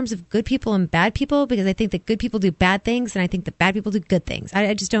people in terms of good people and bad people, because I think that good people do bad things, and I think that bad people do good things.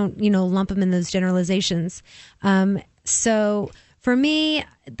 I just don't lump them in those generalizations. So. For me,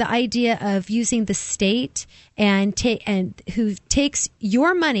 the idea of using the state and who takes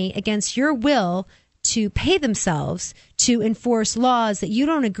your money against your will to pay themselves to enforce laws that you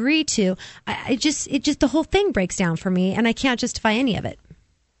don't agree to, it just the whole thing breaks down for me, and I can't justify any of it.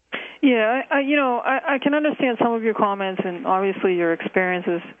 Yeah, I can understand some of your comments, and obviously your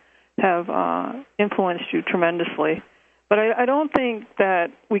experiences have influenced you tremendously. But I don't think that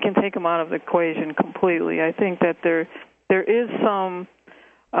we can take them out of the equation completely. I think that there is some,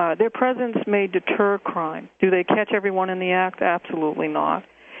 their presence may deter crime. Do they catch everyone in the act? Absolutely not.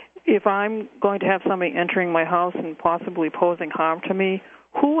 If I'm going to have somebody entering my house and possibly posing harm to me,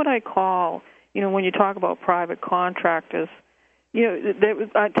 who would I call? When you talk about private contractors,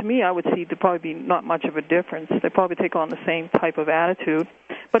 to me, I would see there'd probably be not much of a difference. They'd probably take on the same type of attitude.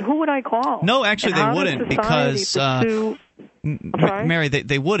 But who would I call? No, actually, they wouldn't, because Mary,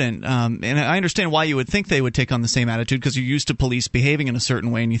 they wouldn't. And I understand why you would think they would take on the same attitude, because you're used to police behaving in a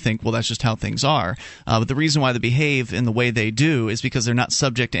certain way, and you think, well, that's just how things are. But the reason why they behave in the way they do is because they're not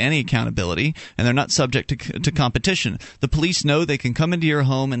subject to any accountability, and they're not subject to competition. The police know they can come into your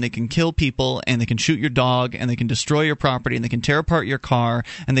home, and they can kill people, and they can shoot your dog, and they can destroy your property, and they can tear apart your car,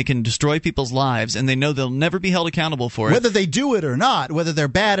 and they can destroy people's lives, and they know they'll never be held accountable for it. Whether they do it or not, whether they're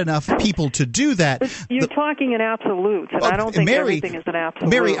bad enough people to do that. But you're talking in absolutes, and I don't think everything is an absolute.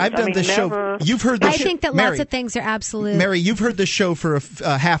 Mary, I've done this show. You've heard this I think that lots of things are absolute. Mary, you've heard this show for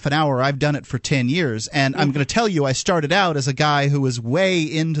a half an hour. I've done it for 10 years. And I'm going to tell you, I started out as a guy who was way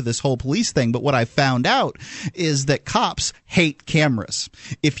into this whole police thing. But what I found out is that cops hate cameras.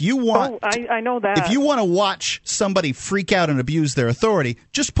 If you want, I know that. If you want to watch somebody freak out and abuse their authority,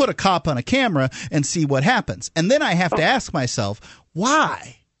 just put a cop on a camera and see what happens. And then I have to ask myself,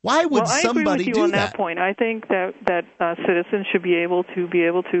 why? Why would somebody do that? I agree with you on that point. I think that citizens should be able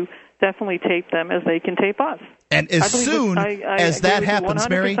to definitely tape them as they can tape us. And as soon as that happens, 100%.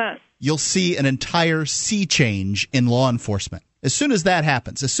 Mary, you'll see an entire sea change in law enforcement. As soon as that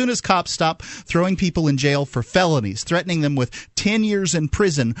happens, as soon as cops stop throwing people in jail for felonies, threatening them with 10 years in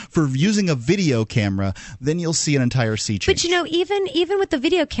prison for using a video camera, then you'll see an entire sea change. But even with the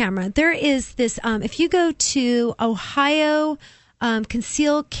video camera, there is this. If you go to Ohio.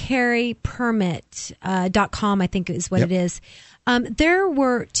 Concealed carry permit.com, I think is what it is. There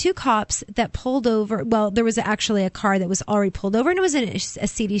were two cops that pulled over. Well, there was actually a car that was already pulled over, and it was in a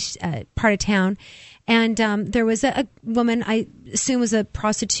seedy part of town. And there was a woman, I assume was a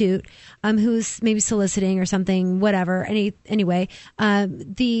prostitute, who was maybe soliciting or something, whatever. Anyway,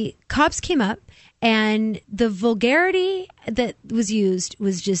 the cops came up. And the vulgarity that was used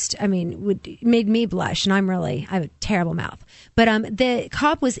was just, made me blush. And I have a terrible mouth. But the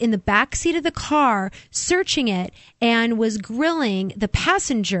cop was in the back seat of the car searching it and was grilling the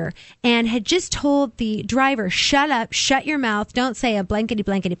passenger and had just told the driver, shut up, shut your mouth, don't say a blankety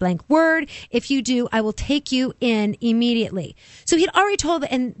blankety blank word. If you do, I will take you in immediately. So he'd already told,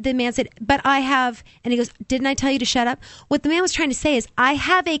 and the man said, but I have, and he goes, didn't I tell you to shut up? What the man was trying to say is, I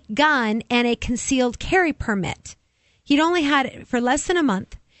have a gun and a concealed carry permit. He'd only had it for less than a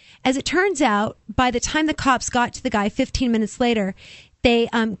month. As it turns out, by the time the cops got to the guy 15 minutes later, they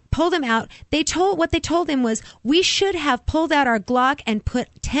pulled him out. What they told him was, we should have pulled out our Glock and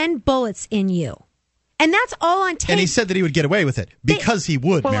put 10 bullets in you. And that's all on tape. And he said that he would get away with it because he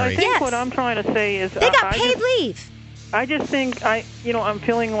would, well, Mary. I think what I'm trying to say is... They got paid leave. I just think, I'm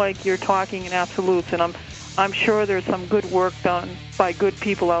feeling like you're talking in absolutes, and I'm sure there's some good work done by good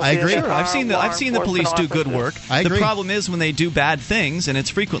people out there. I agree. I've seen the police do good work. I agree. The problem is when they do bad things, and it's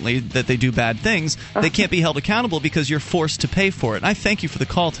frequently that they do bad things, they can't be held accountable because you're forced to pay for it. And I thank you for the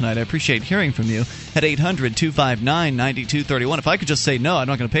call tonight. I appreciate hearing from you at 800-259-9231. If I could just say, no, I'm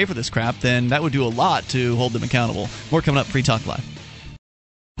not going to pay for this crap, then that would do a lot to hold them accountable. More coming up, Free Talk Live.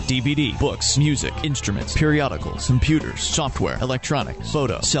 DVD, books, music, instruments, periodicals, computers, software, electronics,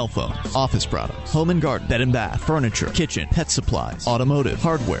 photo, cell phones, office products, home and garden, bed and bath, furniture, kitchen, pet supplies, automotive,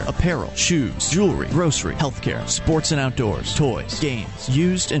 hardware, apparel, shoes, jewelry, grocery, healthcare, sports and outdoors, toys, games,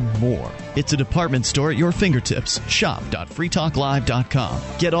 used, and more. It's a department store at your fingertips. Shop.freetalklive.com.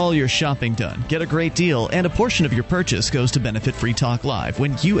 Get all your shopping done, get a great deal, and a portion of your purchase goes to benefit Free Talk Live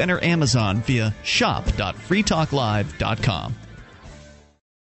when you enter Amazon via shop.freetalklive.com.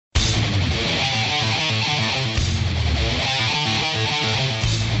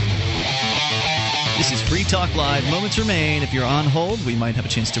 This is Free Talk Live. Moments remain. If you're on hold, we might have a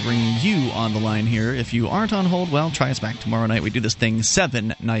chance to bring you on the line here. If you aren't on hold, well, try us back tomorrow night. We do this thing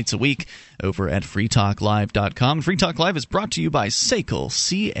 7 nights a week over at freetalklive.com. Free Talk Live is brought to you by SACL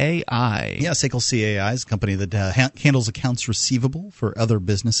CAI. Yeah, SACL CAI is a company that handles accounts receivable for other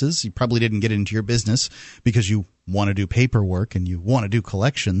businesses. You probably didn't get into your business because you want to do paperwork and you want to do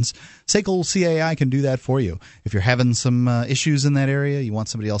collections. SACL CAI can do that for you. If you're having some issues in that area, you want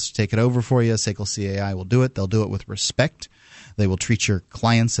somebody else to take it over for you, SACL CAI will do it. They'll do it with respect. They will treat your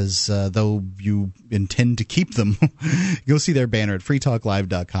clients as though you intend to keep them. Go see their banner at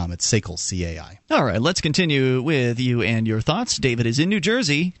freetalklive.com. It's SACL CAI. All right, let's continue with you and your thoughts. David is in New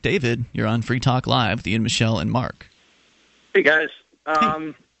Jersey. David, you're on Free Talk Live with Ian, Michelle, and Mark. Hey, guys.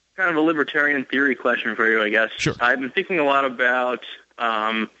 Kind of a libertarian theory question for you, I guess. Sure. I've been thinking a lot about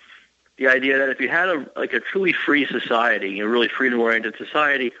the idea that if you had a truly free society, a really freedom-oriented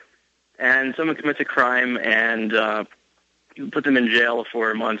society, and someone commits a crime and you put them in jail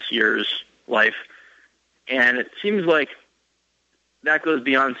for months, years, life, and it seems like that goes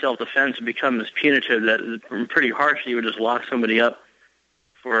beyond self-defense and becomes punitive, that is pretty harsh. You would just lock somebody up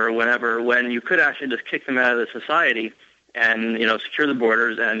for whenever, when you could actually just kick them out of the society and, secure the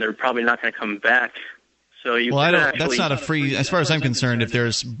borders, and they're probably not going to come back. So you that's not a free, as far as I'm concerned, if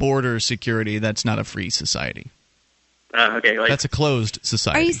there's border security, that's not a free society. Okay, that's a closed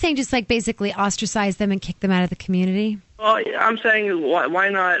society. Are you saying just basically ostracize them and kick them out of the community? Well, I'm saying why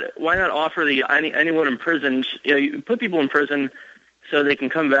not offer anyone imprisoned, you put people in prison so they can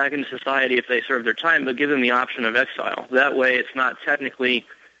come back into society if they serve their time, but give them the option of exile. That way it's not technically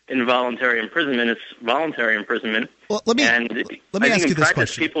involuntary imprisonment, it's voluntary imprisonment. Well, let me ask you this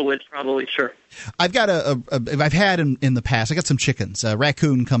question. People would probably, sure. I've got I've had in the past, I got some chickens. A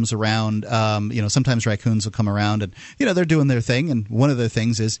raccoon comes around, sometimes raccoons will come around and, they're doing their thing, and one of their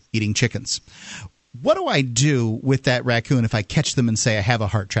things is eating chickens. What do I do with that raccoon if I catch them and say I have a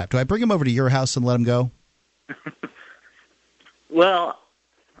heart trap? Do I bring them over to your house and let them go? Well,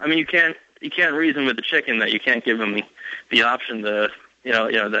 I mean, you can't reason with the chicken that you can't give them the option to,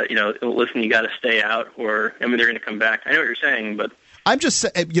 listen, you got to stay out, or they're going to come back. I know what you're saying, but I'm just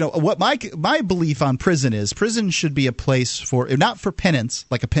saying, what my belief on prison should be a place for, not for penance,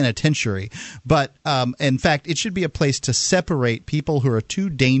 like a penitentiary, but in fact, it should be a place to separate people who are too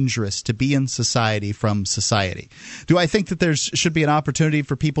dangerous to be in society from society. Do I think that there should be an opportunity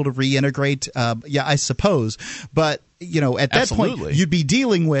for people to reintegrate? Yeah, I suppose. But, at that point, you'd be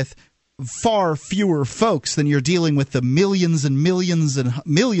dealing with far fewer folks than you're dealing with the millions and millions and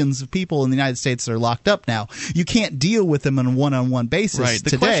millions of people in the United States that are locked up now. You can't deal with them on a one-on-one basis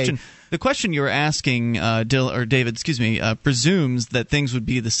today. The question you're asking, David, presumes that things would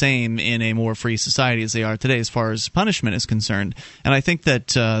be the same in a more free society as they are today as far as punishment is concerned. And I think that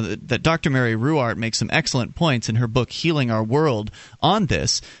Dr. Mary Ruwart makes some excellent points in her book, Healing Our World, on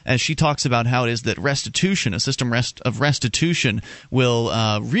this, as she talks about how it is that restitution, a system of restitution,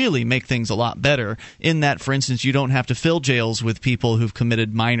 will really make things a lot better, in that, for instance, you don't have to fill jails with people who've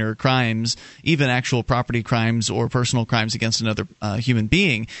committed minor crimes, even actual property crimes or personal crimes against another human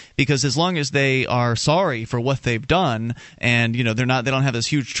being, because as long as they are sorry for what they've done, and they don't have this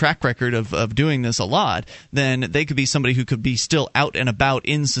huge track record of doing this a lot, then they could be somebody who could be still out and about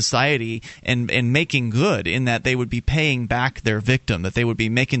in society and making good, in that they would be paying back their victim, that they would be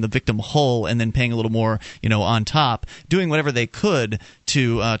making the victim whole and then paying a little more on top, doing whatever they could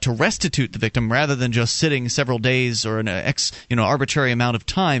to restitute the victim, rather than just sitting several days or an arbitrary amount of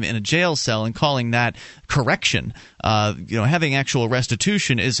time in a jail cell and calling that correction. Having actual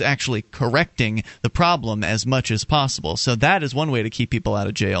restitution is actually correcting the problem as much as possible. So that is one way to keep people out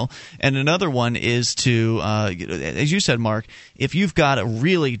of jail. And another one is to, as you said, Mark, if you've got a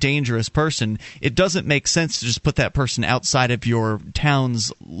really dangerous person, it doesn't make sense to just put that person outside of your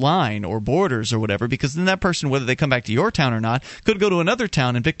town's line or borders or whatever, because then that person, whether they come back to your town or not, could go to another another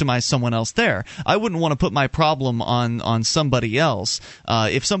town and victimize someone else there. I wouldn't want to put my problem on somebody else.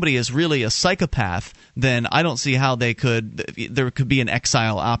 If somebody is really a psychopath, then I don't see how there could be an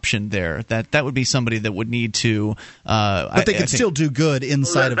exile option there. That would be somebody that would need to. But they could still do good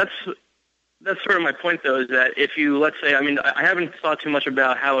inside of. That's sort of my point, though, is that if you, let's say, I mean, I haven't thought too much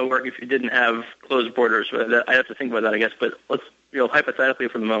about how it would work if you didn't have closed borders. I have to think about that, I guess. But let's, hypothetically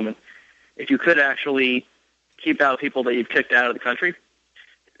for the moment, if you could actually keep out people that you've kicked out of the country,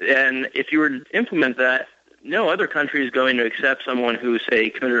 and if you were to implement that, no other country is going to accept someone who,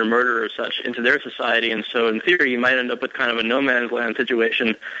 say, committed a murder or such into their society. And so, in theory, you might end up with kind of a no man's land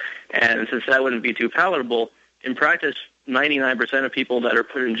situation. And since that wouldn't be too palatable, in practice, 99% of people that are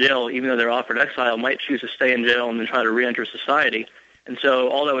put in jail, even though they're offered exile, might choose to stay in jail and then try to reenter society. And so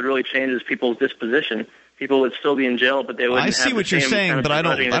all that would really change is people's disposition. People would still be in jail, but they wouldn't have the same. I see what you're saying, but I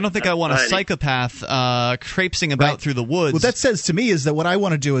don't think I want a psychopath traipsing about through the woods. What that says to me is that what I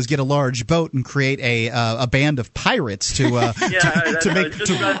want to do is get a large boat and create a band of pirates to make.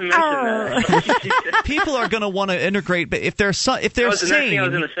 People are going to want to integrate, but if they're sane. The next thing I was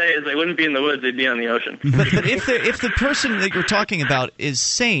going to say is they wouldn't be in the woods; they'd be on the ocean. But if the person that you're talking about is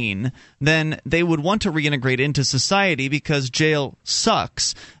sane, then they would want to reintegrate into society because jail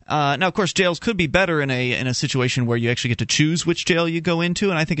sucks. Now, of course, jails could be better in a situation where you actually get to choose which jail you go into,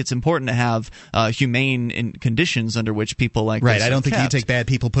 and I think it's important to have humane conditions under which people like right. this I don't think kept. you take bad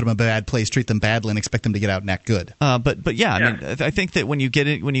people, put them in a bad place, treat them badly, and expect them to get out and act good. But yeah, I mean, I think that when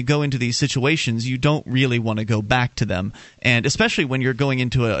you go into these situations, you don't really want to go back to them, and especially when you're going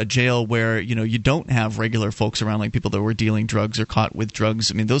into a jail where you don't have regular folks around, like people that were dealing drugs or caught with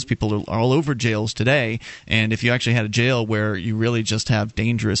drugs. I mean, those people are all over jails today, and if you actually had a jail where you really just have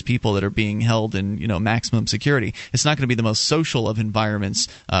dangerous people that are being held in maximum security, it's not going to be the most social of environments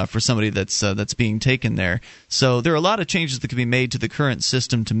for somebody that's being taken there. So there are a lot of changes that can be made to the current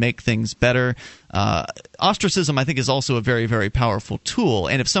system to make things better. Ostracism, I think, is also a very, very powerful tool,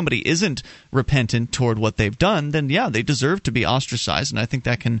 and if somebody isn't repentant toward what they've done, then yeah, they deserve to be ostracized, and I think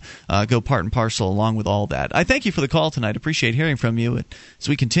that can go part and parcel along with all that. I thank you for the call tonight. Appreciate hearing from you as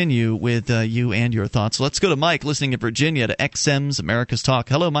we continue with you and your thoughts. So let's go to Mike, listening in Virginia to XM's America's Talk.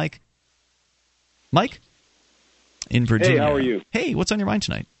 Hello, Mike. Mike? In Virginia. Hey, how are you? Hey, what's on your mind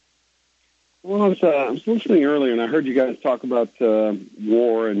tonight? Well, I was listening earlier, and I heard you guys talk about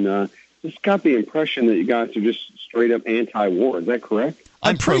war, and just got the impression that you guys are just straight up anti-war. Is that correct?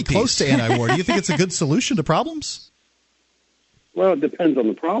 I'm pretty close to anti-war. Do you think it's a good solution to problems? Well, it depends on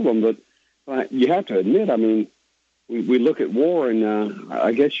the problem, but you have to admit, I mean, we look at war, and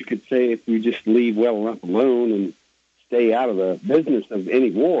I guess you could say if you just leave well enough alone and stay out of the business of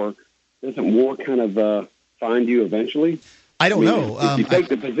any war, doesn't war kind of find you eventually? I don't know. If you take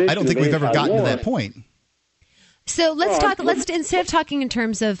the position I don't think we've ever gotten to that point. So let's instead of talking in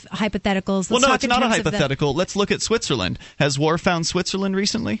terms of hypotheticals, let's it's not a hypothetical. Let's look at Switzerland. Has war found Switzerland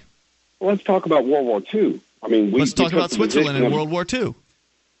recently? Well, let's talk about World War II. I mean, let's talk about Switzerland in World War II.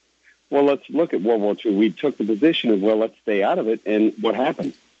 Well, let's look at World War II. We took the position of, let's stay out of it, and what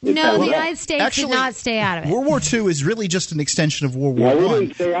happened? No, the United States did not stay out of it. World War II is really just an extension of World War I. We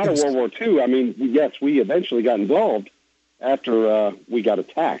didn't stay out of World War II. I mean, yes, we eventually got involved after we got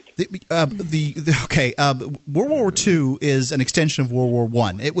attacked. World War II is an extension of World War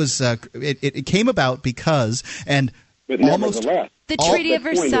I. It was it came about because the Treaty of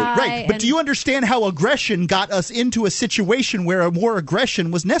Versailles. Right, but do you understand how aggression got us into a situation where a more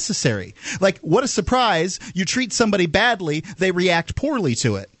aggression was necessary? Like, what a surprise. You treat somebody badly, they react poorly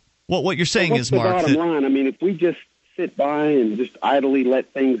to it. Well, what you're saying is, Mark, the bottom line? I mean, if we just sit by and just idly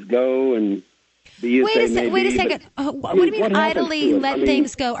let things go and be as wait a second. What do you mean idly let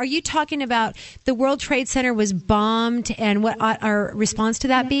things go? Are you talking about the World Trade Center was bombed, and what ought our response to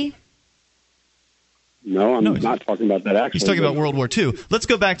that be? No, I'm not talking about that. Actually, he's talking about World War II. Let's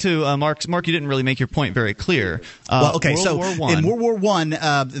go back to Mark. Mark, you didn't really make your point very clear. In World War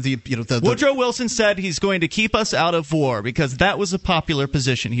I, Woodrow Wilson said he's going to keep us out of war because that was a popular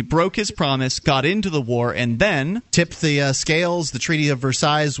position. He broke his promise, got into the war, and then tipped the scales. The Treaty of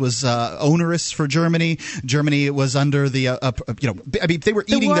Versailles was onerous for Germany. Germany was under the they were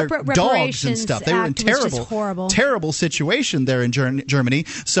eating their dogs and stuff. They were in terrible situation there in Germany.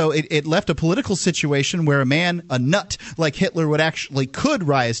 So it left a political situation where a nut like Hitler could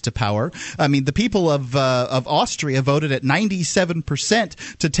rise to power. I mean, the people of Austria voted at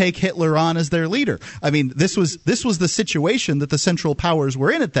 97% to take Hitler on as their leader. I mean, this was the situation that the Central Powers were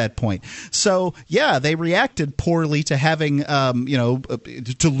in at that point. So yeah, they reacted poorly to having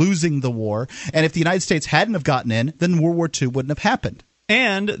to losing the war. And if the United States hadn't have gotten in, then World War II wouldn't have happened.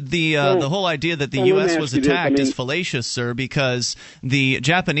 And the whole idea that the U.S. was attacked is fallacious, sir, because the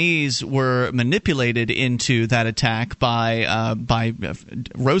Japanese were manipulated into that attack by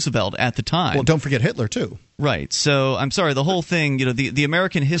Roosevelt at the time. Well, don't forget Hitler, too. Right. So, I'm sorry, the whole thing, the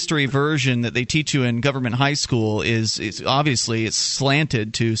American history version that they teach you in government high school is obviously it's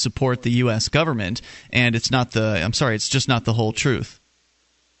slanted to support the U.S. government, and it's just not the whole truth.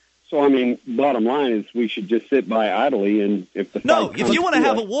 So, I mean, bottom line is we should just sit by idly, and if the fight if you want to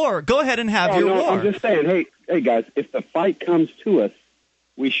have a war, go ahead and have your war. I'm just saying, hey guys, if the fight comes to us,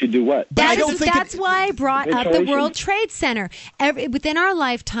 we should do what? That's why I brought up the World Trade Center. Within our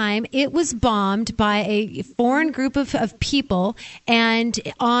lifetime, it was bombed by a foreign group of people and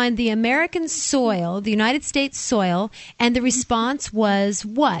on the American soil, the United States soil, and the response was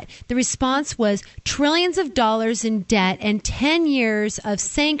what? The response was trillions of dollars in debt and 10 years of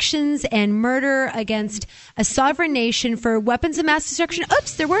sanctions and murder against a sovereign nation for weapons of mass destruction.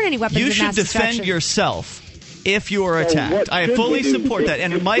 Oops, there weren't any weapons of mass destruction. You should defend yourself if you are attacked. I fully support that.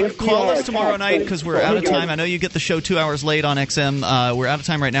 And Mike, call us tomorrow night because we're out of time. I know you get the show 2 hours late on XM. We're out of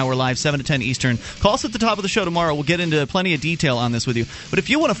time right now. We're live 7 to 10 Eastern. Call us at the top of the show tomorrow. We'll get into plenty of detail on this with you. But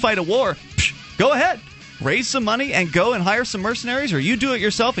if you want to fight a war, go ahead. Raise some money and go and hire some mercenaries, or you do it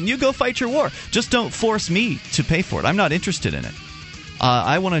yourself and you go fight your war. Just don't force me to pay for it. I'm not interested in it.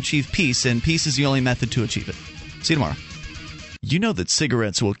 I want to achieve peace, and peace is the only method to achieve it. See you tomorrow. You know that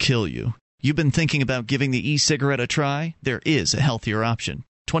cigarettes will kill you. You've been thinking about giving the e-cigarette a try? There is a healthier option.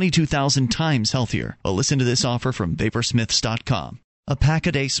 22,000 times healthier. Well, listen to this offer from Vaporsmiths.com. A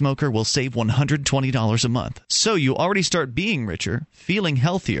pack-a-day smoker will save $120 a month. So you already start being richer, feeling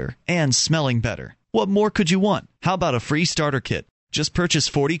healthier, and smelling better. What more could you want? How about a free starter kit? Just purchase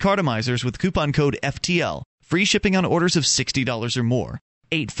 40 cartomizers with coupon code FTL. Free shipping on orders of $60 or more.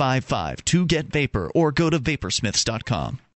 855-2-GET-VAPOR or go to Vaporsmiths.com.